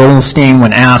Emmanuel Goldstein,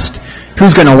 when asked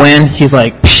who's going to win, he's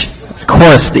like, of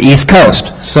course, the East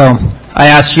Coast. So I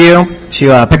asked you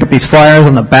to pick up these flyers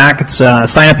on the back. It's a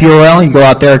sign-up URL. You go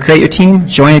out there, create your team,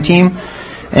 join a team,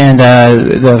 and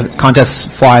the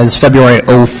contest flies February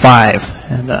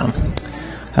 05. And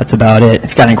that's about it.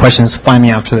 If you've got any questions, find me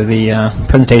after the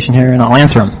presentation here, and I'll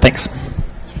answer them. Thanks.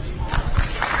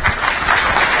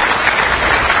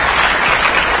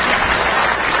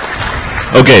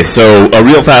 Okay, so a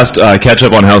real fast catch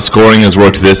up on how scoring has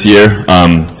worked this year.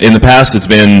 In the past, it's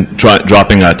been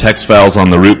dropping text files on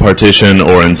the root partition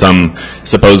or in some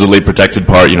supposedly protected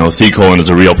part. C: is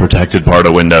a real protected part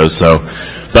of Windows, so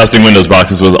busting Windows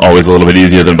boxes was always a little bit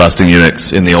easier than busting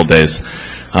Unix in the old days.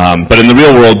 But in the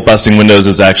real world, busting Windows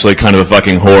is actually kind of a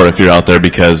fucking whore if you're out there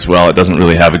because, well, it doesn't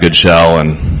really have a good shell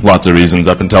and lots of reasons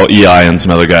up until EI and some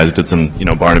other guys did some,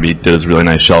 Barnaby did his really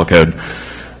nice shell code.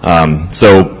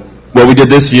 So what we did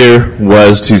this year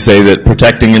was to say that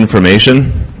protecting information,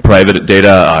 private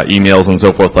data, emails and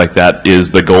so forth like that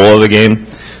is the goal of the game.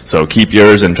 So keep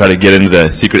yours and try to get into the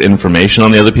secret information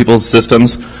on the other people's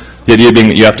systems. The idea being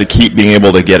that you have to keep being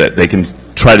able to get it. They can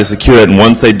try to secure it, and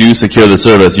once they do secure the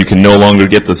service, you can no longer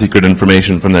get the secret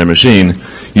information from their machine.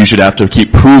 You should have to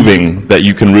keep proving that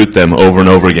you can root them over and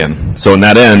over again. So in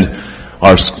that end,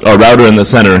 our router in the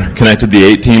center connected the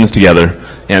 8 teams together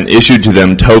and issued to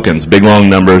them tokens, big long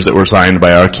numbers that were signed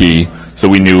by our key, so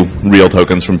we knew real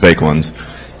tokens from fake ones.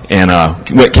 And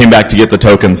came back to get the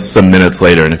tokens some minutes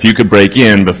later. And if you could break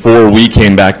in before we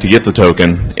came back to get the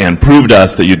token and proved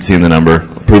us that you'd seen the number,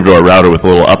 proved to our router with a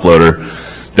little uploader,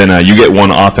 then you get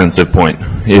 1 offensive point.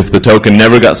 If the token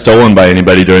never got stolen by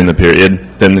anybody during the period,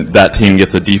 then that team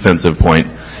gets a defensive point.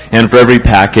 And for every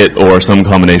packet or some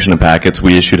combination of packets,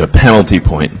 we issued a penalty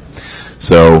point.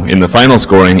 So in the final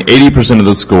scoring, 80% of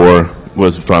the score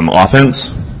was from offense,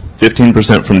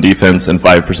 15% from defense, and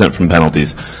 5% from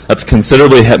penalties. That's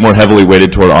considerably more heavily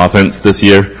weighted toward offense this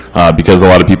year because a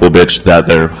lot of people bitched that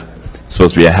they're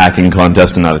supposed to be a hacking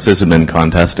contest and not a sysadmin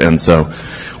contest, and so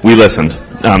we listened.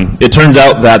 It turns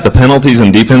out that the penalties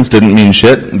in defense didn't mean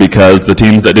shit because the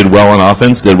teams that did well on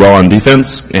offense did well on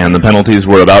defense, and the penalties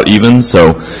were about even.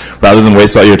 So rather than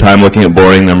waste all your time looking at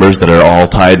boring numbers that are all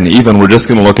tied and even, we're just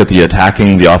going to look at the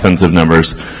attacking, the offensive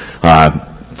numbers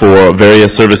for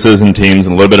various services and teams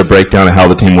and a little bit of breakdown of how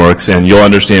the team works, and you'll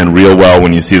understand real well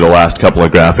when you see the last couple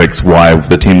of graphics why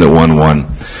the team that won.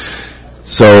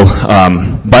 So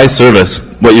by service,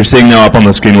 what you're seeing now up on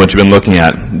the screen, what you've been looking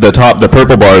at, the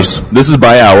purple bars, this is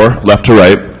by hour, left to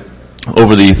right,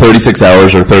 over the 36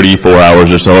 hours or 34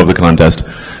 hours or so of the contest.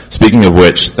 Speaking of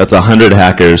which, that's 100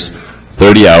 hackers,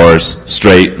 30 hours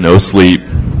straight, no sleep,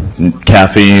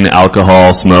 caffeine,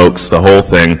 alcohol, smokes, the whole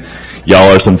thing.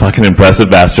 Y'all are some fucking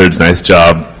impressive bastards. Nice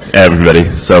job, everybody.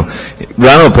 So,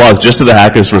 round of applause just to the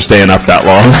hackers for staying up that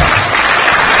long.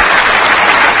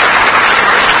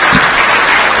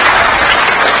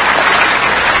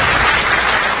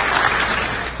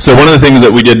 So one of the things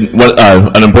that we did,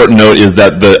 an important note is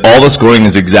that all the scoring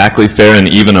is exactly fair and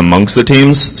even amongst the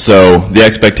teams. So the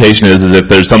expectation is if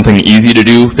there's something easy to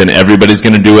do, then everybody's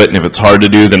going to do it. And if it's hard to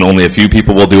do, then only a few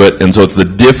people will do it. And so it's the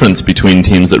difference between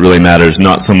teams that really matters,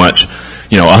 not so much,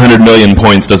 100 million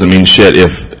points doesn't mean shit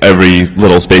if every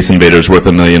little Space Invader is worth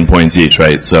 1 million points each,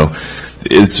 right? So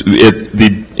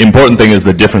the important thing is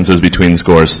the differences between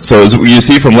scores. So as you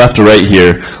see from left to right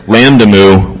here, Lambda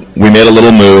Moo, we made a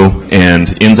little moo,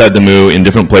 and inside the moo, in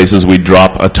different places, we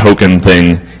drop a token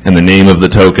thing, and the name of the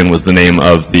token was the name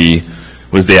of the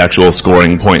actual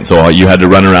scoring point. So you had to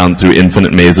run around through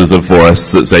infinite mazes of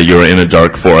forests that say you're in a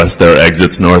dark forest. There are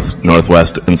exits north,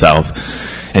 northwest, and south.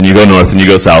 And you go north and you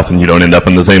go south, and you don't end up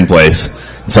in the same place.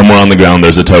 Somewhere on the ground,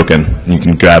 there's a token. You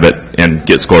can grab it and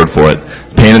get scored for it.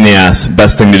 Pain in the ass.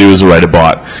 Best thing to do is to write a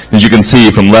bot. As you can see,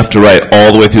 from left to right,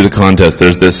 all the way through the contest,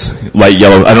 there's this light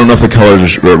yellow. I don't know if the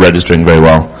colors are registering very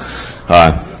well.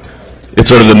 It's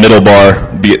sort of the middle bar,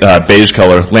 beige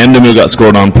color. Lambda Moo got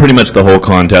scored on pretty much the whole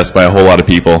contest by a whole lot of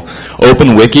people.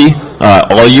 Open Wiki,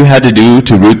 all you had to do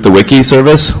to root the wiki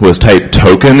service was type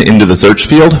token into the search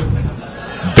field.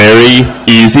 Very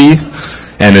easy.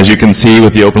 And as you can see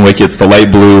with the Open Wiki, it's the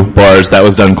light blue bars. That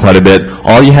was done quite a bit.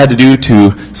 All you had to do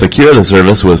to secure the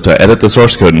service was to edit the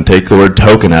source code and take the word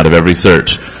token out of every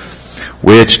search,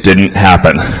 which didn't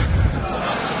happen.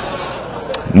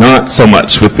 Not so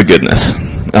much with the goodness.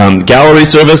 Gallery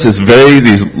service is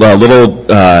these little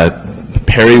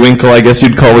periwinkle, I guess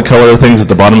you'd call the color of things at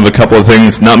the bottom of a couple of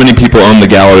things. Not many people own the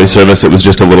gallery service. It was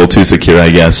just a little too secure, I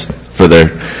guess, for their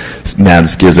mad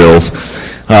skizzles.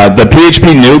 The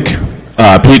PHP nuke.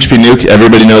 PHP nuke,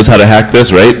 everybody knows how to hack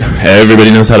this, right?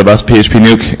 Everybody knows how to bust PHP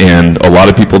nuke, and a lot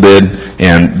of people did.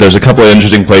 And there's a couple of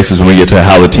interesting places when we get to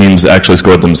how the teams actually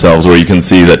scored themselves, where you can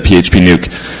see that PHP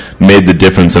nuke made the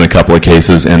difference in a couple of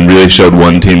cases and really showed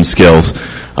one team's skills.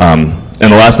 And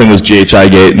the last thing was GHI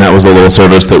Gate, and that was a little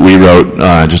service that we wrote,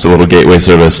 just a little gateway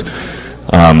service.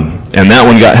 And that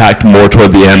one got hacked more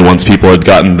toward the end once people had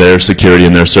gotten their security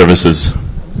and their services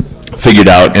figured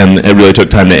out, and it really took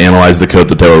time to analyze the code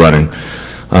that they were running.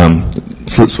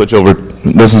 So let's switch over.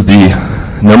 This is the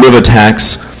number of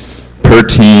attacks per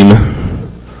team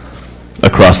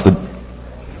across the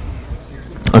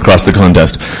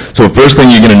contest. So first thing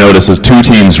you're going to notice is two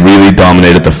teams really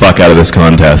dominated the fuck out of this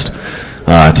contest.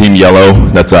 Team Yellow,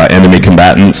 that's enemy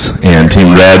combatants, and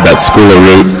Team Red, that's School of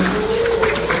Root.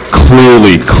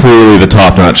 Clearly the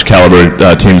top-notch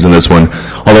caliber teams in this one.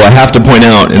 Although I have to point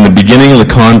out, in the beginning of the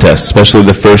contest, especially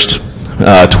the first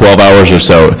 12 hours or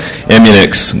so,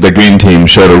 Emunix, the green team,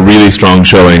 showed a really strong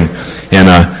showing. And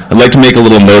I'd like to make a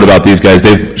little note about these guys.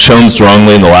 They've shown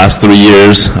strongly in the last 3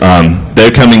 years.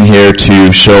 They're coming here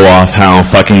to show off how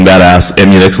fucking badass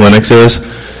Emunix Linux is.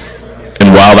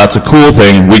 And while that's a cool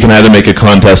thing, we can either make a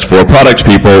contest for product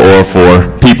people or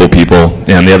for people,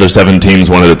 and the other 7 teams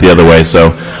wanted it the other way.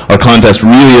 So our contest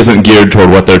really isn't geared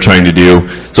toward what they're trying to do.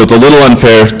 So it's a little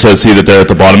unfair to see that they're at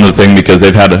the bottom of the thing, because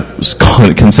they've had a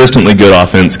consistently good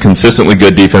offense, consistently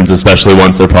good defense, especially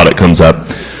once their product comes up.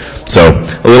 So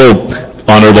a little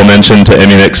honorable mention to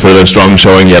Emunix for their strong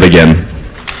showing yet again.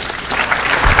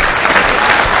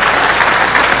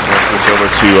 Let's switch over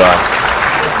to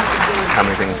how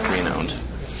many things Korean owned.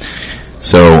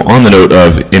 So on the note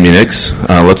of Emunix,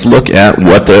 let's look at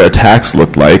what their attacks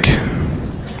look like.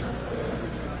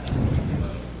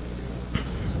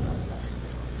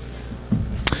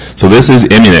 So this is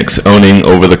Emunix owning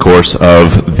over the course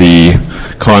of the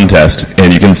contest,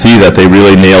 and you can see that they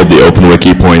really nailed the open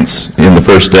wiki points in the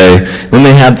first day. Then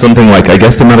they had something like, I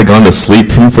guess they might have gone to sleep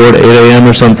from 4 to 8 a.m.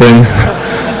 or something.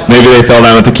 Maybe they fell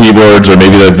down at the keyboards, or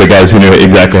maybe the guys who knew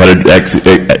exactly how to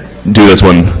do this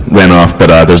one ran off, but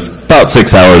there's about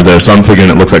 6 hours there, so I'm figuring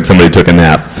it looks like somebody took a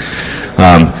nap.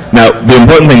 Now, the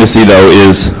important thing to see, though,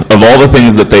 is of all the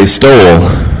things that they stole,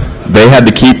 they had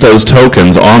to keep those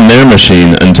tokens on their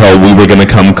machine until we were going to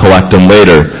come collect them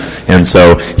later. And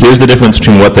so here's the difference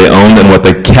between what they owned and what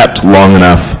they kept long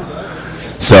enough.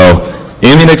 So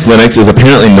Emunix Linux is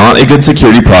apparently not a good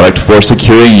security product for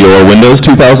securing your Windows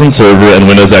 2000 Server and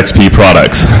Windows XP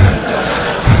products.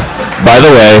 By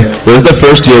the way, this is the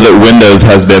first year that Windows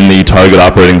has been the target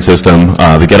operating system.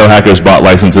 The ghetto hackers bought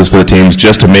licenses for the teams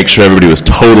just to make sure everybody was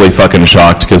totally fucking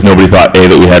shocked, because nobody thought A,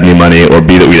 that we had any money, or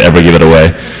B, that we'd ever give it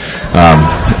away.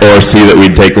 or C, that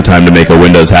we'd take the time to make a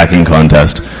Windows hacking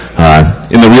contest.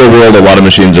 In the real world, a lot of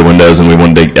machines are Windows, and we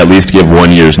wanted to at least give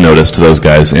 1 year's notice to those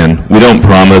guys. And we don't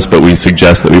promise, but we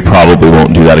suggest that we probably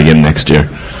won't do that again next year.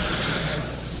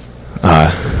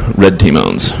 Red Team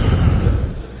owns.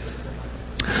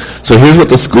 So here's what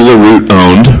the School of Root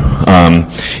owned.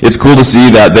 It's cool to see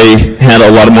that they had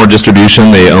a lot more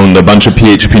distribution. They owned a bunch of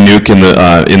PHP Nuke in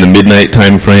the midnight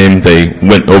time frame. They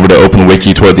went over to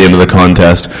OpenWiki toward the end of the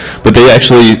contest. But they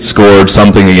actually scored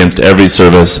something against every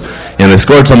service, and they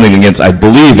scored something against, I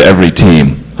believe, every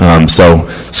team. So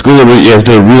School of Root, you guys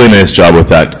did a really nice job with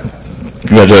that.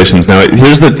 Congratulations. Now,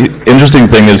 here's the interesting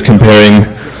thing is comparing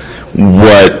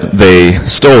what they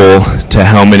stole to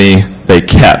how many they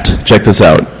kept. Check this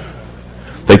out.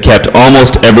 They kept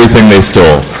almost everything they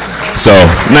stole. So,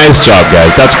 nice job,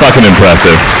 guys. That's fucking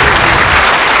impressive.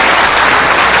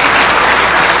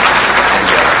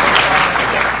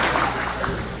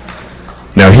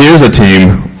 Now, here's a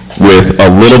team with a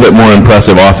little bit more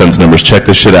impressive offense numbers. Check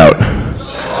this shit out.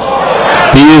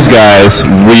 These guys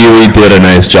really did a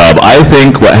nice job. I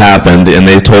think what happened, and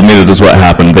they told me that this is what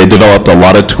happened, they developed a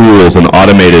lot of tools and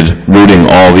automated rooting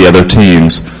all the other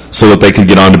teams so that they could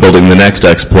get on to building the next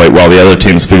exploit while the other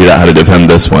teams figured out how to defend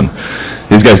this one.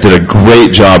 These guys did a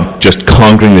great job just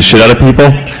conquering the shit out of people.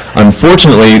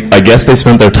 Unfortunately, I guess they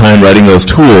spent their time writing those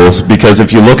tools, because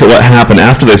if you look at what happened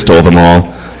after they stole them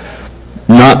all,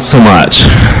 not so much.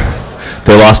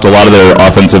 They lost a lot of their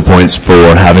offensive points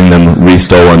for having them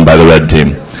restolen by the red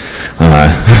team.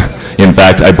 In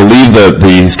fact, I believe that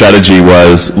the strategy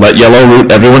was let yellow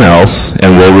root everyone else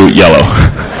and we'll root yellow.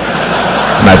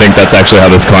 And I think that's actually how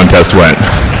this contest went.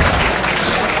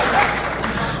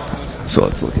 So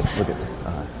let's look at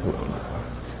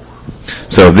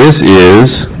So this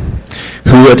is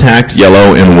who attacked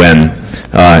yellow and when.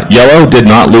 Yellow did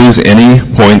not lose any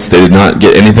points. They did not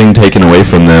get anything taken away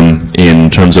from them in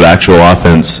terms of actual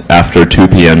offense after 2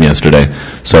 p.m. yesterday.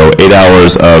 So 8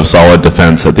 hours of solid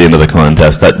defense at the end of the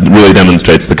contest. That really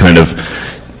demonstrates the kind of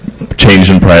change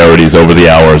in priorities over the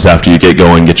hours. After you get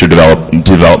going, get your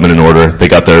development in order. They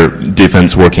got their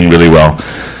defense working really well.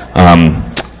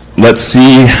 Let's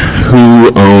see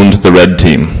who owned the red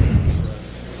team.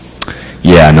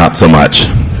 Yeah, not so much.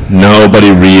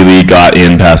 Nobody really got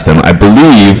in past them. I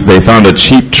believe they found a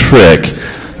cheap trick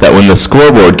that when the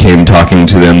scoreboard came talking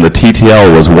to them, the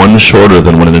TTL was one shorter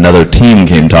than when another team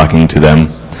came talking to them.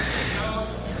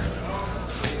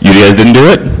 You guys didn't do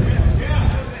it?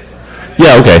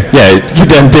 Yeah, okay. Yeah, you're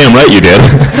damn right you did.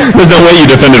 There's no way you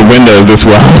defended Windows this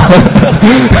well.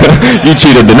 You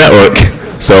cheated the network.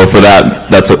 So for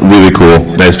that, that's really cool.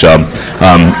 Nice job.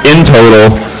 In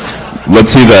total, let's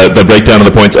see the breakdown of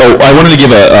the points. Oh, I wanted to give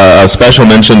a special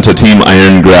mention to Team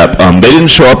Iron Grep. They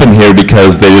didn't show up in here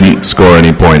because they didn't score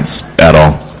any points at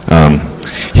all.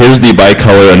 Here's the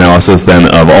bicolor analysis then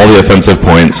of all the offensive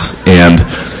points, and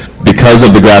because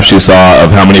of the graphs you saw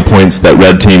of how many points that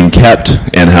red team kept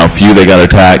and how few they got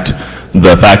attacked,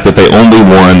 the fact that they only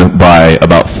won by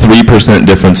about 3%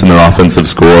 difference in their offensive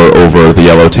score over the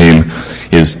yellow team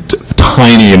is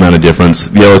tiny amount of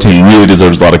difference. The yellow team really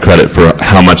deserves a lot of credit for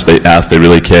how much they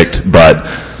really kicked, but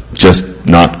just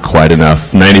not quite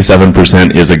enough.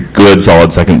 97% is a good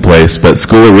solid second place, but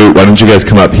School of Root, why don't you guys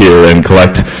come up here and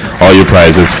collect all your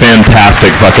prizes?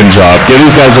 Fantastic fucking job. Give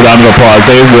these guys a round of applause.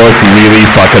 They work really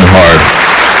fucking hard.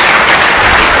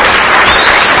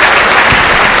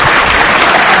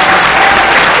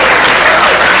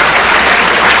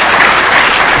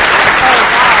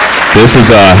 This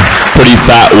is a pretty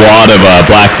fat wad of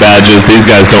black badges. These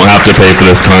guys don't have to pay for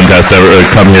this contest ever, or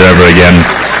come here ever again.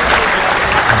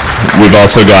 We've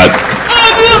also got...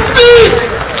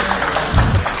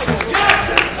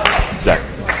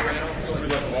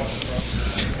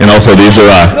 And also these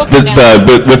are,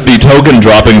 with the token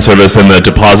dropping service and the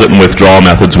deposit and withdrawal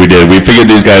methods we did, we figured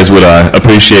these guys would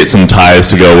appreciate some ties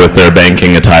to go with their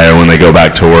banking attire when they go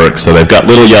back to work. So they've got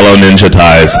little yellow ninja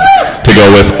ties to go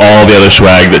with all the other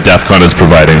swag that Defcon is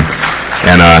providing.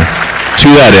 And to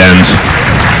that end,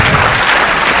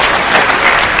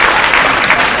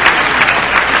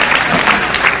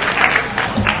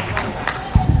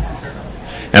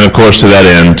 and of course to that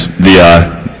end, the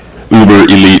uber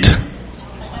elite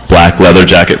black leather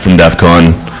jacket from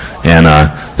Defcon, and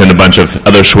then a bunch of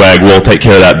other swag. We'll take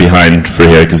care of that behind for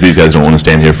here, because these guys don't want to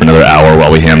stand here for another hour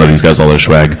while we hand out these guys all their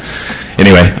swag.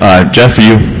 Anyway, Jeff, for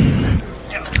you,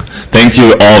 thank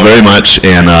you all very much,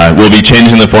 and we'll be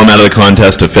changing the format of the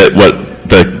contest to fit what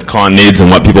the con needs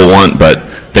and what people want, but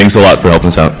thanks a lot for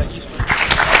helping us out.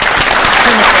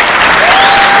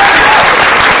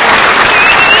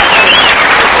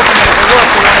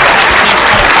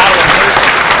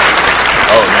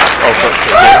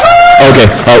 Okay,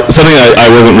 something I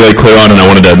wasn't really clear on and I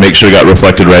wanted to make sure it got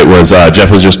reflected right was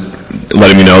Jeff was just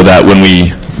letting me know that when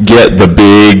we get the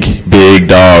big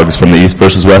dogs from the East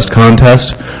versus West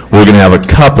contest, we're going to have a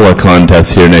couple of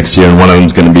contests here next year, and one of them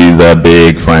is going to be the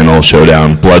big final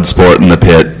showdown, blood sport in the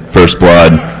pit, first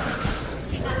blood.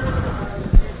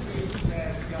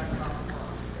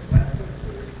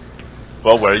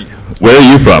 Well, where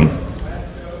are you from?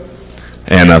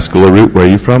 And School of Root, where are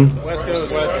you from? West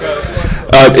Coast.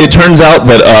 It turns out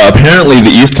that apparently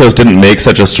the East Coast didn't make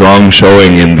such a strong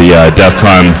showing in the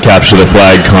Defcon Capture the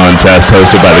Flag contest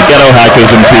hosted by the Ghetto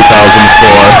Hackers in 2004.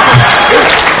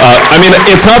 I mean,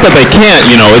 it's not that they can't,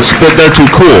 you know, it's that they're too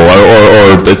cool,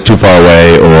 or it's too far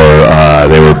away, or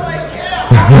they were...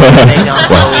 They don't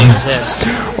know we exist.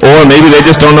 Or maybe they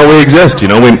just don't know we exist, you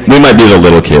know, we might be the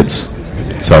little kids.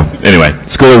 So, anyway,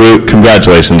 School of Root,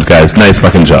 congratulations, guys. Nice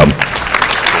fucking job.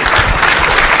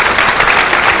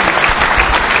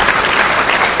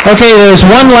 Okay, there's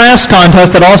one last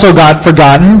contest that also got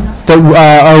forgotten,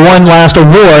 or one last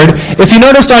award. If you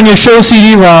noticed on your show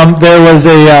CD-ROM, there was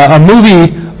a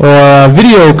movie or a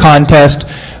video contest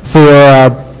for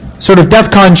sort of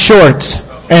Defcon shorts.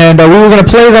 And we were going to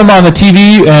play them on the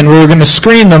TV, and we were going to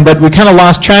screen them, but we kind of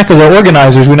lost track of the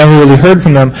organizers. We never really heard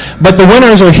from them. But the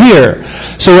winners are here.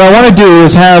 So what I want to do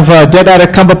is have Dead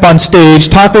Addict come up on stage,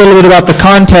 talk a little bit about the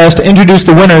contest, introduce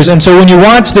the winners. And so when you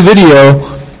watch the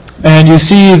video, and you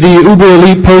see the Uber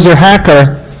Elite Poser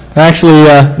Hacker, actually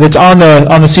that's on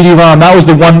the CD-ROM. That was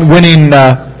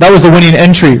the winning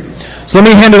entry. So let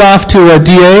me hand it off to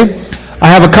DA. I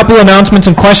have a couple announcements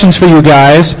and questions for you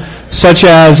guys, such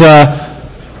as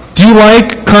do you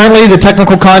like currently the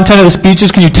technical content of the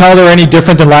speeches? Can you tell they're any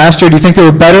different than last year? Do you think they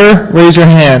were better? Raise your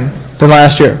hand. Than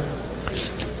last year.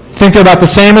 Think they're about the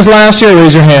same as last year?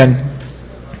 Raise your hand.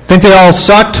 Think they all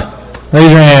sucked?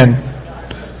 Raise your hand.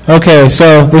 Okay,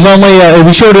 so there's only,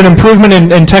 we showed an improvement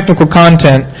in technical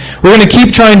content. We're going to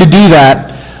keep trying to do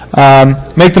that,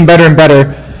 make them better and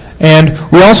better. And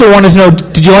we also wanted to know,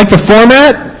 did you like the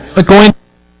format? Going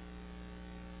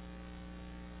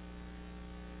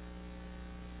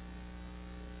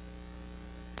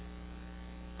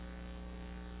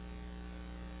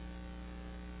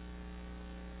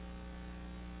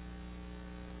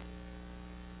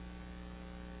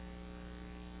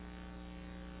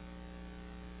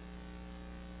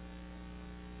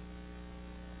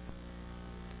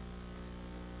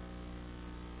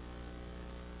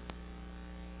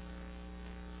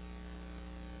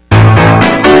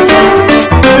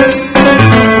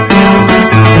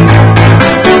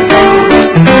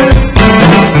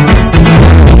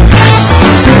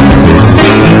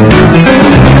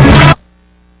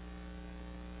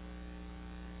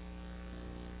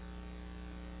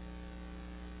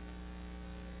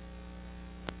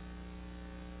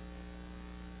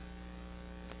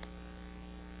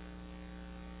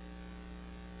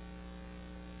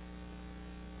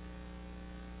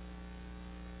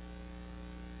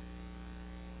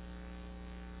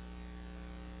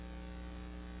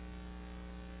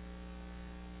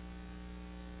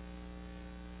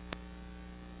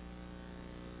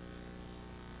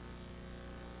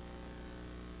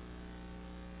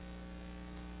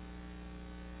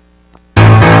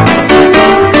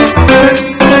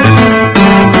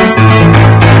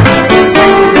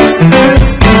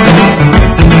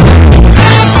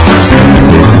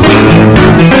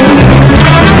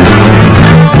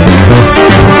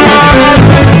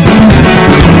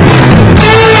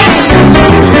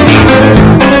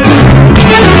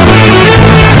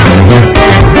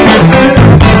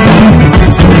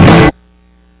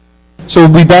So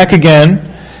we'll be back again.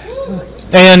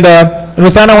 And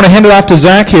with that, I want to hand it off to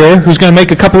Zach here, who's going to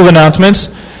make a couple of announcements.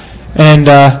 And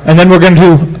then we're going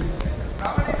to...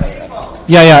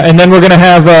 and then we're going to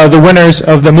have the winners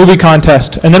of the movie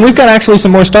contest. And then we've got actually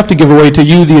some more stuff to give away to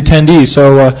you, the attendees.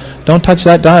 So don't touch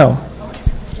that dial.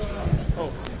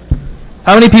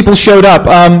 How many people showed up?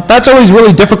 That's always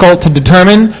really difficult to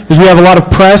determine because we have a lot of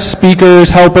press, speakers,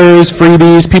 helpers,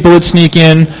 freebies, people that sneak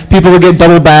in, people that get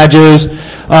double badges.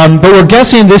 But we're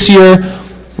guessing this year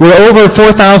we're over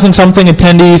 4,000 something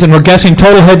attendees, and we're guessing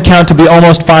total head count to be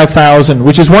almost 5,000,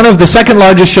 which is one of the second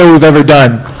largest show we've ever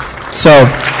done. So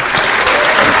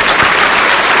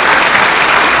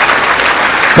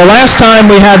the last time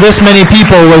we had this many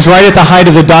people was right at the height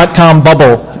of the .com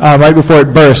bubble, right before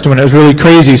it burst, when it was really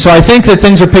crazy. So I think that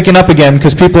things are picking up again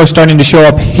because people are starting to show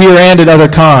up here and at other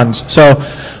cons. So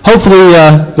hopefully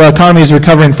the economy is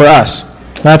recovering for us.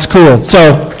 That's cool.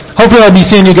 So hopefully I'll be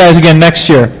seeing you guys again next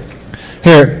year.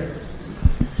 Here.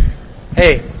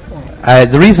 Hey,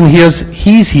 the reason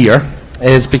he's here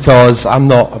is because I'm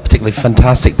not a particularly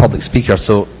fantastic public speaker,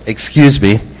 so excuse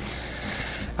me.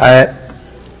 The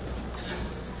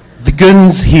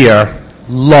goons here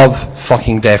love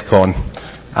fucking Defcon,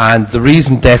 and the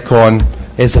reason Defcon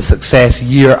is a success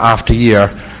year after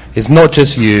year is not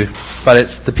just you, but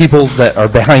it's the people that are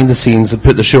behind the scenes that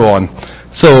put the show on.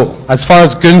 So, as far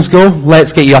as goons go,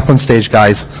 let's get you up on stage,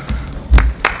 guys.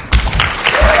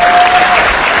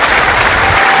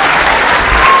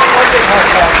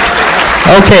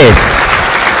 Okay,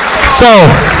 so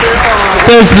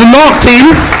there's the knock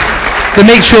team that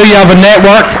make sure you have a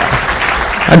network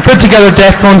and put together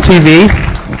Defcon TV,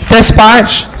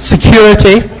 dispatch,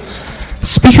 security,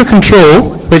 speaker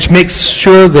control, which makes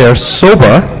sure they're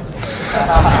sober,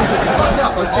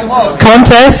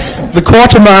 contests, the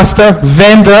quartermaster,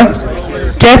 vendor,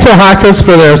 ghetto hackers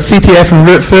for their CTF and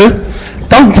root food,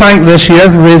 Dunk Tank this year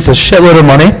raised a shitload of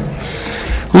money,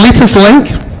 Latest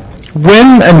Link,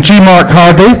 Win and G-Mark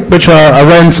Hardy, which are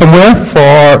around somewhere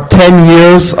for 10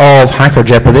 years of Hacker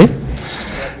Jeopardy.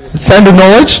 Sound of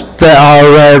Knowledge, that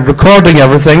are recording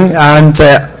everything and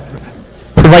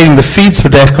providing the feeds for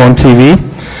Defcon TV.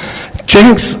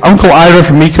 Jinx, Uncle Ira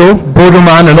from Eco,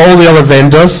 Borderman and all the other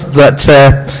vendors that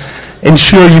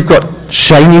ensure you've got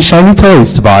shiny, shiny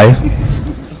toys to buy.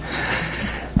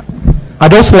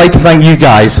 I'd also like to thank you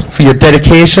guys for your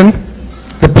dedication,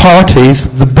 the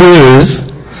parties, the booze,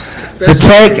 the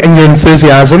tech and your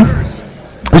enthusiasm,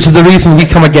 which is the reason we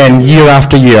come again year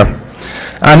after year.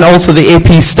 And also the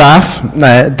AP staff,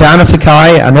 Dana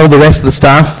Takai and all the rest of the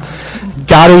staff,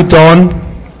 Gary, Don,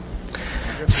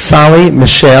 Sally,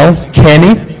 Michelle,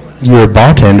 Kenny, you're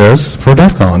bartenders for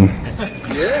Defcon.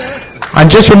 And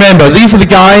just remember, these are the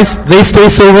guys, they stay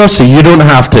sober so you don't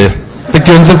have to. The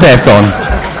goons of Defcon.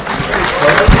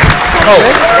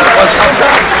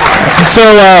 So,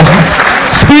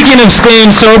 speaking of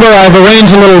staying sober, I've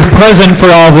arranged a little present for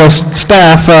all the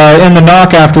staff in the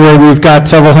knock afterward. We've got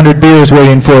several hundred beers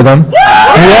waiting for them.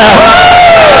 Yeah.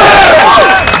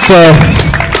 So.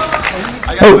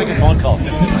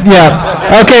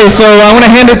 Yeah. Okay. So I want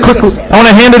to hand it quickly. I want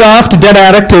to hand it off to Dead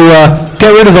Addict to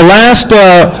get rid of the last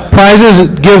prizes.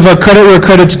 Give credit where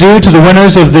credit's due to the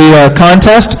winners of the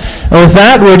contest. And with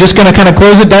that, we're just going to kind of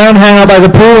close it down, hang out by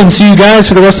the pool, and see you guys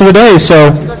for the rest of the day.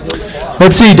 So,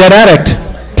 let's see, Dead Addict,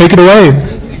 take it away.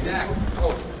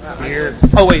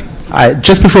 Oh, wait.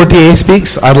 Just before DA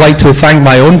speaks, I'd like to thank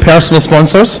my own personal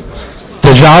sponsors,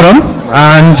 Dejarum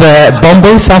and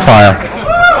Bombay Sapphire.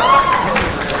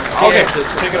 Okay,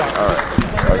 just take it off.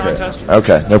 All right.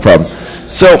 Okay, no problem.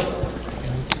 So,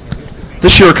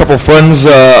 this year a couple of friends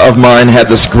of mine had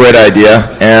this great idea,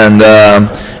 and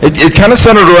it kind of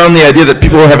centered around the idea that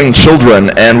people were having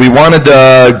children, and we wanted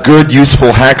good,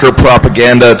 useful hacker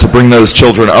propaganda to bring those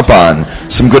children up on.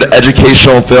 Some good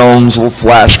educational films, little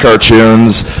flash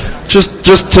cartoons, just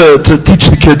to teach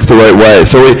the kids the right way.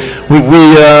 So we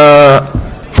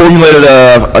formulated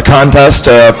a contest,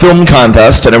 a film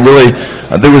contest, and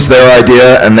it was their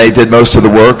idea, and they did most of the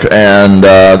work, and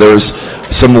there was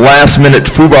some last-minute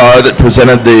foobar that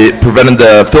prevented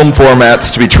the film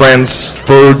formats to be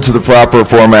transferred to the proper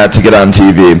format to get on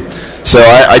TV. So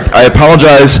I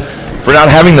apologize for not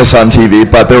having this on TV,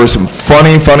 but there was some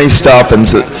funny stuff, and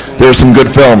there were some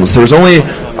good films. There was only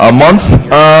a month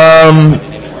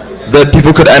that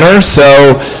people could enter,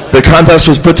 so the contest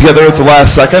was put together at the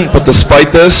last second, but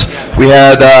despite this, we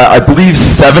had, I believe,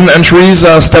 7 entries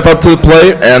step up to the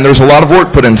plate, and there's a lot of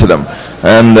work put into them.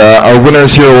 And our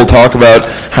winners here will talk about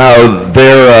how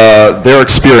their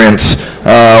experience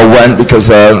went, because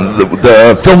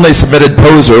the film they submitted,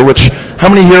 Poser, which, how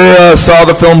many here saw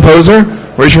the film Poser?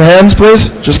 Raise your hands, please.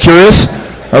 Just curious.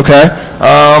 Okay.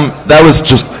 That was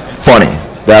just funny.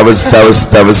 That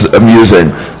was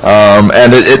amusing.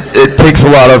 And it takes a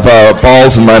lot of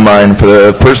balls in my mind for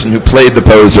the person who played the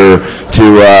Poser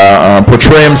to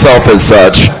portray himself as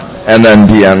such, and then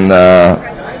be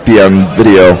on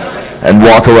video and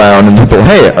walk around and people,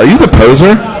 hey, are you the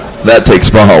Poser? That takes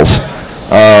balls.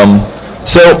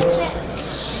 So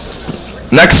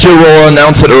next year we'll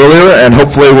announce it earlier, and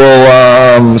hopefully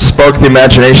we'll spark the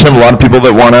imagination of a lot of people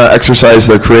that want to exercise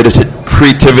their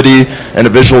creativity in a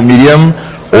visual medium,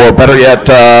 or better yet,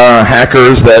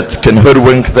 hackers that can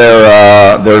hoodwink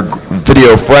their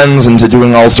video friends into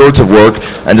doing all sorts of work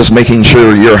and just making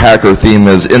sure your hacker theme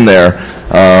is in there.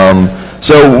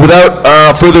 So without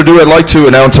further ado, I'd like to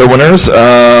announce our winners,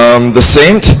 The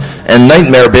Saint and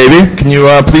Nightmare Baby. Can you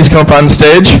please come up on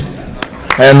stage?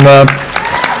 And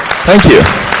thank you.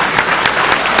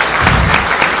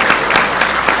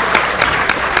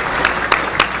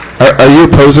 Are you a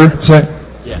poser, Saint?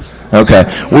 Yeah. Okay.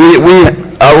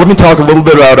 Let me talk a little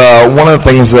bit about one of the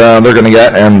things they're going to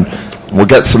get, and we'll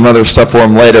get some other stuff for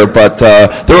them later. But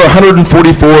there were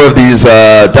 144 of these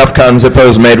Defcon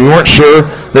Zippos made. We weren't sure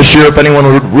this year if anyone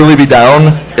would really be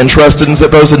interested in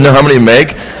Zippos, didn't know how many to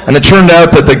make. And it turned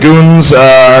out that the goons,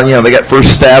 they got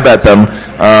first stab at them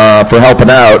for helping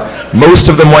out. Most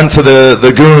of them went to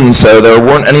the goons, so there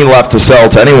weren't any left to sell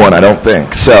to anyone, I don't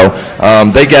think. So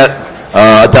they get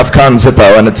a Defcon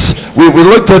Zippo, and we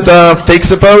looked at fake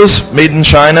Zippos made in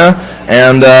China,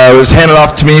 and it was handed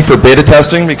off to me for beta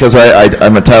testing because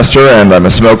I'm a tester and I'm a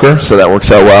smoker, so that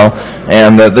works out well.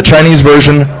 And the Chinese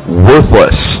version,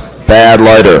 worthless, bad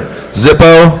lighter.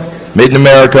 Zippo, made in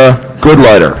America, good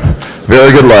lighter,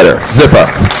 very good lighter. Zippo.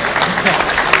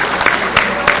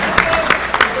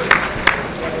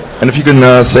 And if you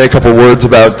can say a couple words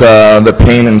about the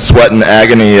pain and sweat and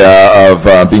agony of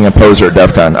being a poser at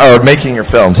DEF CON. Oh, making your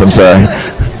films, I'm sorry.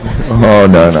 Oh,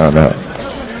 no.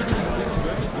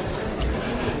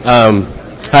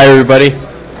 Hi, everybody.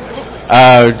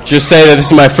 Just say that this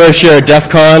is my first year at DEF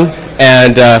CON,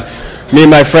 and me and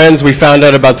my friends, we found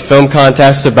out about the film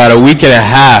contest about a week and a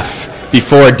half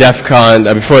before DEF CON,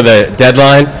 before the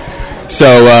deadline.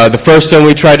 So the first film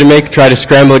we tried to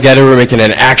scramble together, we're making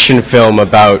an action film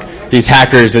about these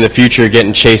hackers in the future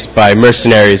getting chased by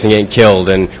mercenaries and getting killed.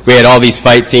 And we had all these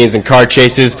fight scenes and car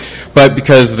chases, but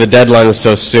because the deadline was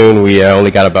so soon, we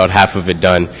only got about half of it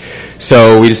done.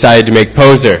 So we decided to make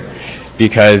Poser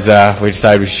because we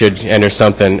decided we should enter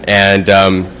something. And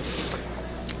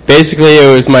basically, it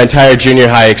was my entire junior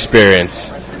high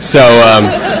experience. So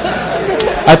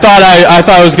I thought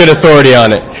I was good authority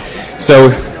on it.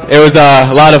 So it was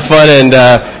a lot of fun, and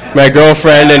my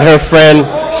girlfriend and her friend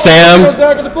Sam,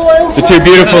 the two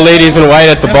beautiful ladies in white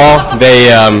at the ball,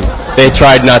 they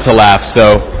tried not to laugh.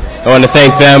 So I want to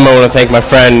thank them. I want to thank my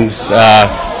friends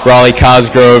Raleigh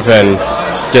Cosgrove and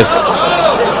just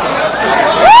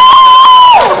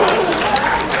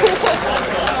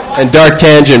and Dark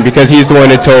Tangent, because he's the one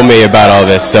who told me about all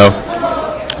this. So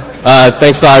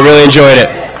thanks a lot. I really enjoyed it.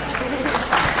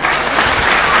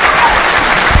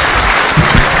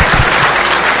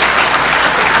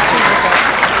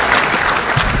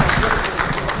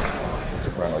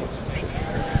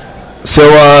 So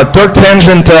Dark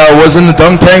Tangent was in the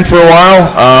dunk tank for a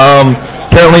while.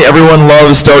 Apparently everyone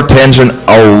loves Dark Tangent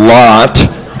a lot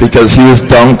because he was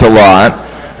dunked a lot.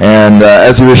 And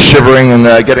as he was shivering and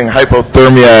getting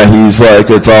hypothermia, he's like,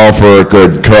 it's all for a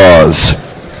good cause.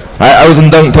 I was in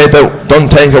dunk tank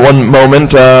at one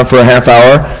moment for a half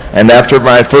hour, and after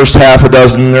my first half a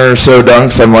dozen or so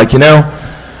dunks, I'm like,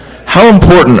 how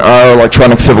important are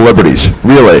electronic civil liberties,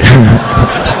 really?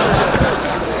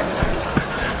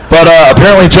 But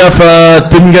apparently Jeff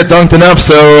didn't get dunked enough,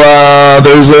 so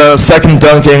there's a second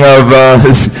dunking of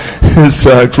his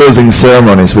closing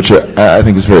ceremonies, which I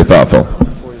think is very thoughtful.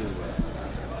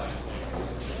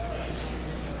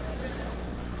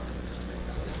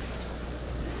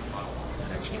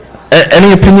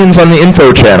 Any opinions on the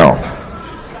info channel?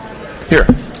 Here.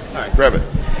 All right, grab it.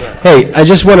 Hey, I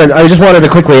just wanted to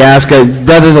quickly ask,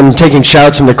 rather than taking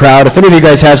shouts from the crowd, if any of you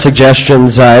guys have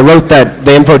suggestions. I wrote that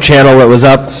the info channel that was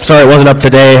up. Sorry, it wasn't up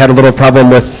today. Had a little problem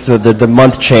with the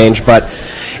month change, but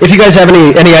if you guys have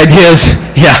any ideas,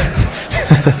 yeah.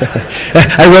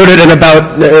 I wrote it in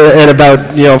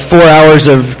about 4 hours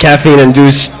of caffeine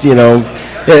induced,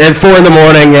 at 4 in the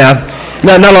morning. Yeah.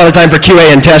 Not a lot of time for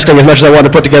QA and testing as much as I wanted to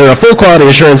put together a full quality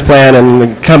assurance plan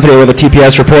and accompany it with a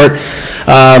TPS report.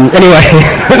 Anyway,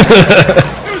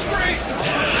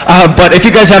 but if you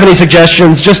guys have any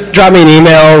suggestions, just drop me an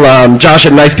email,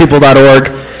 josh@nicepeople.org,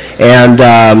 and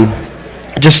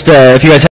if you guys have